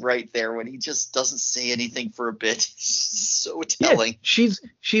pause right there when he just doesn't say anything for a bit, so telling. Yeah,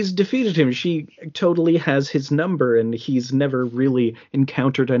 she's defeated him. She totally has his number, and he's never really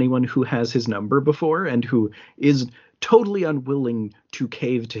encountered anyone who has his number before and who is totally unwilling to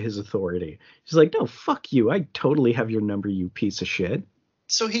cave to his authority. She's like, no, fuck you. I totally have your number, you piece of shit.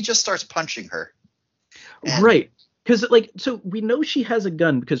 So he just starts punching her. Right. Because, so we know she has a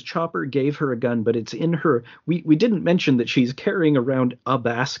gun because Chopper gave her a gun, but it's in her. We didn't mention that she's carrying around a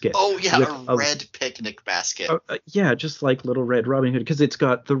basket. Oh, yeah, a red picnic basket. Yeah, just like Little Red Robin Hood, because it's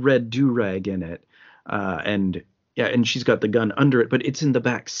got the red do-rag in it. And she's got the gun under it, but it's in the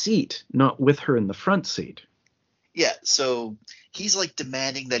back seat, not with her in the front seat. Yeah, so he's like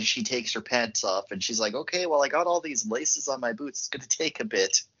demanding that she takes her pants off, and she's like, okay, well, I got all these laces on my boots. It's going to take a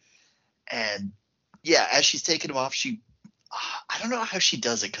bit. And yeah, as she's taking them off, I don't know how she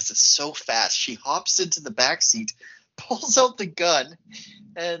does it because it's so fast. She hops into the back seat, pulls out the gun,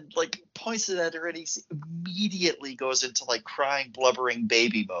 and like points it at her, and he immediately goes into like crying, blubbering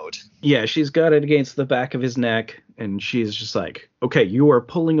baby mode. Yeah, she's got it against the back of his neck, and she's just like, okay, you are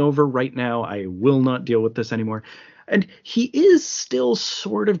pulling over right now. I will not deal with this anymore. And he is still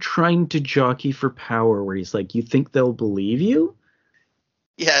sort of trying to jockey for power, where he's like, you think they'll believe you?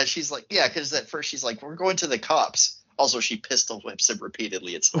 Yeah, she's like, yeah, because at first she's like, we're going to the cops. Also, she pistol whips him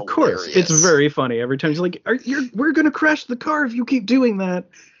repeatedly. It's hilarious. Of course, it's very funny every time. She's like, we're going to crash the car if you keep doing that.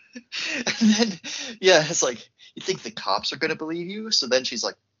 And then, yeah, it's like, you think the cops are going to believe you? So then she's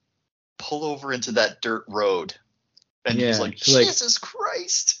like, pull over into that dirt road. And he's like, Jesus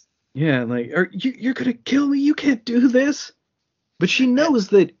Christ. Yeah, like, you're going to kill me? You can't do this. But she knows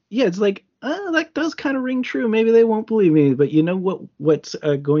that, yeah, it's like, that does kind of ring true. Maybe they won't believe me, but you know what's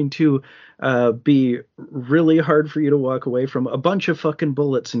going to be really hard for you to walk away from? A bunch of fucking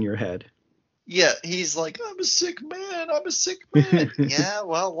bullets in your head. Yeah, he's like, I'm a sick man. Yeah,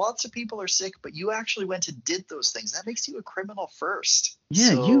 well, lots of people are sick, but you actually went and did those things. That makes you a criminal first.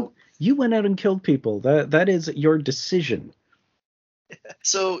 Yeah, so, you went out and killed people. That is your decision.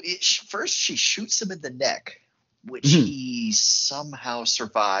 So first she shoots him in the neck, which he somehow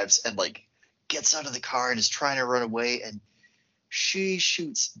survives and like gets out of the car and is trying to run away, and she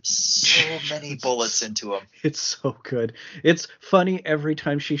shoots so many bullets into him. It's so good. It's funny every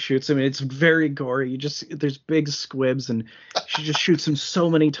time she shoots him. It's very gory. There's big squibs, and she just shoots him so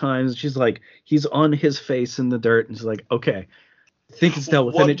many times. She's like, he's on his face in the dirt, and she's like, okay, I think it's dealt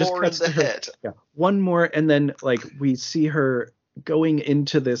with. And it just cuts to her. Yeah, one more, and then like we see her going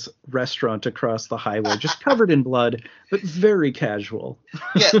into this restaurant across the highway, just covered in blood, but very casual.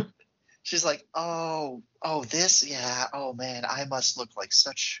 Yeah. She's like, oh, this, yeah, oh man, I must look like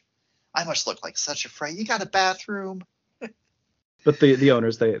such a fright. You got a bathroom? But the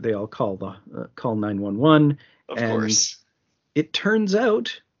owners, they all call 911. Of course. It turns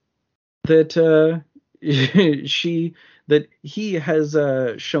out that he has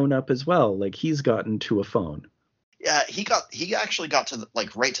shown up as well. Like, he's gotten to a phone. Yeah, he actually got to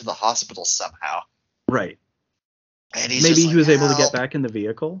right to the hospital somehow. Right. And he's maybe just he was able to get back in the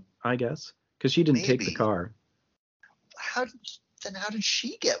vehicle, I guess, because she didn't take the car. How did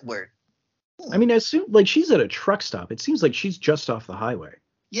she get where? I mean, I assume like she's at a truck stop. It seems like she's just off the highway.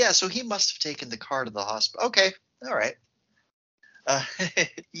 Yeah, so he must have taken the car to the hospital. Okay, all right.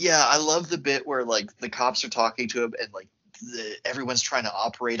 Yeah, I love the bit where like the cops are talking to him and like everyone's trying to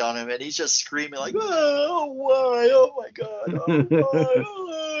operate on him, and he's just screaming like, "Oh, why? Oh my god! Oh, why?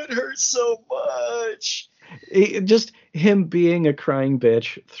 Oh, it hurts so much." Just him being a crying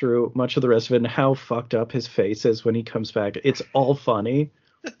bitch through much of the rest of it, and how fucked up his face is when he comes back. It's all funny.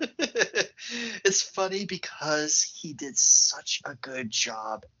 It's funny because he did such a good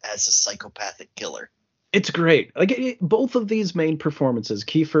job as a psychopathic killer. It's great. Like both of these main performances,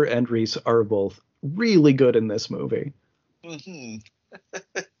 Kiefer and Reese, are both really good in this movie. Mm-hmm.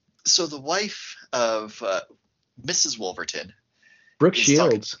 So the wife of Mrs. Wolverton, Brooke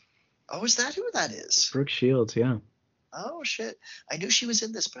Shields. Oh, is that who that is? Brooke Shields, yeah. Oh shit! I knew she was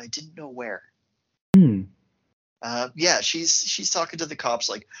in this, but I didn't know where. Yeah, she's talking to the cops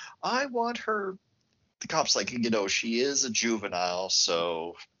like, I want her. The cops like, she is a juvenile,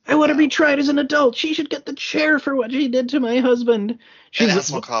 so I want to be tried as an adult. She should get the chair for what she did to my husband. And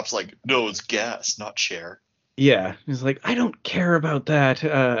that's when cops like, no, it's gas, not chair. Yeah, he's like, I don't care about that.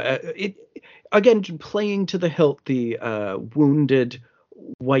 Again, playing to the hilt the wounded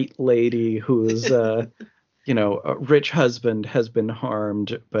white lady who's a rich husband has been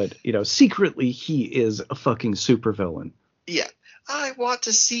harmed, but secretly he is a fucking supervillain. Yeah, I want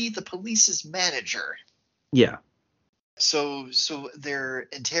to see the police's manager. Yeah. So they're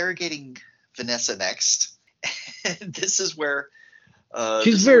interrogating Vanessa next. And this is where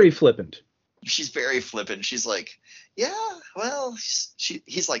she's very flippant. She's very flippant. She's like, yeah, well,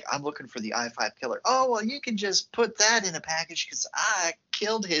 he's like, I'm looking for the I-5 killer. Oh, well, you can just put that in a package because I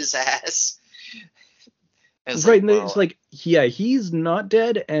killed his ass. And right, and it's like, yeah, he's not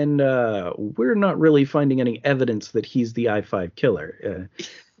dead, and we're not really finding any evidence that he's the I-5 killer.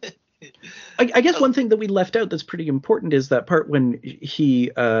 I guess one thing that we left out that's pretty important is that part when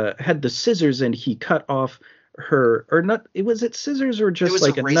he had the scissors and he cut off her, or not, was it scissors or just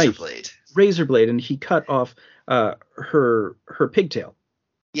like a knife? Razor blade, and he cut off her pigtail.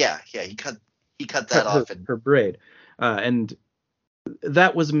 Yeah, he cut that off, and her braid, and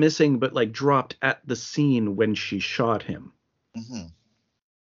that was missing, but like dropped at the scene when she shot him.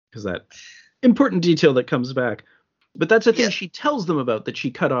 Because that important detail that comes back. But that's the thing she tells them about, that she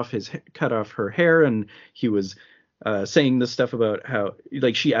cut off her hair, and he was saying this stuff about how,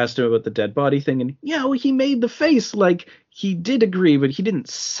 like, she asked him about the dead body thing, and well, he made the face like he did agree, but he didn't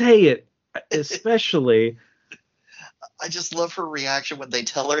say it, especially. I just love her reaction when they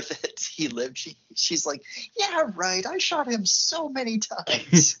tell her that he lived. She's like, yeah, right, I shot him so many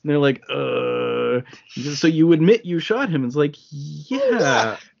times. And they're like, so you admit you shot him? It's like,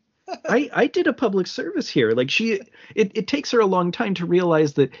 yeah. I did a public service here. Like, it takes her a long time to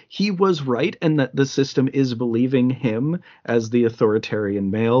realize that he was right and that the system is believing him as the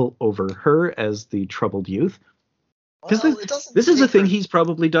authoritarian male over her as the troubled youth. Because this is a thing he's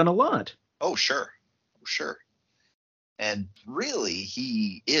probably done a lot. Oh, sure. And really,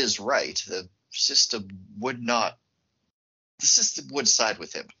 he is right. The system would side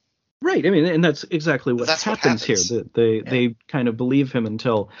with him. Right. I mean, and that's exactly what happens here. They kind of believe him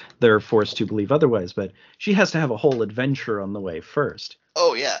until they're forced to believe otherwise. But she has to have a whole adventure on the way first.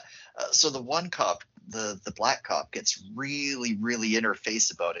 Oh, yeah. So the one cop, the black cop, gets really, really in her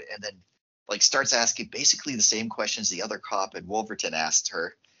face about it, and then like starts asking basically the same questions the other cop in Wolverton asked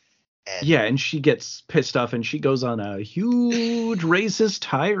her. And she gets pissed off, and she goes on a huge racist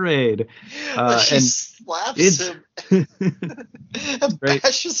tirade. She slaps him and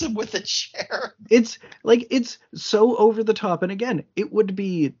bashes him with a chair. It's so over the top. And again, it would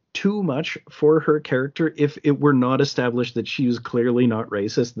be too much for her character if it were not established that she was clearly not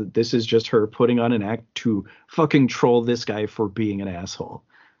racist, that this is just her putting on an act to fucking troll this guy for being an asshole.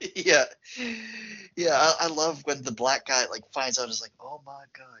 Yeah, I love when the black guy like finds out, is like, oh my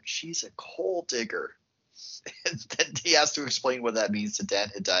god, she's a coal digger, and then he has to explain what that means to Dan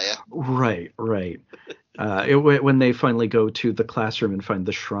Hedaya. Right. When they finally go to the classroom and find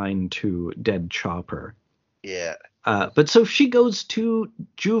the shrine to dead Chopper. Yeah. But so she goes to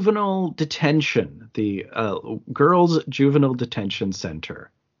juvenile detention, the girls' juvenile detention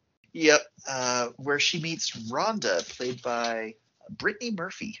center. Yep. Where she meets Rhonda, played by Brittany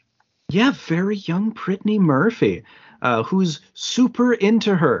Murphy. Yeah, very young Brittany Murphy, who's super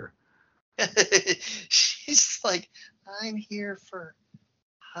into her. She's like, I'm here for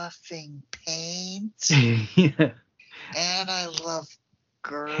huffing paint. Yeah. And I love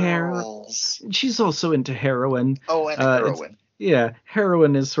girls. She's also into heroin. Oh, and heroin. Yeah,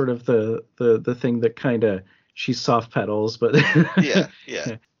 heroin is sort of the thing that kind of she soft pedals, but yeah.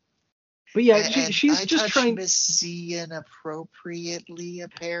 But yeah, she's just trying. Miss C inappropriately,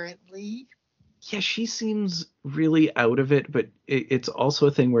 apparently. Yeah, she seems really out of it, but it's also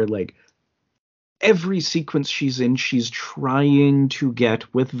a thing where, like, every sequence she's in, she's trying to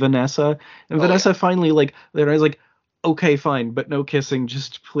get with Vanessa, and Vanessa finally, like, they're like, okay, fine, but no kissing,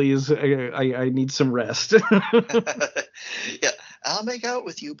 just please, I need some rest. Yeah, I'll make out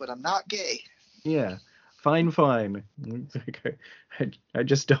with you, but I'm not gay. Yeah. Fine. I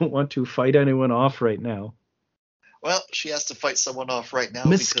just don't want to fight anyone off right now. Well, she has to fight someone off right now.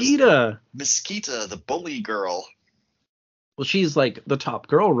 Mesquita, the bully girl. Well, she's like the top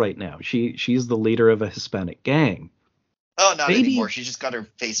girl right now. She's the leader of a Hispanic gang. Oh, not anymore. She just got her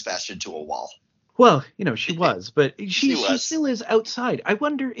face bashed into a wall. Well, she was, but she still is outside. I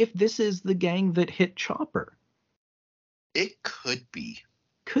wonder if this is the gang that hit Chopper. It could be.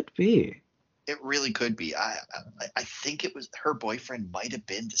 Could be. It really could be. I think it was her boyfriend. Might have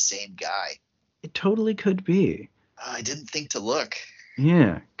been the same guy. It totally could be. I didn't think to look.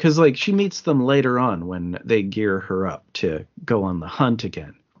 Yeah, because like she meets them later on when they gear her up to go on the hunt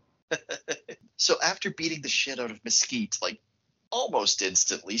again. So after beating the shit out of Mesquite, like almost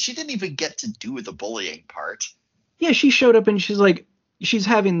instantly, she didn't even get to do the bullying part. Yeah, she showed up and she's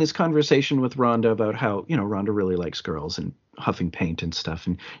having this conversation with Rhonda about how, Rhonda really likes girls and huffing paint and stuff.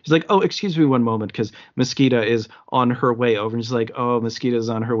 And she's like, oh, excuse me one moment, because Mesquita is on her way over. And she's like, oh, Mesquita is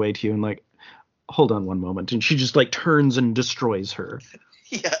on her way to you. And like, hold on one moment. And she just like turns and destroys her.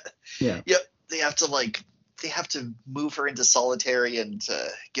 Yeah. Yep. They have to move her into solitary and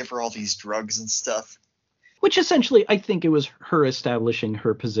give her all these drugs and stuff. Which essentially, I think it was her establishing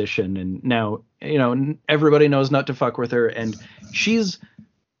her position. And now, everybody knows not to fuck with her. And she's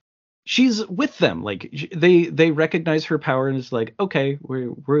she's with them. Like they recognize her power and it's like, okay,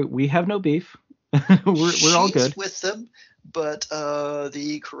 we have no beef. we're all good. She's with them, but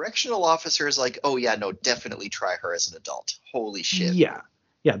the correctional officer is like, oh yeah, no, definitely try her as an adult. Holy shit.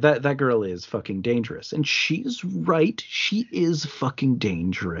 Yeah, that girl is fucking dangerous, and she's right. She is fucking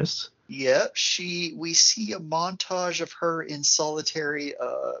dangerous. Yeah, we see a montage of her in solitary,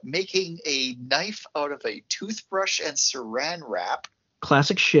 making a knife out of a toothbrush and saran wrap.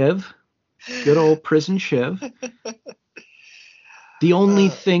 Classic Shiv. Good old prison Shiv. The only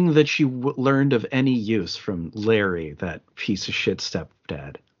thing that she learned of any use from Larry, that piece of shit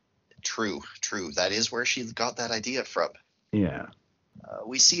stepdad. True. That is where she got that idea from. Yeah.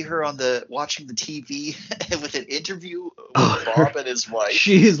 We see her watching the TV with an interview with Bob and his wife.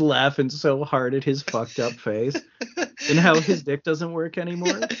 She's laughing so hard at his fucked up face and how his dick doesn't work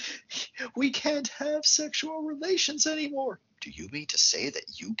anymore. We can't have sexual relations anymore. Do you mean to say that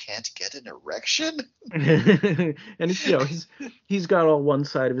you can't get an erection? And it's, he's got all one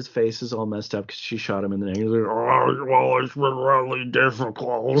side of his face is all messed up because she shot him in the neck. He's like, oh, well, it's been really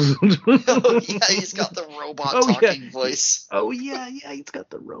difficult. Oh yeah, he's got the robot talking voice. Oh yeah, he's got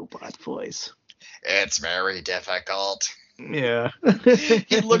the robot voice. It's very difficult. Yeah.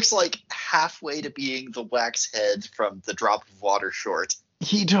 He looks like halfway to being the wax head from the Drop of Water short.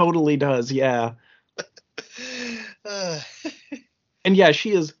 He totally does, yeah. And yeah,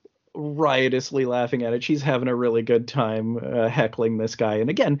 she is riotously laughing at it. She's having a really good time heckling this guy. And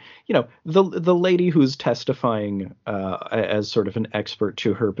again, the lady who's testifying as sort of an expert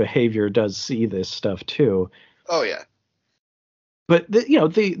to her behavior does see this stuff too. Oh yeah. But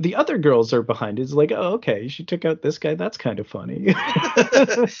the other girls are behind it. It's like, oh, okay, she took out this guy. That's kind of funny.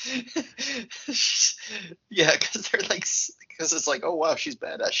 Yeah, because it's like, oh wow, she's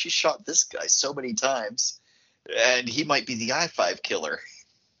badass. She shot this guy so many times, and he might be the I-5 killer.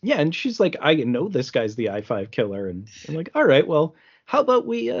 Yeah, and she's like, I know this guy's the I-5 killer, and I'm like, all right, well, how about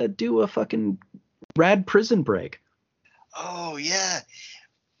we do a fucking rad prison break? Oh yeah.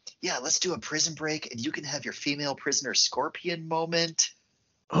 Yeah, let's do a prison break, and you can have your female prisoner Scorpion moment.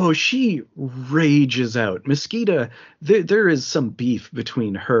 Oh, she rages out. Mosquito, there is some beef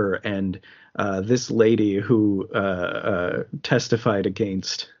between her and this lady who testified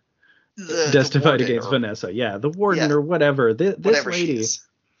against Vanessa. Yeah, the warden or whatever. This whatever lady. She is.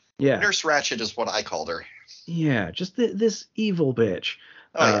 Yeah. Nurse Ratched is what I called her. Yeah, just this evil bitch.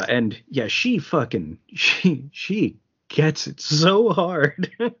 Oh, yeah. And yeah, she gets it so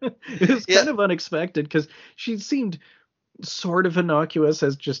hard. It was kind of unexpected because she seemed sort of innocuous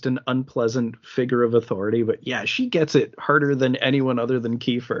as just an unpleasant figure of authority, but yeah, she gets it harder than anyone other than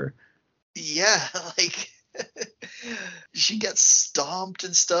Kiefer. Yeah, like she gets stomped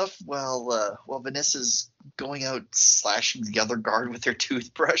and stuff while Vanessa's going out slashing the other guard with her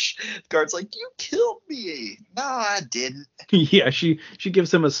toothbrush. The guard's like, "You killed me." No, I didn't. Yeah, she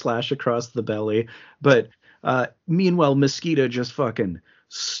gives him a slash across the belly, but meanwhile, Mosquito just fucking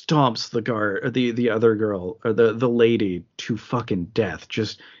stomps the guard, or the other girl, or the lady to fucking death.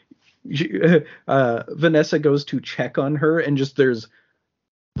 Just Vanessa goes to check on her, and just there's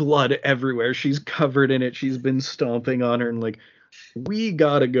blood everywhere. She's covered in it. She's been stomping on her, and like, we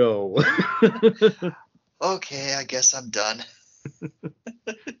gotta go. Okay, I guess I'm done.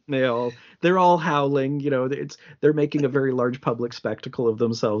 They're all howling, they're making a very large public spectacle of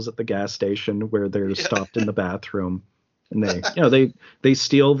themselves at the gas station where they're stopped in the bathroom, and they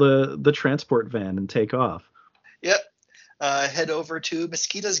steal the transport van and take off. Yep. Head over to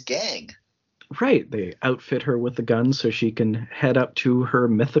Mosquito's gang. Right, they outfit her with the gun so she can head up to her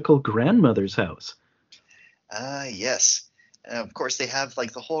mythical grandmother's house. Yes. And of course, they have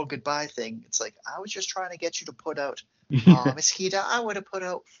like the whole goodbye thing. It's like, I was just trying to get you to put out. Oh, Mosquito, I would have put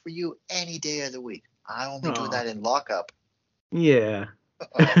out for you any day of the week. I only do that in lockup. Yeah.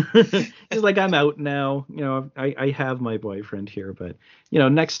 He's like, I'm out now. I have my boyfriend here, but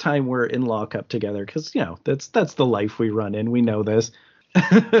next time we're in lockup together, because that's the life we run in. We know this.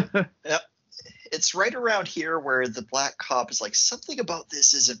 Yep. It's right around here where the black cop is like, something about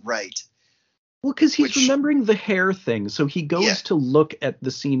this isn't right. Well, because he's remembering the hair thing, so he goes to look at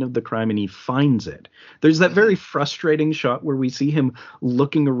the scene of the crime and he finds it. There's that very frustrating shot where we see him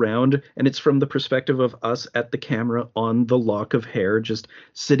looking around, and it's from the perspective of us at the camera on the lock of hair, just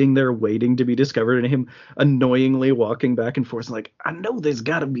sitting there waiting to be discovered, and him annoyingly walking back and forth, like, I know there's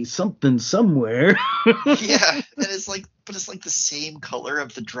got to be something somewhere. Yeah, and it's like the same color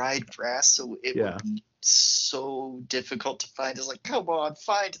of the dried grass, so it would be so difficult to find. It's like, come on,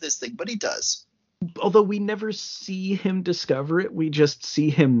 find this thing, but he does. although we never see him discover it, we just see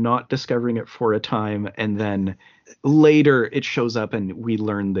him not discovering it for a time, and then later it shows up and we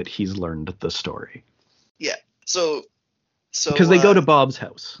learn that he's learned the story. Yeah. So because they go to Bob's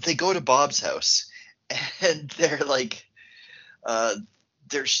house. They go to Bob's house, and they're like,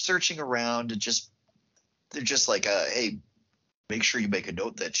 they're searching around, and they're just like, hey, make sure you make a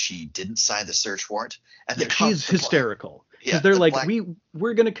note that she didn't sign the search warrant. And she's hysterical. Because they're like,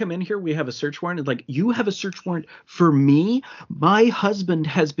 we're going to come in here. We have a search warrant. It's like, you have a search warrant for me? My husband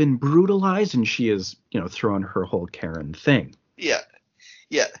has been brutalized. And she is, throwing her whole Karen thing. Yeah.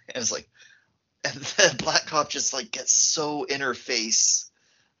 Yeah. And it's like, and the black cop just like gets so in her face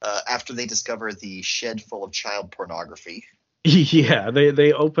after they discover the shed full of child pornography. Yeah.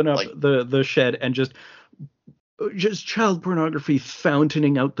 They open up the shed and just child pornography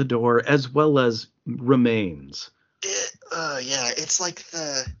fountaining out the door, as well as remains. Yeah, it's like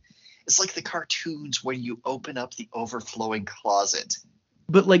the cartoons where you open up the overflowing closet.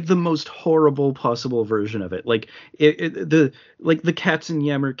 But like the most horrible possible version of it, like the Cats and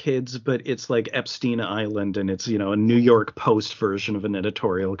Yammer Kids, but it's like Epstein Island, and it's a New York Post version of an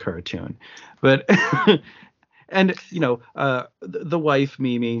editorial cartoon. But and the wife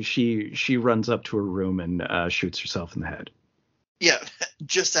Mimi, she runs up to her room and shoots herself in the head. Yeah,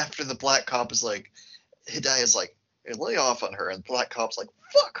 just after the black cop is like, Hidaya's like, hey, lay off on her, and the black cop's like,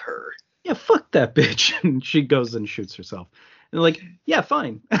 fuck her. Yeah, fuck that bitch. And she goes and shoots herself. And they're like, yeah,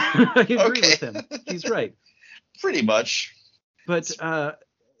 fine. I agree with him. He's right. Pretty much. But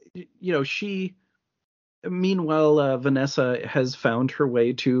meanwhile, Vanessa has found her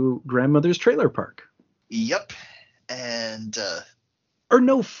way to grandmother's trailer park. Yep. And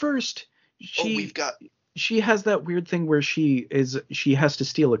first she has that weird thing where she has to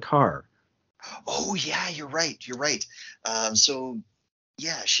steal a car. Oh yeah, you're right. So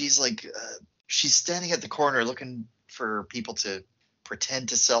yeah, she's like she's standing at the corner looking for people to pretend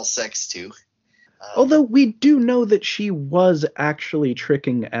to sell sex to. Although we do know that she was actually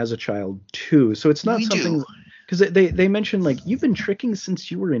tricking as a child too, so it's not something. Because they mentioned, like, you've been tricking since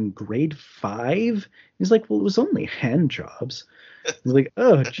you were in grade 5? He's like, well, it was only hand jobs. He's like,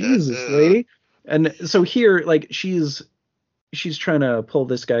 oh, Jesus, lady. And so here, like, she's trying to pull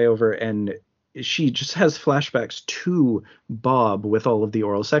this guy over, and she just has flashbacks to Bob with all of the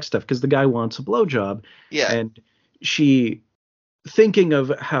oral sex stuff, because the guy wants a blowjob. Yeah. And she, thinking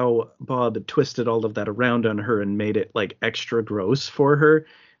of how Bob had twisted all of that around on her and made it, like, extra gross for her,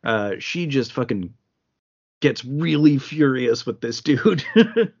 she just fucking gets really furious with this dude.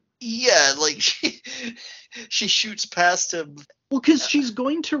 Yeah, like she shoots past him. Well, because she's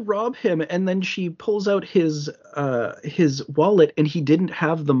going to rob him, and then she pulls out his wallet, and he didn't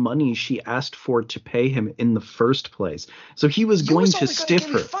have the money she asked for to pay him in the first place. So he was going to stiff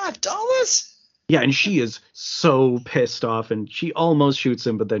her. $5? Yeah, and she is so pissed off, and she almost shoots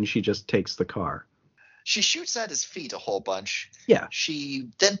him, but then she just takes the car. She shoots at his feet a whole bunch. Yeah. She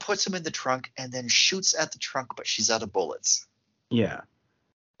then puts him in the trunk and then shoots at the trunk, but she's out of bullets. Yeah.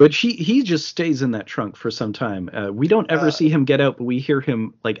 But he just stays in that trunk for some time. We don't ever see him get out, but we hear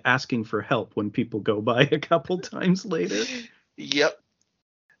him, like, asking for help when people go by a couple times later. Yep.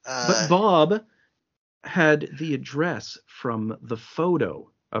 But Bob had the address from the photo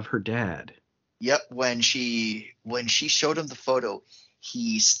of her dad. Yep. When she showed him the photo,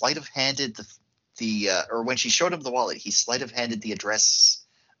 he sleight of handed or when she showed him the wallet, he sleight of handed the address,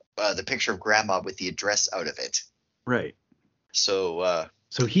 the picture of grandma with the address out of it. Right. So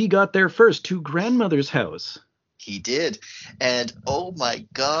he got there first to grandmother's house. He did. And oh my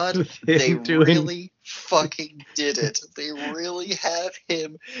God, they really fucking did it. They really have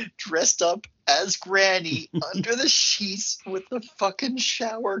him dressed up as Granny under the sheets with the fucking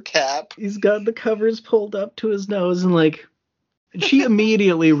shower cap. He's got the covers pulled up to his nose, and like, she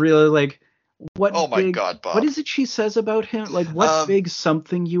immediately really like, what? Oh my God, Bob. What is it she says about him? Like, what big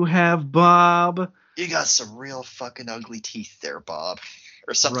something you have, Bob? You got some real fucking ugly teeth there, Bob.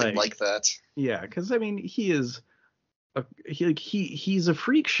 Or something like that. Yeah, because I mean, he's a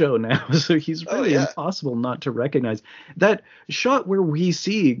freak show now, so he's really impossible not to recognize. That shot where we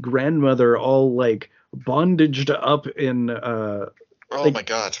see grandmother all like bondaged up in my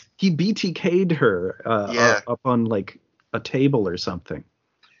God, he BTK'd her up on like a table or something.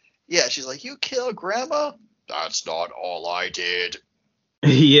 Yeah, she's like, you killed grandma? That's not all I did.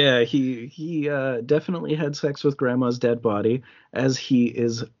 Yeah, he definitely had sex with grandma's dead body, as he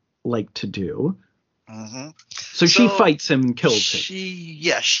is like to do. Mm-hmm. So she fights him and kills him.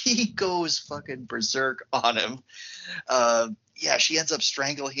 She goes fucking berserk on him. She ends up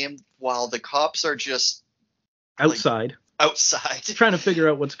strangling him while the cops are just outside. outside trying to figure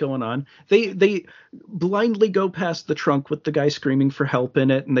out what's going on. They blindly go past the trunk with the guy screaming for help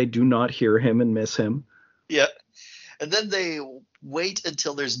in it, and they do not hear him and miss him. Yeah. And then they wait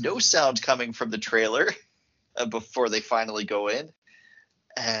until there's no sound coming from the trailer before they finally go in.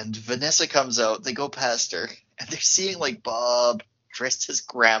 And Vanessa comes out. They go past her, and they're seeing like Bob dressed as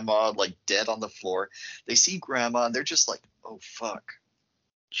Grandma, like dead on the floor. They see Grandma, and they're just like, "Oh fuck,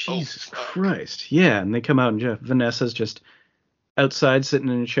 Jesus Christ!" Yeah, and they come out, and Vanessa's just outside sitting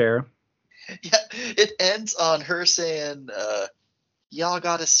in a chair. Yeah, it ends on her saying, "Y'all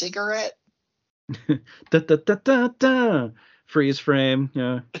got a cigarette?" Da da da da da. Freeze frame.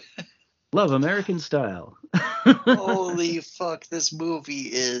 Yeah. Love American Style. Holy fuck, this movie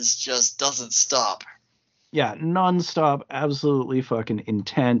just doesn't stop. Yeah, nonstop, absolutely fucking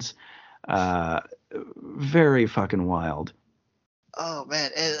intense, very fucking wild. Oh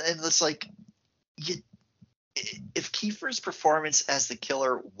man, and it's like, if Kiefer's performance as the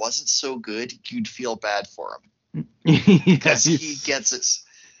killer wasn't so good, you'd feel bad for him because he gets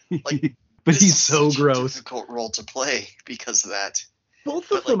it. Like, but he's so gross. Difficult role to play because of that.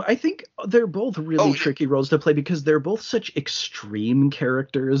 Both of them, I think they're both really tricky roles to play because they're both such extreme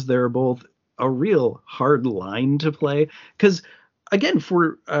characters. They're both a real hard line to play. Because, again,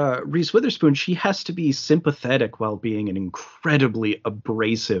 for Reese Witherspoon, she has to be sympathetic while being an incredibly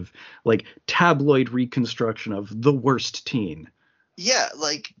abrasive, like, tabloid reconstruction of the worst teen. Yeah,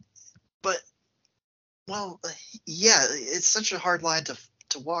 it's such a hard line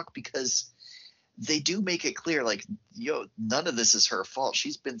to walk because they do make it clear, like, none of this is her fault.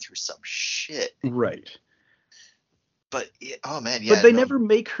 She's been through some shit. Right. But, oh man, yeah. But they never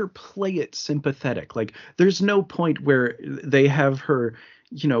make her play it sympathetic. Like, there's no point where they have her,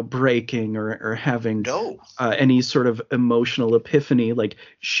 breaking or having any sort of emotional epiphany. Like,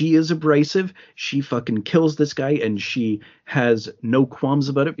 she is abrasive. She fucking kills this guy, and she has no qualms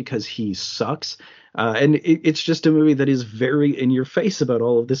about it because he sucks. And it's just a movie that is very in your face about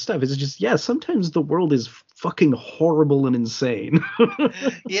all of this stuff. It's just, sometimes the world is fucking horrible and insane.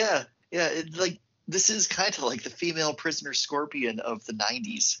 Yeah. This is kind of like the female prisoner Scorpion of the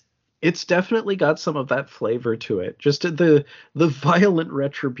 90s. It's definitely got some of that flavor to it. Just the violent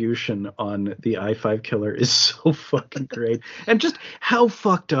retribution on the I-5 killer is so fucking great. And just how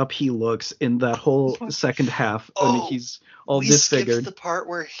fucked up he looks in that whole second half when he's all disfigured. We skipped the part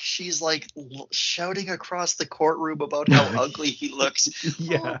where she's like shouting across the courtroom about how ugly he looks.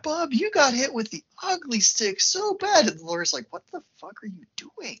 Yeah. Oh, Bob, you got hit with the ugly stick so bad. And the lawyer's like, what the fuck are you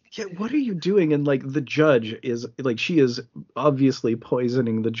doing? Yeah, what are you doing? And like the judge is like, she is obviously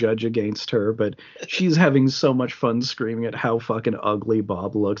poisoning the judge against her, but she's having so much fun screaming at how fucking ugly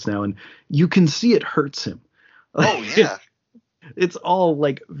Bob looks now. And you can see it hurts him. Oh, yeah. It's all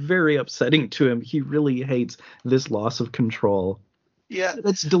like very upsetting to him. He really hates this loss of control. Yeah,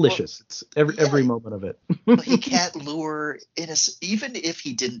 it's delicious. It's every moment of it. He can't lure innocent. Even if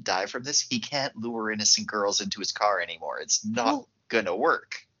he didn't die from this, he can't lure innocent girls into his car anymore. It's not gonna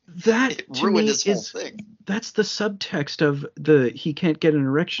work. That ruined his whole thing. That's the subtext of he can't get an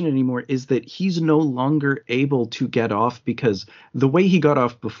erection anymore, is that he's no longer able to get off because the way he got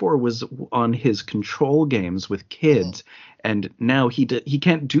off before was on his control games with kids. And now he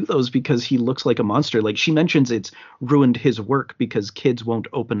can't do those because he looks like a monster. Like she mentions, it's ruined his work because kids won't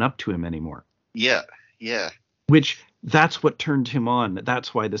open up to him anymore. Yeah. Which, that's what turned him on.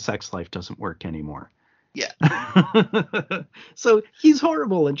 That's why the sex life doesn't work anymore. Yeah. So he's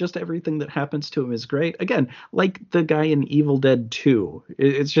horrible, and just everything that happens to him is great. Again, like the guy in Evil Dead 2.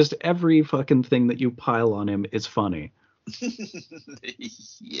 It's just every fucking thing that you pile on him is funny.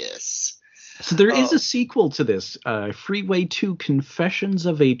 Yes. So there is a sequel to this, Freeway 2: Confessions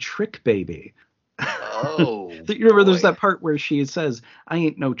of a Trick Baby. Oh, you remember there's that part where she says, I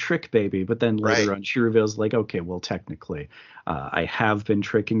ain't no trick baby, but then later on she reveals, like, okay, well, technically I have been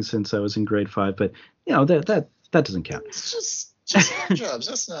tricking since I was in grade 5, but that doesn't count. It's just hand jobs.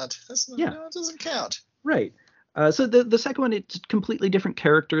 That's not no, it doesn't count. Right. So the second one, it's completely different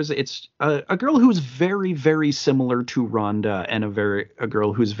characters. It's a girl who's very, very similar to Rhonda, and a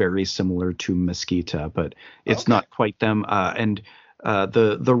girl who's very similar to Mesquita, but it's not quite them. And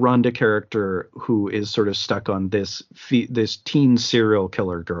the Rhonda character, who is sort of stuck on this teen serial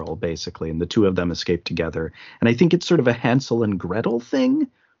killer girl, basically, and the two of them escape together. And I think it's sort of a Hansel and Gretel thing.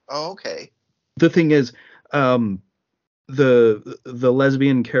 Oh, okay. The thing is, the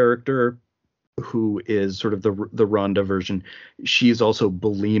lesbian character, who is sort of the Rhonda version, she's also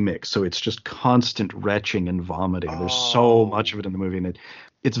bulimic, so it's just constant retching and vomiting. There's so much of it in the movie, and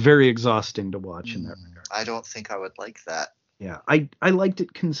it's very exhausting to watch in that regard. I don't think I would like that. Yeah, I liked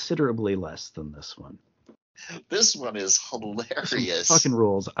it considerably less than this one. This one is hilarious. Fucking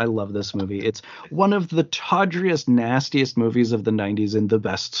rules. I love this movie. It's one of the tawdriest, nastiest movies of the 90s in the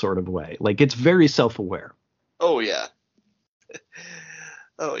best sort of way. Like, it's very self-aware. Oh, yeah.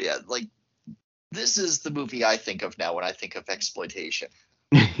 Oh, yeah. Like, this is the movie I think of now when I think of exploitation.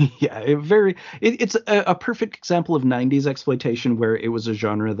 Yeah, it's a perfect example of 90s exploitation, where it was a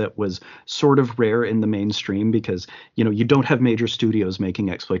genre that was sort of rare in the mainstream because, you don't have major studios making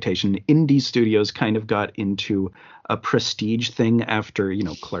exploitation. Indie studios kind of got into a prestige thing after,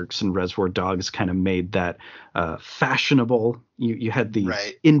 Clerks and Reservoir Dogs kind of made that fashionable. You had the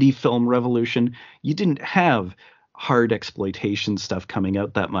indie film revolution. You didn't have hard exploitation stuff coming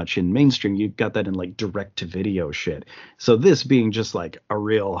out that much in mainstream. You got that in like direct to video shit. So this being just like a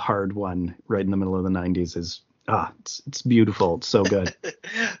real hard one right in the middle of the 90s is it's beautiful. It's so good.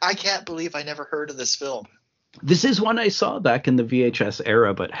 I can't believe I never heard of this film. This is one I saw back in the VHS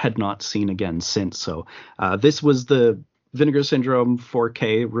era but had not seen again since. So this was the Vinegar Syndrome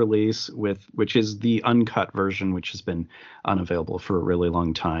 4K release, which is the uncut version, which has been unavailable for a really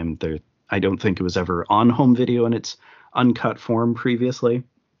long time. I don't think it was ever on home video in its uncut form previously.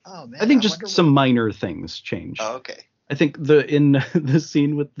 Oh man! I think just some minor things changed. Oh, okay. I think in the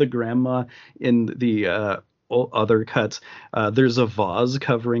scene with the grandma in the other cuts, there's a vase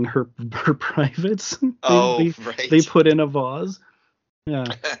covering her privates. Right. They put in a vase. Yeah,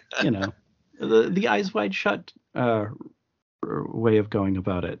 the eyes wide shut way of going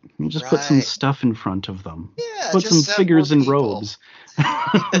about it. You just put some stuff in front of them. Yeah, put some figures in robes.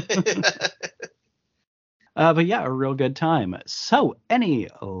 But yeah, a real good time. So, any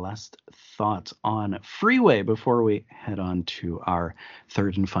last thoughts on Freeway before we head on to our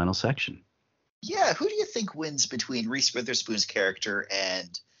third and final section? Yeah, who do you think wins between Reese Witherspoon's character and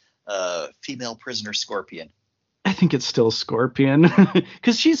female prisoner Scorpion? I think it's still Scorpion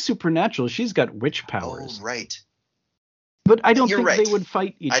because she's supernatural. She's got witch powers. Oh, right. But I don't think they would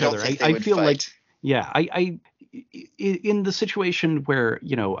fight each other. I feel fight. Like, yeah, I in the situation where,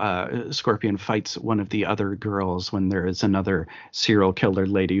 Scorpion fights one of the other girls when there is another serial killer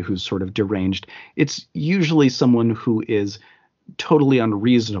lady who's sort of deranged, it's usually someone who is totally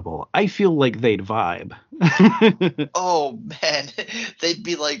unreasonable. I feel like they'd vibe. Oh, man. They'd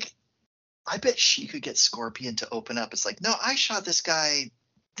be like, I bet she could get Scorpion to open up. It's like, no, I shot this guy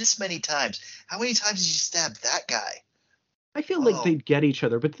this many times. How many times did you stab that guy? I feel like they'd get each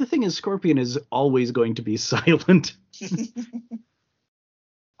other, but the thing is, Scorpion is always going to be silent.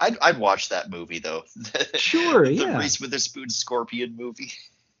 I'd watch that movie, though. Sure, the yeah. Reese Witherspoon Scorpion movie.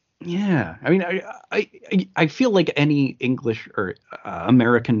 Yeah, I mean, I feel like any English or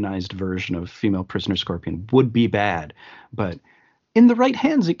Americanized version of female prisoner Scorpion would be bad, but in the right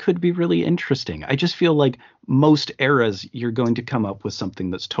hands, it could be really interesting. I just feel like most eras, you're going to come up with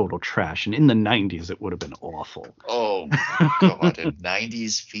something that's total trash. And in the 90s, it would have been awful. Oh, God. A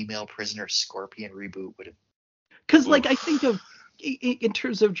 90s female prisoner Scorpion reboot would have... Because, like, I think of, in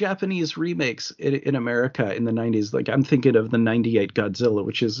terms of Japanese remakes in America in the 90s, like, I'm thinking of the 98 Godzilla,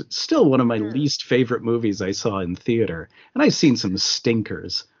 which is still one of my least favorite movies I saw in theater. And I've seen some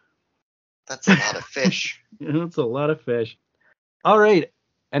stinkers. That's a lot of fish. That's a lot of fish. All right.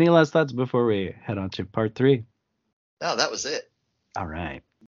 Any last thoughts before we head on to part 3? No, that was it. All right.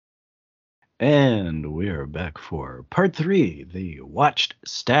 And we're back for part 3, the Watched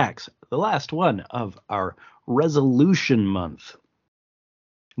Stacks, the last one of our resolution month.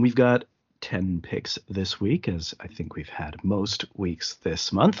 We've got 10 picks this week, as I think we've had most weeks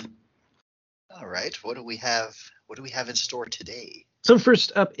this month. All right. What do we have in store today? So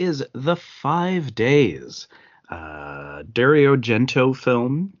first up is The 5 Days. Dario Argento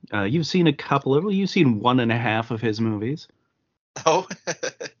film. You've seen a couple of, you've seen 1.5 of his movies. Oh.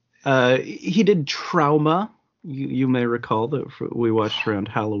 He did Trauma. You may recall that we watched around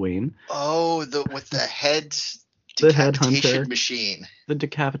Halloween. Oh, with the head decapitation machine. The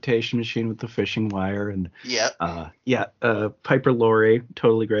decapitation machine with the fishing wire and Piper Laurie,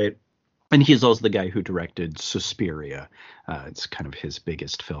 totally great. And he's also the guy who directed Suspiria. It's kind of his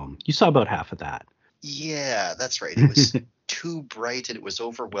biggest film. You saw about half of that. Yeah, that's right. It was too bright and it was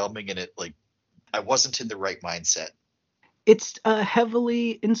overwhelming and I wasn't in the right mindset. It's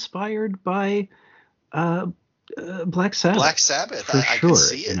heavily inspired by Black Sabbath. Black Sabbath, for I sure. Can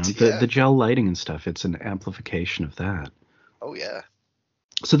see it. The gel lighting and stuff, it's an amplification of that. Oh, yeah.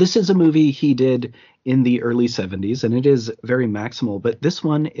 So this is a movie he did in the early 70s, and it is very maximal, but this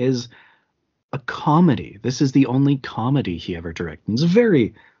one is a comedy. This is the only comedy he ever directed. It's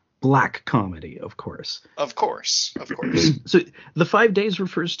very black comedy, of course. Of course. So the 5 days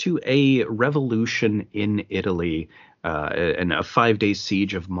refers to a revolution in Italy and a 5-day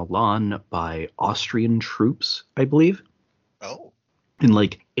siege of Milan by Austrian troops, I believe. Oh. In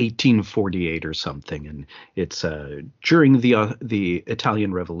like 1848 or something, and it's during the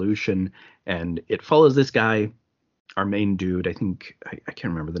Italian Revolution, and it follows this guy, our main dude. I think I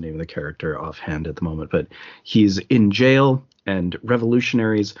can't remember the name of the character offhand at the moment, but he's in jail, and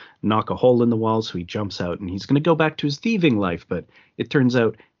revolutionaries knock a hole in the wall, so he jumps out, and he's going to go back to his thieving life. But it turns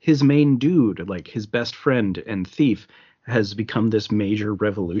out his main dude, like his best friend and thief, has become this major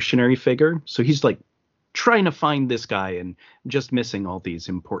revolutionary figure. So he's like trying to find this guy and just missing all these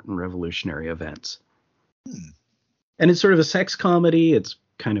important revolutionary events. And it's sort of a sex comedy. It's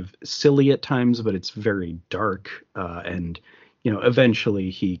kind of silly at times, but it's very dark. And, eventually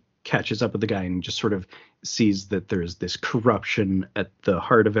he catches up with the guy and just sort of sees that there's this corruption at the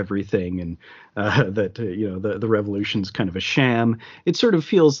heart of everything, and that, the revolution's kind of a sham. It sort of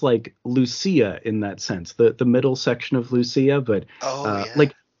feels like Lucia in that sense, the middle section of Lucia, but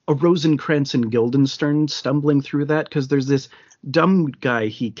like a Rosencrantz and Guildenstern stumbling through that, because there's this dumb guy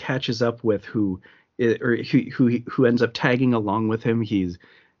he catches up with who ends up tagging along with him. He's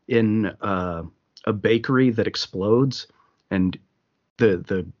in a bakery that explodes, and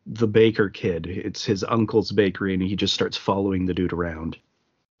the baker kid, it's his uncle's bakery, and he just starts following the dude around.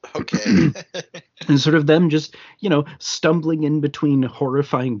 Okay. And sort of them just, stumbling in between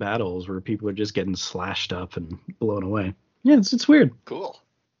horrifying battles where people are just getting slashed up and blown away. Yeah, it's weird. Cool.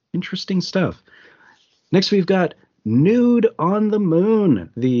 Interesting stuff. Next, we've got Nude on the Moon,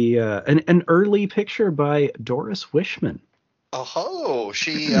 an early picture by Doris Wishman. Oh,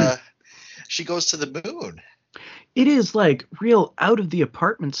 she goes to the moon. It is like real out of the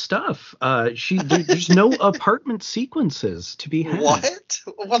apartment stuff. There's no apartment sequences to be had. What?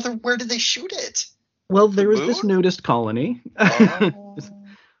 Well, where did they shoot it? Well, there was this nudist colony. Oh.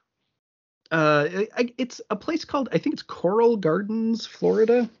 It's a place called, I think it's Coral Gardens,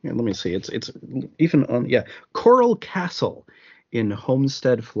 Florida. Here, let me see. It's even on, Coral Castle in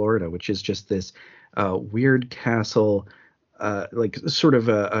Homestead, Florida, which is just this weird castle, like sort of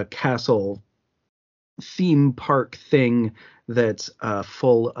a castle theme park thing that's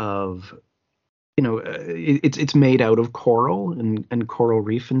full of, it's made out of coral and coral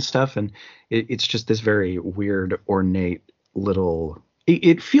reef and stuff, and it's just this very weird, ornate little.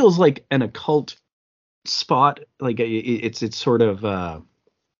 It feels like an occult spot. Like it's sort of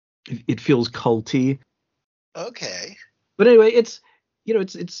it feels culty. Okay. But anyway, it's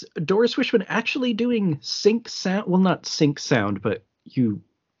Doris Wishman actually doing sync sound. Well, not sync sound, but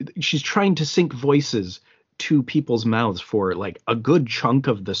she's trying to sync voices to people's mouths for like a good chunk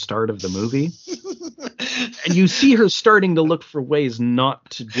of the start of the movie. And you see her starting to look for ways not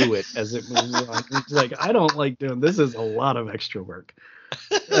to do it as it moves on. It's like, I don't like doing this. Is a lot of extra work.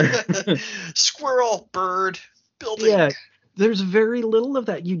 Squirrel, bird, building. Yeah, there's very little of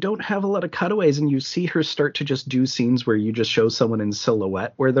that. You don't have a lot of cutaways, and you see her start to just do scenes where you just show someone in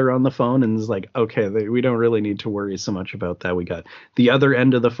silhouette where they're on the phone, and it's like, okay, we don't really need to worry so much about that. We got the other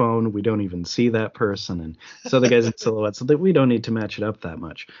end of the phone. We don't even see that person, and so the guy's in silhouette, so that we don't need to match it up that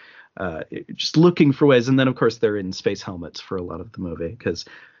much. Just looking for ways. And then, of course, they're in space helmets for a lot of the movie, because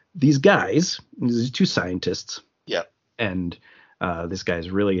these two scientists. Yep. And this guy's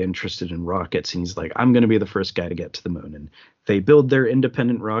really interested in rockets, and he's like, I'm going to be the first guy to get to the moon. And they build their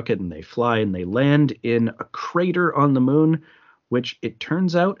independent rocket, and they fly, and they land in a crater on the moon, which it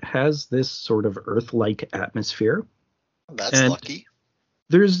turns out has this sort of Earth-like atmosphere. That's lucky.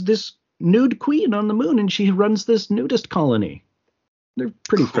 There's this nude queen on the moon, and she runs this nudist colony. They're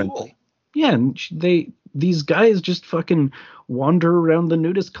pretty friendly. Yeah, and these guys just fucking wander around the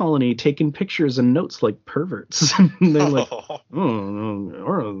nudist colony taking pictures and notes like perverts. And they're like,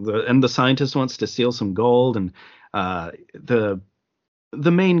 and the scientist wants to steal some gold, and the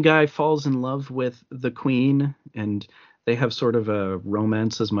main guy falls in love with the queen, and they have sort of a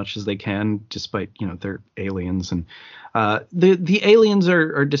romance as much as they can, despite, they're aliens. And the aliens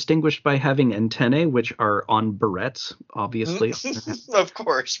are distinguished by having antennae, which are on barrettes, obviously. Of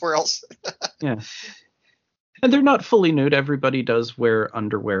course. Where else? Yeah. And they're not fully nude. Everybody does wear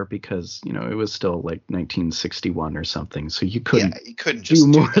underwear because, it was still like 1961 or something. So you couldn't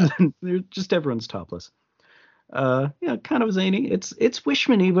just do more than just everyone's topless. Kind of zany. It's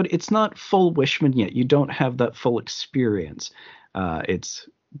Wishman-y, but it's not full Wishman yet. You don't have that full experience. It's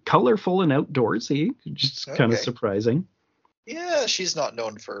colorful and outdoorsy, just kind of surprising. Yeah, she's not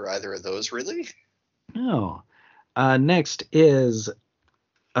known for either of those, really. No. Next is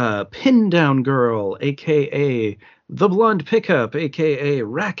Pin Down Girl, aka The Blonde Pickup, aka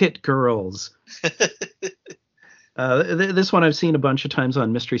Racket Girls. This one I've seen a bunch of times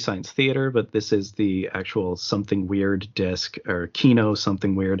on Mystery Science Theater, but this is the actual Something Weird disc, or Kino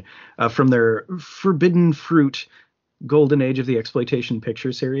Something Weird, from their Forbidden Fruit Golden Age of the Exploitation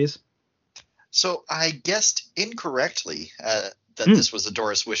Picture series. So I guessed incorrectly that this was a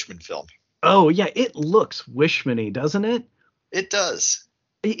Doris Wishman film. Oh, yeah, it looks Wishman-y, doesn't it? It does.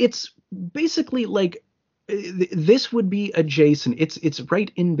 It's basically like this would be adjacent. It's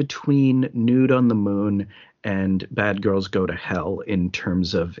right in between Nude on the Moon and Bad Girls Go to Hell in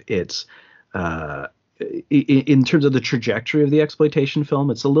terms of its in terms of the trajectory of the exploitation film.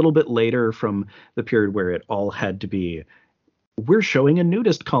 It's a little bit later from the period where it all had to be, we're showing a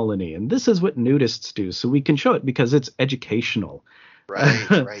nudist colony and this is what nudists do, so we can show it because it's educational.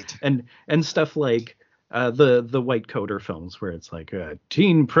 Right. and stuff like the white coater films where it's like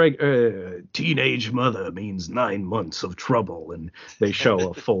teenage mother means 9 months of trouble, and they show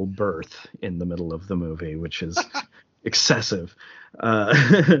a full birth in the middle of the movie, which is excessive.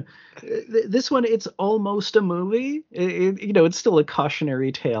 This one, it's almost a movie. It's still a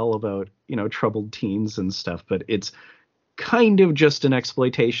cautionary tale about troubled teens and stuff, but it's kind of just an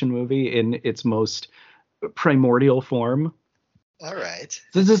exploitation movie in its most primordial form. All right.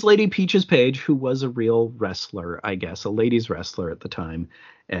 This is Lady Peaches Page, who was a real wrestler, I guess, a ladies wrestler at the time.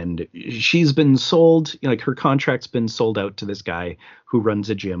 And she's been sold, her contract's been sold out to this guy who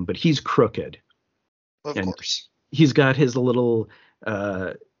runs a gym, but he's crooked. Of course. He's got his little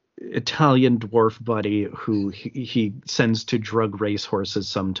Italian dwarf buddy who he sends to drug racehorses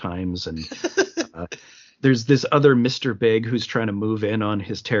sometimes. And there's this other Mr. Big who's trying to move in on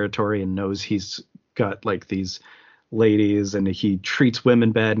his territory and knows he's got like these ladies, and he treats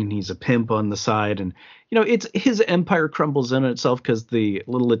women bad, and he's a pimp on the side, and it's his empire crumbles in itself because the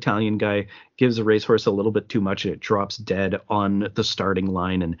little Italian guy gives a racehorse a little bit too much and it drops dead on the starting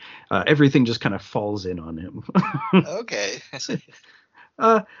line, and everything just kind of falls in on him. Okay.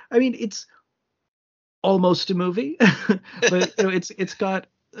 I mean, it's almost a movie, but it's got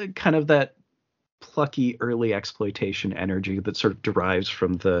kind of that plucky early exploitation energy that sort of derives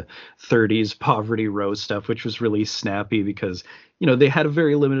from the 30s Poverty Row stuff, which was really snappy because they had a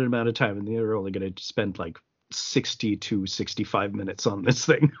very limited amount of time and they were only going to spend like 60 to 65 minutes on this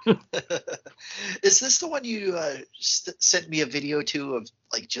thing. Is this the one you sent me a video to of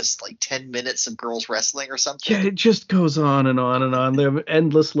just 10 minutes of girls wrestling or something? Yeah, it just goes on and on and on. They're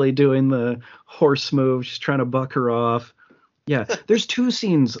endlessly doing the horse move, just trying to buck her off. Yeah, there's 2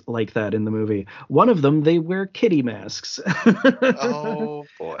 scenes like that in the movie. One of them, they wear kitty masks. Oh,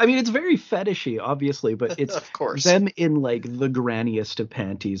 boy. I mean, it's very fetishy, obviously, but it's of course them in the granniest of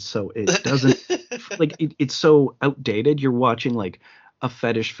panties, so it doesn't it's so outdated. You're watching a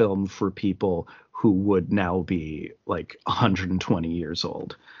fetish film for people who would now be 120 years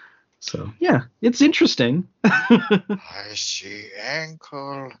old. So yeah, it's interesting. I see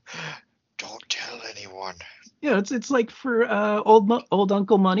ankle. Don't tell anyone. Yeah, it's like for old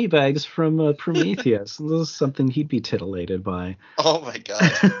Uncle Moneybags from Prometheus. This is something he'd be titillated by. Oh my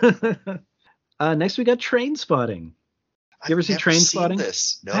god. Next we got Trainspotting. You ever seen Trainspotting?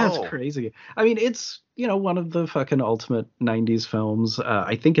 This? No. That's crazy. I mean, it's one of the fucking ultimate 90s films.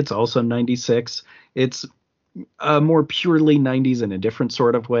 I think it's also 96. It's more purely 90s in a different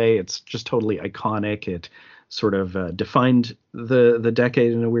sort of way. It's just totally iconic. It sort of defined the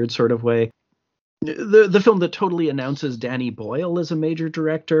decade in a weird sort of way. The film that totally announces Danny Boyle as a major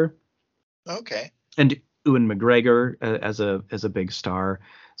director. Okay. And Ewan McGregor as a big star.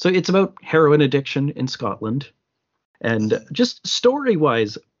 So it's about heroin addiction in Scotland. And just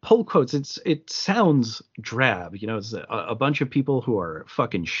story-wise, pull quotes, it sounds drab. It's a bunch of people who are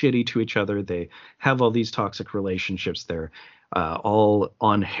fucking shitty to each other. They have all these toxic relationships. They're all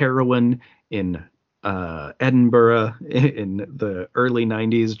on heroin in Edinburgh in the early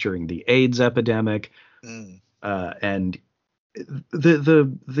 90s during the AIDS epidemic. And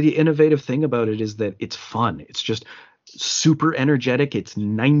the innovative thing about it is that it's fun. It's just super energetic. It's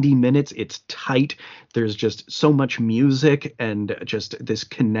 90 minutes. It's tight. There's just so much music and just this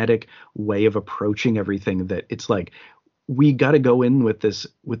kinetic way of approaching everything that it's we got to go in with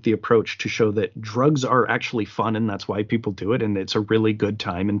the approach to show that drugs are actually fun, and that's why people do it, and it's a really good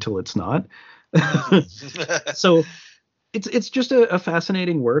time until it's not. So it's just a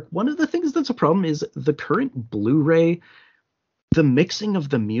fascinating work. One of the things that's a problem is the current Blu-ray, the mixing of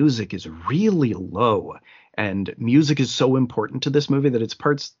the music is really low, and music is so important to this movie that it's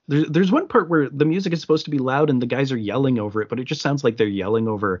parts. There's one part where the music is supposed to be loud and the guys are yelling over it, but it just sounds like they're yelling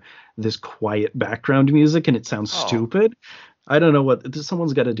over this quiet background music, and it sounds stupid. I don't know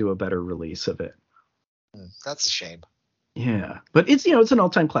someone's got to do a better release of it. That's a shame. Yeah, but it's it's an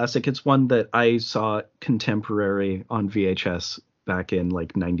all-time classic. It's one that I saw contemporary on VHS back in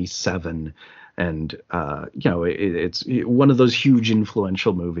like '97, and it's one of those huge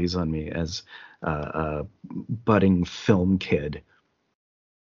influential movies on me as a budding film kid.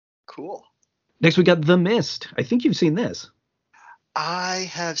 Cool. Next, we got The Mist. I think you've seen this. I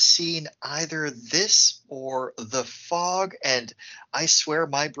have seen either this or The Fog, and I swear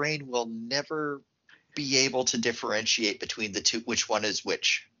my brain will never be able to differentiate between the two, which one is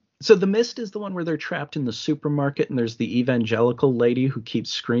which. So The Mist is the one where they're trapped in the supermarket and there's the evangelical lady who keeps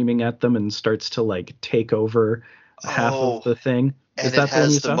screaming at them and starts to like take over half of the thing. Is that it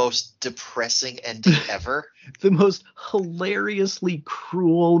has the most depressing ending ever. The most hilariously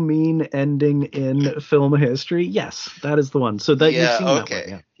cruel, mean ending in film history. Yes, that is the one. So that you've seen that one,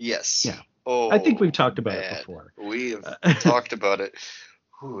 yeah. Yes. Yeah. Oh, I think we've talked about it before. We have talked about it.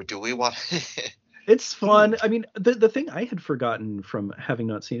 Ooh, do we want It's fun. I mean, the thing I had forgotten from having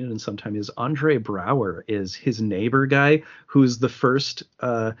not seen it in some time is Andre Braugher is his neighbor guy who's the first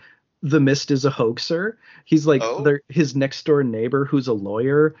The Mist is a hoaxer. He's like his next door neighbor who's a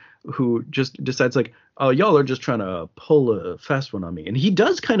lawyer who just decides like, oh, y'all are just trying to pull a fast one on me. And he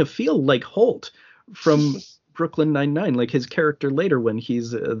does kind of feel like Holt from Brooklyn Nine-Nine, like his character later when he's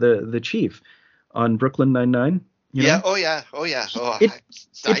the chief on Brooklyn Nine-Nine. Yeah. Know? Oh, yeah. Oh, yeah. Oh, it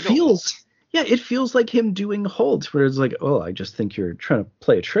feels... Yeah, it feels like him doing Holt, where it's like, oh, I just think you're trying to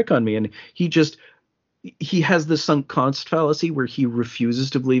play a trick on me. And he has this sunk cost fallacy where he refuses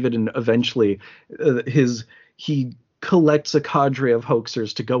to believe it. And eventually he collects a cadre of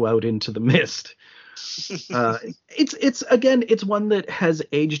hoaxers to go out into the mist. It's one that has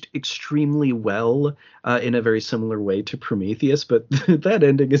aged extremely well in a very similar way to Prometheus. But that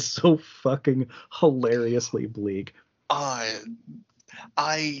ending is so fucking hilariously bleak.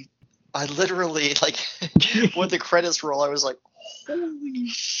 I literally, like, when the credits roll, I was like, holy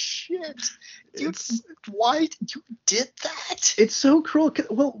shit. Why you did that? It's so cruel.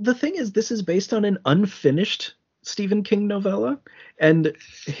 Well, the thing is, this is based on an unfinished Stephen King novella, and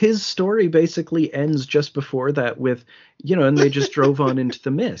his story basically ends just before that with, and they just drove on into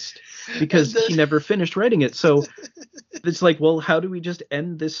the mist because he never finished writing it. So it's like, well, how do we just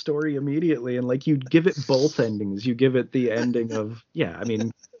end this story immediately? And like, you give it both endings. You give it the ending of,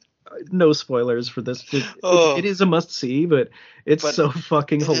 no spoilers for this. It is a must see, but so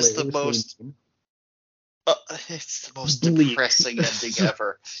fucking hilarious. It's the most depressing ending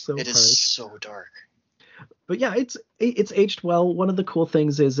ever. It is so dark. But yeah, it's aged well. One of the cool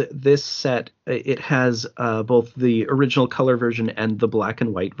things is this set, it has both the original color version and the black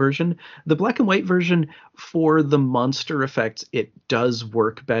and white version. The black and white version, for the monster effects, it does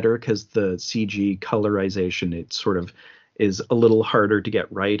work better because the CG colorization, it sort of is a little harder to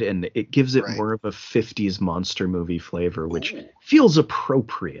get right, and it gives it more of a 50s monster movie flavor, which feels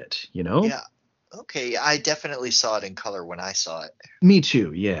appropriate, Yeah. Okay, I definitely saw it in color when I saw it. Me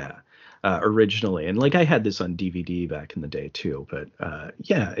too, yeah. Originally, and like I had this on DVD back in the day too, but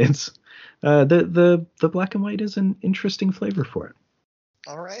it's the black and white is an interesting flavor for it.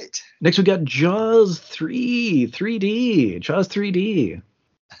 All right. Next we got Jaws 3D. Jaws 3D.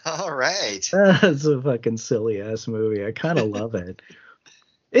 All right. That's a fucking silly ass movie. I kind of love it.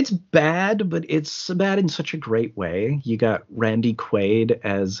 It's bad, but it's bad in such a great way. You got Randy Quaid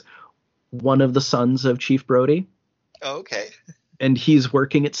as one of the sons of Chief Brody. Oh, okay. And he's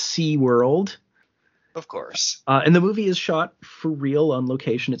working at SeaWorld. Of course. And the movie is shot for real on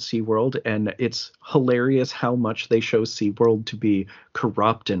location at SeaWorld, and it's hilarious how much they show SeaWorld to be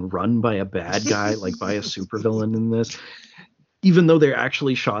corrupt and run by a bad guy, like by a supervillain in this. Even though they're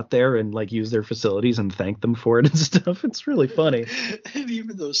actually shot there and like use their facilities and thank them for it and stuff. It's really funny. And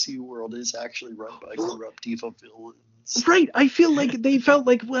even though SeaWorld is actually run by corrupt evil villains. Right. I feel like they felt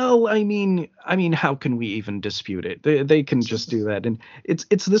like, well, I mean, how can we even dispute it? They can just do that. And it's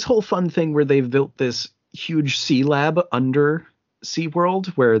this whole fun thing where they've built this huge sea lab under SeaWorld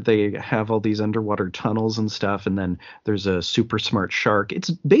where they have all these underwater tunnels and stuff. And then there's a super smart shark.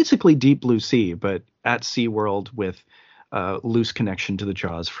 It's basically Deep Blue Sea, but at SeaWorld with loose connection to the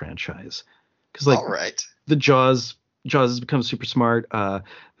Jaws franchise, because like the Jaws has become super smart.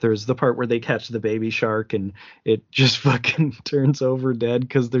 There's the part where they catch the baby shark and it just fucking turns over dead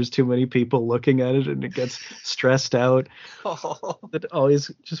because there's too many people looking at it and it gets stressed out. That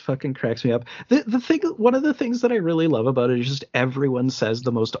always just fucking cracks me up. One of the things that I really love about it is just everyone says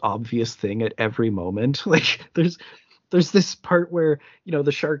the most obvious thing at every moment. Like there's this part where,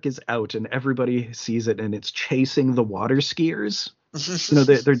 the shark is out and everybody sees it and it's chasing the water skiers.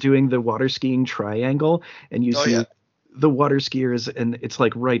 They're doing the water skiing triangle and you see the water skiers, and it's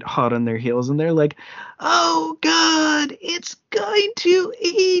like right hot on their heels, and they're like, "Oh God, it's going to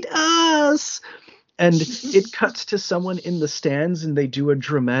eat us!" And it cuts to someone in the stands, and they do a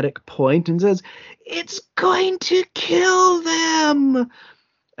dramatic point and says, "It's going to kill them."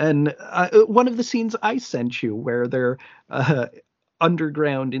 And one of the scenes I sent you, where they're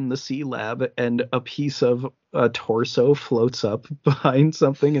underground in the sea lab, and a piece of a torso floats up behind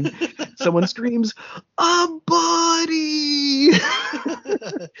something, and someone screams, "A body!"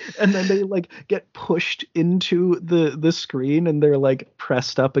 And then they like get pushed into the screen, and they're like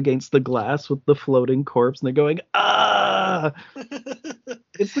pressed up against the glass with the floating corpse, and they're going, "Ah!"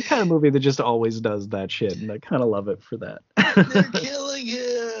 It's the kind of movie that just always does that shit, and I kind of love it for that. They're killing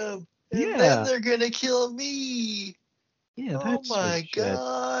him, and then they're gonna kill me. Yeah, oh my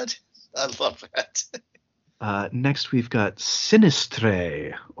God, I love that. Next, we've got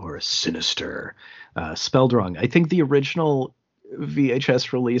Sinistre, or Sinister, spelled wrong. I think the original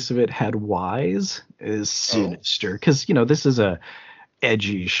VHS release of it had Y's, is Sinister, because this is a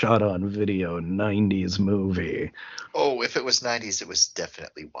edgy shot on video 90s movie. Oh, if it was 90s, it was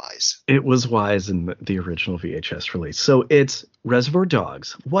definitely Y's. It was Y's in the original VHS release. So it's Reservoir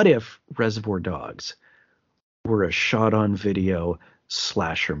Dogs. What if Reservoir Dogs were a shot on video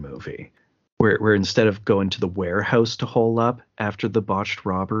slasher movie, where instead of going to the warehouse to hole up after the botched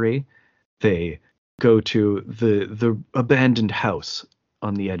robbery, they go to the abandoned house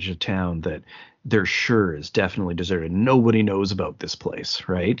on the edge of town that they're sure is definitely deserted. Nobody knows about this place,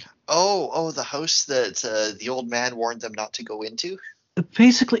 right? Oh, the house that the old man warned them not to go into?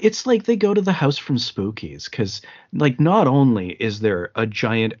 Basically, it's like they go to the house from Spookies, because like not only is there a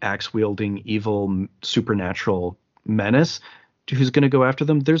giant axe-wielding evil supernatural menace who's going to go after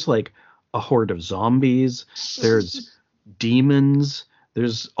them, there's like a horde of zombies, there's demons,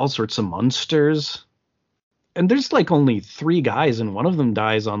 there's all sorts of monsters. And there's like only 3 guys, and one of them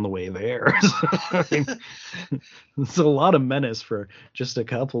dies on the way there. I mean, it's a lot of menace for just a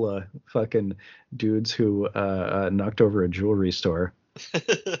couple of fucking dudes who knocked over a jewelry store.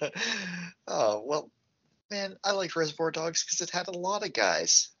 Oh, well, man, I liked Reservoir Dogs because it had a lot of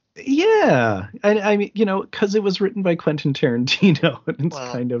guys. Yeah. I mean, because it was written by Quentin Tarantino, and it's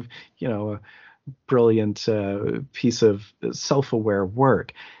kind of, a brilliant piece of self-aware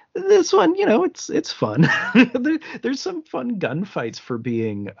work. This one, it's fun. There's some fun gunfights for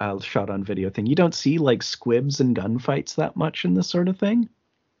being a shot on video thing. You don't see like squibs and gunfights that much in this sort of thing.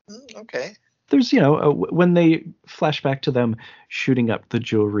 Okay. There's, when they flash back to them shooting up the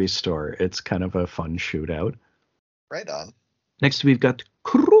jewelry store, it's kind of a fun shootout. Right on. Next, we've got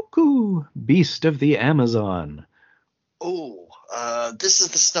Kuruku, Beast of the Amazon. Oh, this is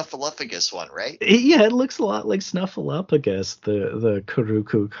the Snuffleupagus one, right? Yeah, it looks a lot like Snuffleupagus, the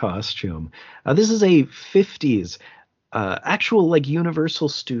Kuruku costume. This is a 50s actual like Universal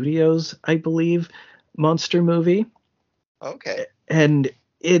Studios, I believe, monster movie. Okay. And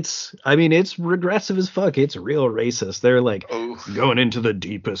it's regressive as fuck. It's real racist. They're like going into the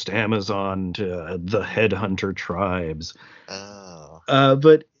deepest Amazon to the headhunter tribes. Oh.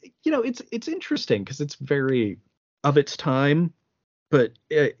 But it's interesting because it's very of its time. But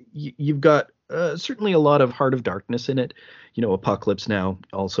you've got certainly a lot of Heart of Darkness in it. Apocalypse Now,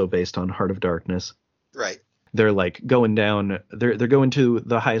 also based on Heart of Darkness. Right. They're like going down. They're going to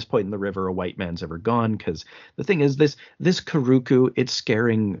the highest point in the river a white man's ever gone. Because the thing is, this Kuruku, it's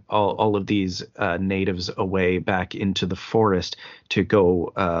scaring all of these natives away back into the forest to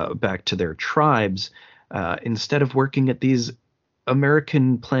go back to their tribes instead of working at these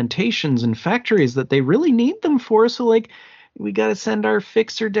American plantations and factories that they really need them for. So like, we got to send our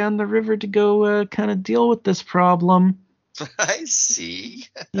fixer down the river to go kind of deal with this problem. I see.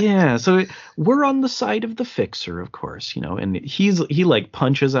 Yeah, so we're on the side of the fixer, of course, and he like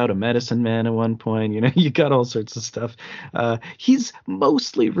punches out a medicine man at one point. You got all sorts of stuff. He's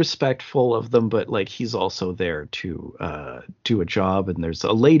mostly respectful of them, but like he's also there to do a job. And there's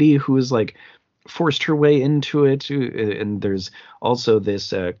a lady who is like forced her way into it, and there's also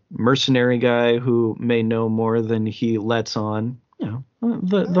this mercenary guy who may know more than he lets on.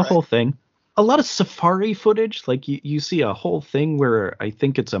 The whole thing. A lot of safari footage, like you see a whole thing where I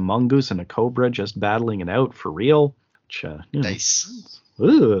think it's a mongoose and a cobra just battling it out for real. Which, nice.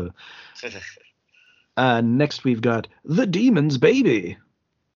 Next we've got The Demon's Baby.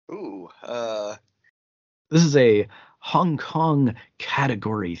 Ooh. This is a Hong Kong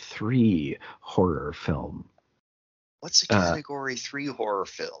Category 3 horror film. What's a Category 3 horror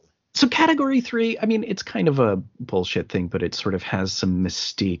film? So Category 3, I mean, it's kind of a bullshit thing, but it sort of has some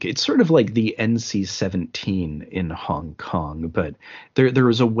mystique. It's sort of like the NC-17 in Hong Kong, but there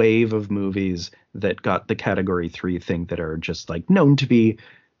was a wave of movies that got the Category 3 thing that are just like known to be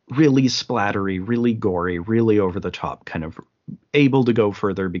really splattery, really gory, really over the top, kind of able to go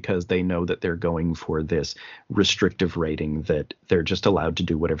further because they know that they're going for this restrictive rating that they're just allowed to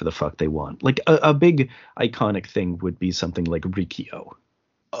do whatever the fuck they want. Like a big iconic thing would be something like Rikio.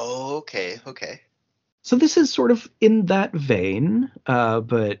 Oh, okay. So this is sort of in that vein,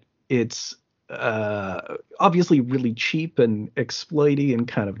 but it's obviously really cheap and exploity and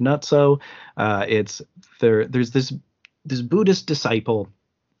kind of nutso. There's this Buddhist disciple,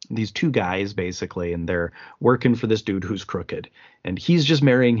 these two guys basically, and they're working for this dude who's crooked, and he's just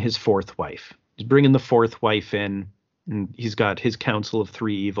marrying his fourth wife. He's bringing the fourth wife in, and he's got his council of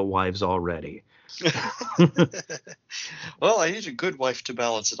 3 evil wives already. Well, I need a good wife to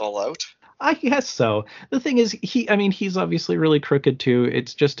balance it all out. I guess so. The thing is, he's obviously really crooked too.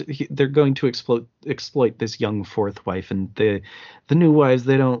 It's just they're going to exploit this young fourth wife, and the new wives,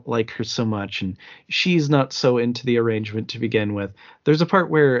 they don't like her so much, and she's not so into the arrangement to begin with. There's a part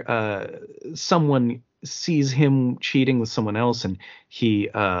where someone sees him cheating with someone else, and he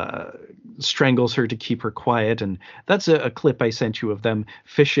strangles her to keep her quiet, and that's a clip I sent you of them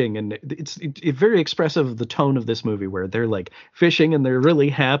fishing, and it's very expressive of the tone of this movie, where they're like fishing and they're really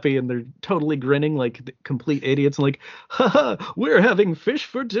happy and they're totally grinning like complete idiots, and like, haha, we're having fish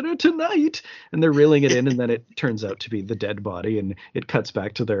for dinner tonight, and they're reeling it in, and then it turns out to be the dead body, and it cuts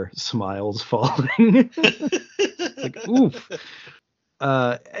back to their smiles falling. Like, oof.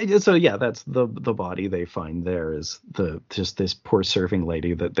 So yeah, that's the body they find there is just this poor serving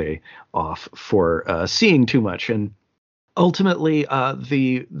lady that they off for seeing too much, and ultimately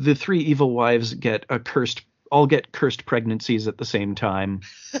the 3 evil wives get cursed pregnancies at the same time.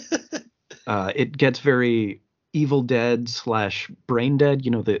 It gets very Evil Dead / Brain Dead,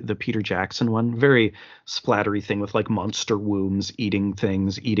 the Peter Jackson one, very splattery thing with like monster wombs eating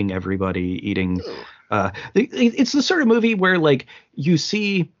things, eating everybody, eating. It's the sort of movie where like you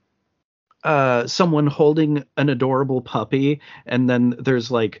see someone holding an adorable puppy, and then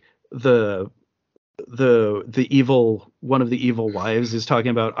there's like the evil one of the evil wives is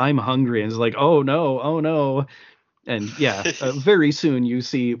talking about, I'm hungry, and it's like, oh no. And yeah, very soon you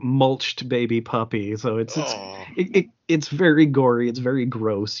see mulched baby puppy. So it's very gory. It's very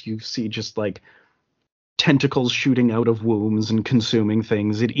gross. You see just like tentacles shooting out of wombs and consuming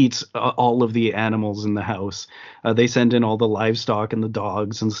things. It eats all of the animals in the house. They send in all the livestock and the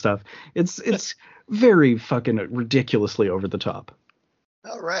dogs and stuff. It's very fucking ridiculously over the top.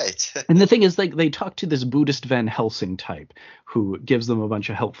 All right. And the thing is, like, they talk to this Buddhist Van Helsing type who gives them a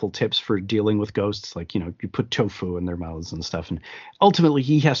bunch of helpful tips for dealing with ghosts. Like, you put tofu in their mouths and stuff. And ultimately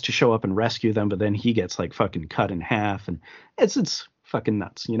he has to show up and rescue them. But then he gets like fucking cut in half, and it's fucking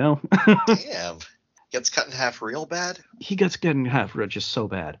nuts, Damn. Gets cut in half real bad? He gets cut in half just so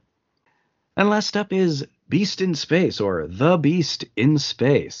bad. And last up is Beast in Space, or The Beast in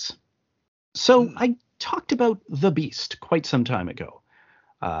Space. So I talked about The Beast quite some time ago.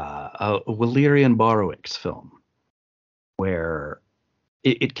 A Walerian Borowicz film, where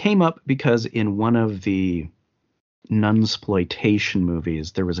it came up because in one of the nunsploitation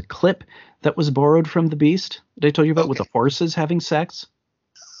movies, there was a clip that was borrowed from The Beast that I told you about, with the horses having sex.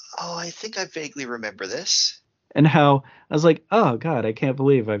 Oh, I think I vaguely remember this. And how I was like, oh God, I can't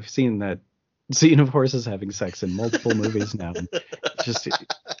believe I've seen that scene of horses having sex in multiple movies now. And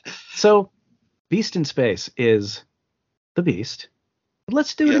so Beast in Space is The Beast.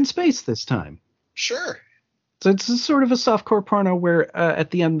 Let's do it in space this time. Sure. So it's sort of a softcore porno where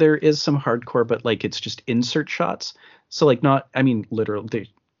at the end there is some hardcore, but like it's just insert shots. So like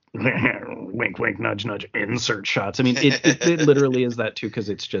literally, wink, wink, nudge, nudge, insert shots. I mean, it literally is that too, because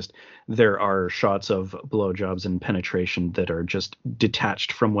it's just there are shots of blowjobs and penetration that are just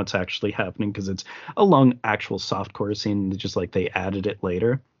detached from what's actually happening, because it's a long actual softcore scene. Just like they added it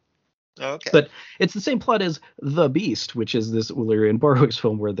later. Okay. But it's the same plot as The Beast, which is this Walerian Borowicz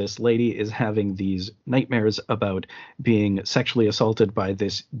film where this lady is having these nightmares about being sexually assaulted by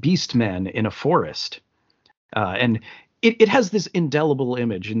this beast man in a forest. And it has this indelible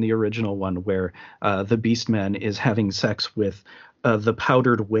image in the original one where the beast man is having sex with the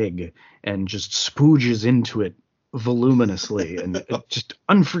powdered wig and just spooges into it voluminously and just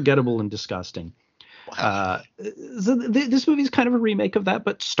unforgettable and disgusting. Wow. So this movie is kind of a remake of that,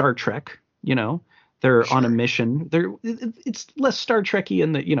 but Star Trek, they're on a mission. It's less Star Trek-y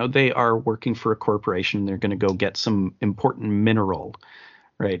in that, they are working for a corporation. They're going to go get some important mineral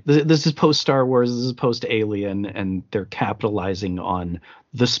Right. This is post Star Wars. This is post Alien, and they're capitalizing on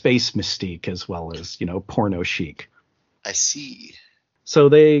the space mystique as well as, porno chic. I see. So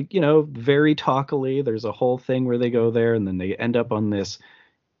they, very talkily, there's a whole thing where they go there and then they end up on this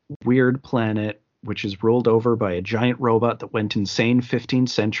weird planet, which is ruled over by a giant robot that went insane 15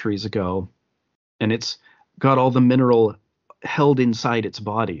 centuries ago. And it's got all the mineral held inside its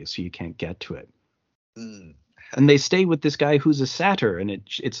body, so you can't get to it. Mm. And they stay with this guy who's a satyr, and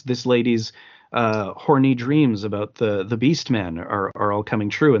it's this lady's horny dreams about the beast man are all coming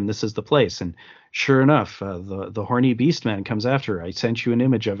true, and this is the place. And sure enough, the horny beast man comes after her. I sent you an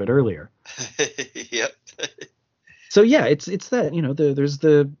image of it earlier. Yep. So yeah, it's that, there's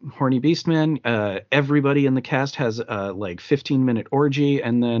the horny beast man. Everybody in the cast has like 15-minute orgy,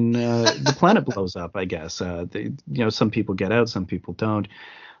 and then the planet blows up, I guess. Some people get out, some people don't.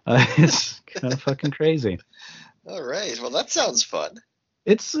 It's kind of fucking crazy. All right. Well, that sounds fun.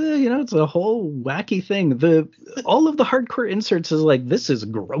 It's it's a whole wacky thing. All of the hardcore inserts is like, this is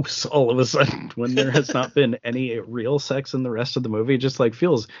gross all of a sudden when there has not been any real sex in the rest of the movie. It just like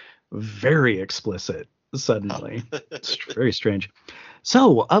feels very explicit suddenly. It's very strange.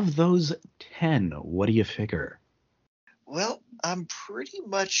 So, of those 10, what do you figure? Well, I'm pretty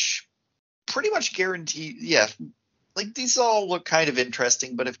much guaranteed. Yeah, like these all look kind of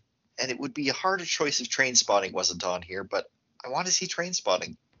interesting, and it would be a harder choice if Trainspotting wasn't on here, but I want to see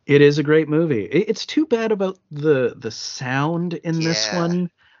Trainspotting. It is a great movie. It's too bad about the sound in this one,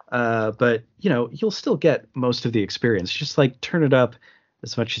 but you'll still get most of the experience. Just like turn it up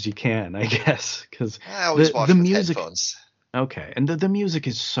as much as you can, I guess, because I always watch the music. Headphones. Okay, and the music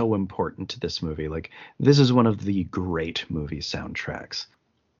is so important to this movie. Like, this is one of the great movie soundtracks.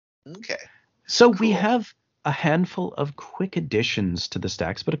 Okay. So cool. We have a handful of quick additions to the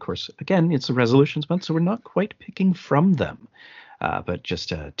stacks, but of course, again, it's a resolutions month, so we're not quite picking from them. But just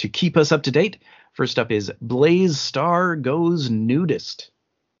to keep us up to date, first up is Blaze Star Goes Nudist.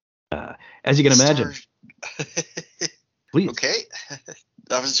 As you can imagine. Please. Okay.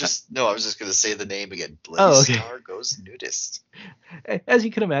 I was just going to say the name again. Blaze Star Goes Nudist. As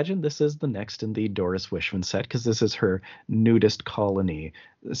you can imagine, this is the next in the Doris Wishman set, because this is her nudist colony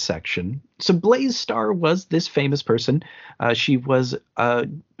section. So Blaze Star was this famous person. But she was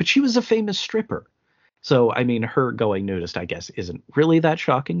a famous stripper. So, I mean, her going nudist, I guess, isn't really that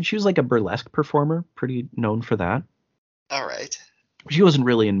shocking. She was like a burlesque performer, pretty known for that. All right. She wasn't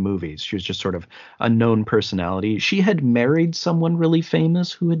really in movies. She was just sort of a known personality. She had married someone really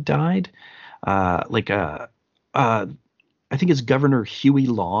famous who had died. I think it's Governor Huey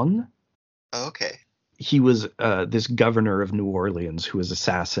Long. Oh, okay. He was this governor of New Orleans who was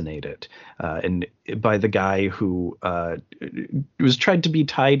assassinated, and by the guy who was tried to be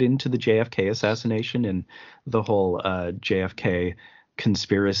tied into the JFK assassination and the whole JFK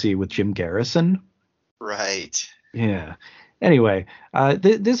conspiracy with Jim Garrison. Right. Yeah. Anyway,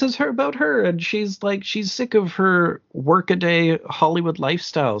 this is about her, and she's sick of her workaday Hollywood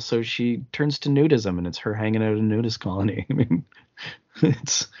lifestyle, so she turns to nudism, and it's her hanging out in a nudist colony. I mean,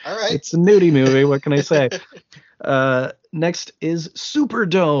 it's all right. It's a nudie movie. What can I say? Next is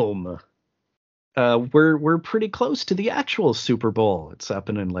Superdome. We're pretty close to the actual Super Bowl. It's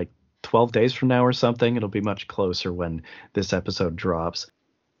happening in like 12 days from now or something. It'll be much closer when this episode drops.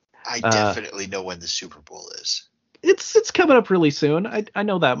 I definitely know when the Super Bowl is. It's coming up really soon. I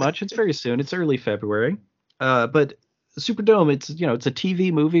know that much. It's very soon. It's early February. But Superdome, it's a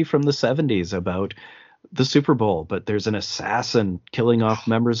TV movie from the 70s about the Super Bowl, but there's an assassin killing off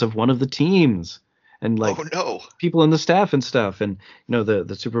members of one of the teams and people in the staff and stuff. And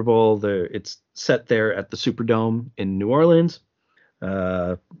the Super Bowl, it's set there at the Superdome in New Orleans.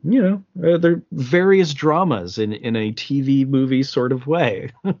 There are various dramas in a TV movie sort of way.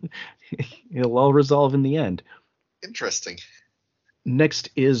 It'll all resolve in the end. Interesting.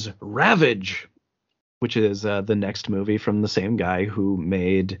 Next is Ravage, which is the next movie from the same guy who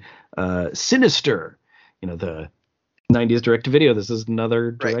made Sinister, the 90s direct-to-video. This is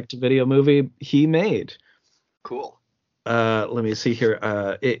another direct-to-video movie he made. Cool. Let me see here.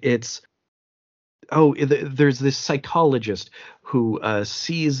 There's this psychologist who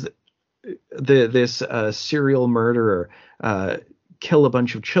sees this serial murderer kill a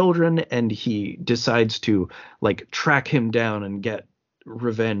bunch of children, and he decides to track him down and get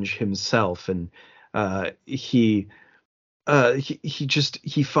revenge himself. And he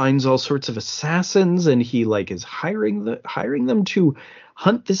finds all sorts of assassins, and he is hiring them to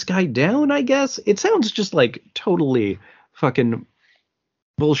hunt this guy down, I guess. It sounds just like totally fucking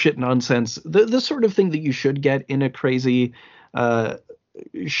bullshit nonsense. The sort of thing that you should get in a crazy shot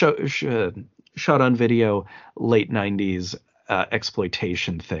on video late 90s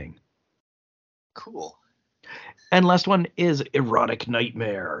exploitation thing. Cool. And last one is Erotic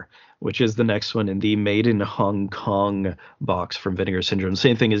Nightmare, which is the next one in the Made in Hong Kong box from Vinegar Syndrome.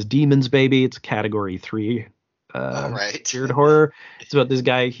 Same thing as Demons Baby. It's category 3. All right. Weird horror. It's about this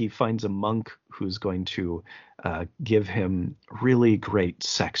guy. He finds a monk who's going to give him really great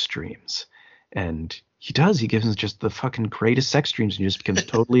sex dreams. And he does. He gives him just the fucking greatest sex dreams and he just becomes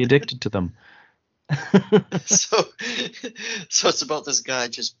totally addicted to them. So it's about this guy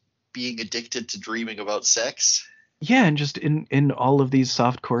just being addicted to dreaming about sex. Yeah, and just in all of these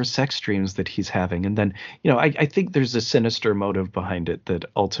softcore sex dreams that he's having. And then, I think there's a sinister motive behind it that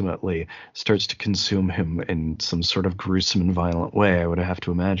ultimately starts to consume him in some sort of gruesome and violent way, I would have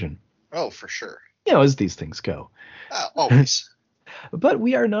to imagine. Oh, for sure. As these things go. Always. But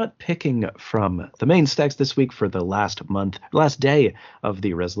we are not picking from the main stacks this week for the last day of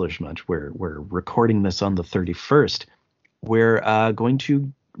the resolution month. We're recording this on the 31st. We're going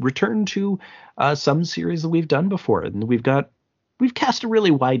to return to some series that we've done before, and we've cast a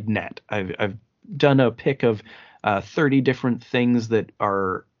really wide net. I've done a pick of 30 different things that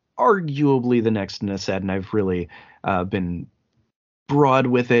are arguably the next in a set, and I've really been broad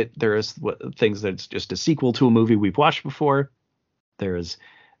with it. There's things that's just a sequel to a movie we've watched before. There's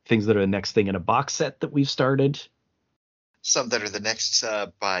things that are the next thing in a box set that we've started. Some that are the next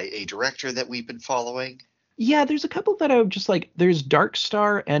by a director that we've been following. Yeah, there's a couple that I would just like. There's Dark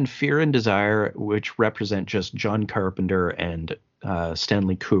Star and Fear and Desire, which represent just John Carpenter and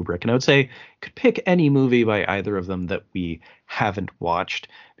Stanley Kubrick. And I would say could pick any movie by either of them that we haven't watched,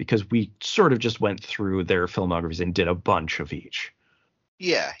 because we sort of just went through their filmographies and did a bunch of each.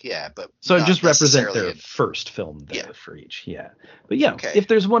 Yeah, but so just represent their first film there for each. Yeah, but yeah, okay. If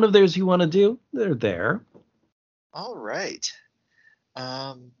there's one of theirs you want to do, they're there. All right.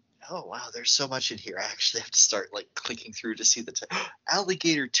 Oh wow, there's so much in here. I actually have to start clicking through to see the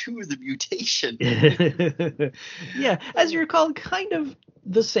Alligator 2: The Mutation. Yeah, as you recall, kind of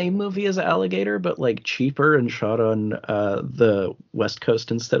the same movie as Alligator, but cheaper and shot on the West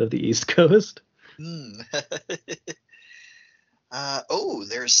Coast instead of the East Coast.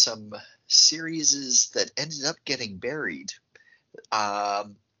 There's some series that ended up getting buried.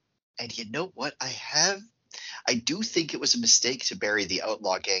 And you know what? I do think it was a mistake to bury the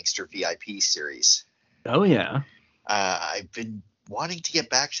Outlaw Gangster VIP series. Oh, yeah. I've been wanting to get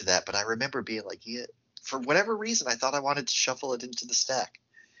back to that, but I remember being for whatever reason, I thought I wanted to shuffle it into the stack.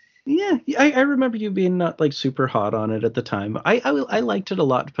 Yeah, I remember you being not super hot on it at the time. I liked it a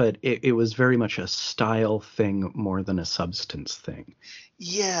lot, but it was very much a style thing more than a substance thing.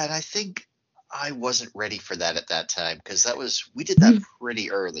 Yeah, and I think I wasn't ready for that at that time, because we did that pretty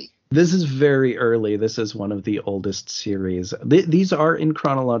early. This is very early. This is one of the oldest series. These are in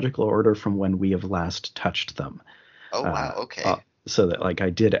chronological order from when we have last touched them. Oh, wow. Okay. So that I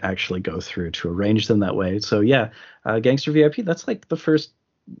did actually go through to arrange them that way. So yeah, Gangster VIP, that's the first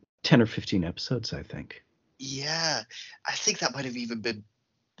 10 or 15 episodes, I think. Yeah, I think that might have even been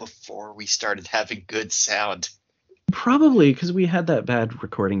before we started having good sound. Probably, because we had that bad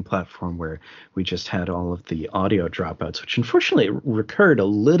recording platform where we just had all of the audio dropouts, which unfortunately recurred a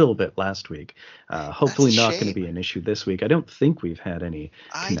little bit last week. Hopefully not going to be an issue this week. I don't think we've had any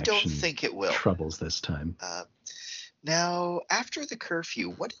troubles this time. Now, After the Curfew,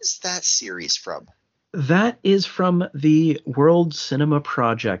 what is that series from? That is from the World Cinema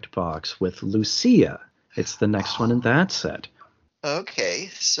Project box with Lucia. It's the next one in that set. Okay,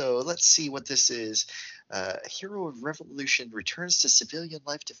 so let's see what this is. Hero of Revolution returns to civilian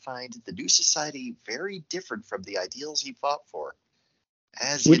life to find the new society very different from the ideals he fought for.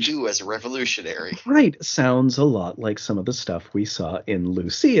 You do as a revolutionary. Right. Sounds a lot like some of the stuff we saw in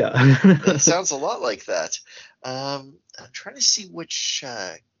Lucia. It sounds a lot like that. I'm trying to see which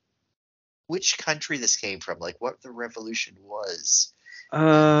country this came from, what the revolution was.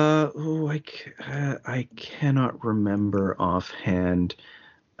 I cannot remember offhand.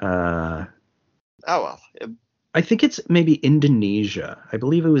 Oh, well. I think it's maybe Indonesia. I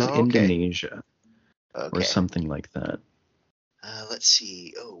believe it was Indonesia. Okay. Or something like that. Let's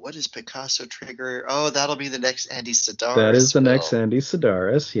see. Oh, what is Picasso Trigger? Oh, that'll be the next Andy Sidaris. That is the next Andy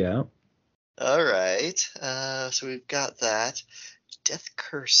Sidaris, yeah. All right. So we've got that. Death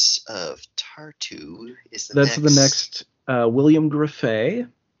Curse of Tartu is the next. That's the next William Griffey,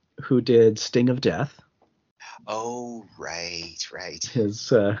 who did Sting of Death. Oh, right.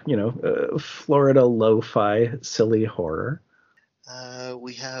 His, Florida lo-fi silly horror.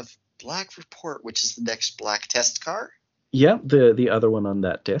 We have Black Report, which is the next Black Test Car. Yeah, the other one on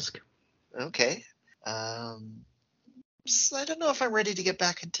that disc. Okay. So I don't know if I'm ready to get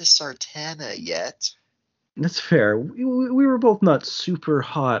back into Sartana yet. That's fair. We were both not super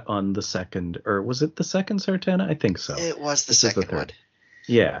hot on the second, or was it the second Sartana? I think so. It was the second one.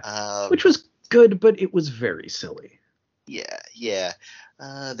 Yeah, which was good, but it was very silly. Yeah.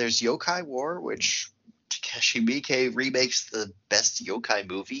 There's Yokai War, which Takeshi Miike remakes the best yokai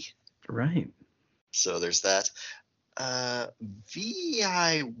movie. Right. So there's that.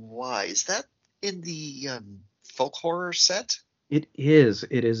 VIY, is that in the folk horror set? It is.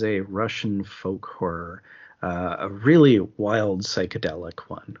 It is a Russian folk horror, a really wild psychedelic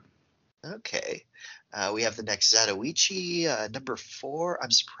one. Okay. We have the next Zatoichi, number 4.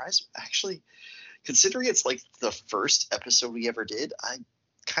 I'm surprised, actually, considering it's like the first episode we ever did. I'm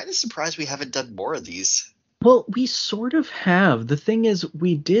kind of surprised we haven't done more of these. Well, we sort of have. The thing is,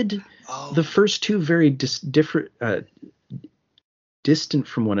 we did the first two very distant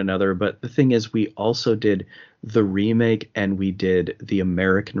from one another, but the thing is, we also did the remake and we did the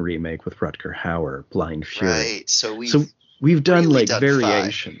American remake with Rutger Hauer, Blind Fury. Right. So we've done really done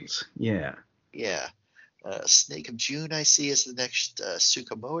variations. 5. Yeah. Snake of June, I see, is the next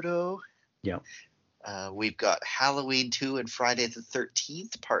Tsukamoto. Yeah. We've got Halloween 2 and Friday the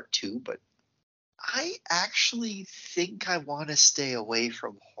 13th, Part 2, but I actually think I want to stay away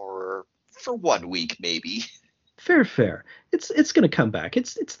from horror for 1 week, maybe. Fair. It's going to come back.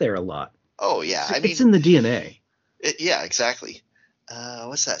 It's there a lot. Oh yeah, it's in the DNA. Yeah, exactly.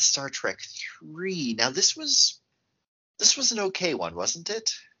 What's that? Star Trek 3. Now this was an okay one, wasn't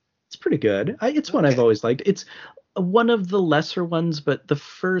it? It's pretty good. It's one I've always liked. It's one of the lesser ones, but the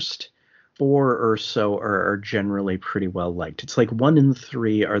first 4 or so are generally pretty well liked. It's like 1 and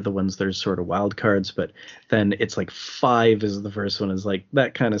 3 are the ones that are sort of wild cards, but then it's like 5 is the first one is like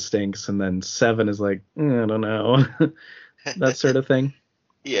that kind of stinks, and then 7 is like I don't know, that sort of thing.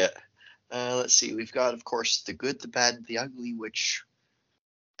 Yeah. Let's see. We've got, of course, The Good, the Bad, and the Ugly, which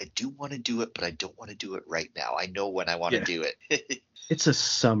I do want to do it, but I don't want to do it right now. I know when I want to do it. It's a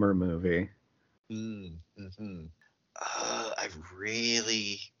summer movie. Mm-hmm. I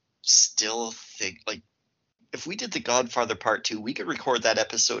really still think, like, if we did The Godfather Part 2, we could record that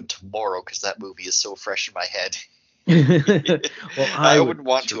episode tomorrow because that movie is so fresh in my head. Well, I wouldn't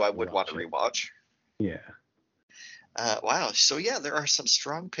want to. I would want to rewatch. Yeah. Wow. So yeah, there are some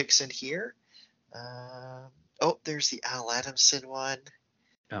strong picks in here. There's the Al Adamson one.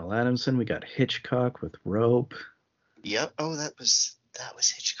 Al Adamson. We got Hitchcock with Rope. Yep. Oh, that was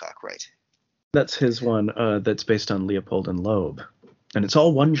Hitchcock, right? That's his one. That's based on Leopold and Loeb, and it's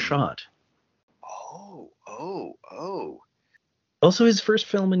all one shot. Oh. Also, his first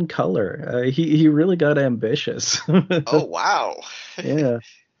film in color. He really got ambitious. Oh wow. Yeah.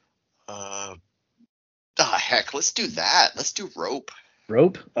 Heck, let's do that. Let's do Rope.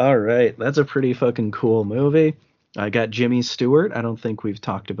 Rope? All right. That's a pretty fucking cool movie. I got Jimmy Stewart. I don't think we've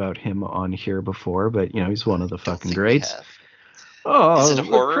talked about him on here before, but he's one of the fucking greats. Oh, is it a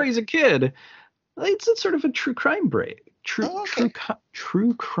horror? Crazy kid. It's sort of a true crime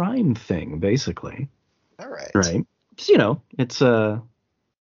true crime thing, basically. All right. Right. It's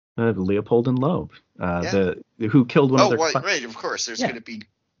Leopold and Loeb, who killed one of their. Right. Of course, there's gonna be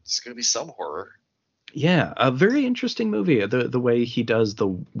some horror. Yeah, a very interesting movie. The way he does the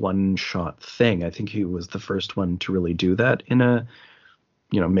one shot thing. I think he was the first one to really do that in a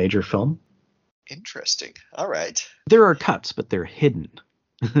major film. Interesting. All right. There are cuts, but they're hidden.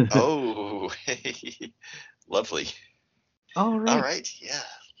 Oh, lovely. All right. Yeah.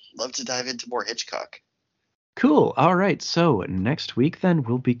 Love to dive into more Hitchcock. Cool. All right. So next week, then,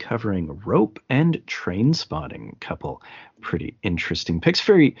 we'll be covering Rope and Trainspotting. A couple pretty interesting picks,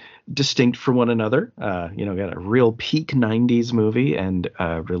 very distinct from one another. Got a real peak 90s movie and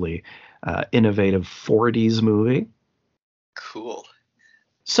a really innovative 40s movie. Cool.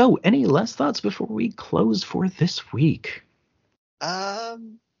 So any last thoughts before we close for this week?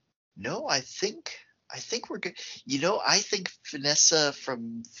 No, I think we're good. I think Vanessa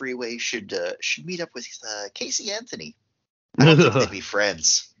from Freeway should meet up with Casey Anthony. I don't think they'd be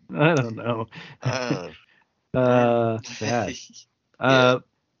friends. I don't know. Bad.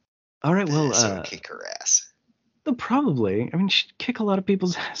 All right. Well, so kick her ass. Probably. I mean, she'd kick a lot of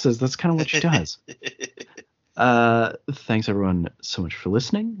people's asses. That's kind of what she does. Thanks everyone so much for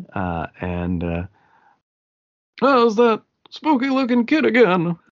listening. How's that spooky looking kid again?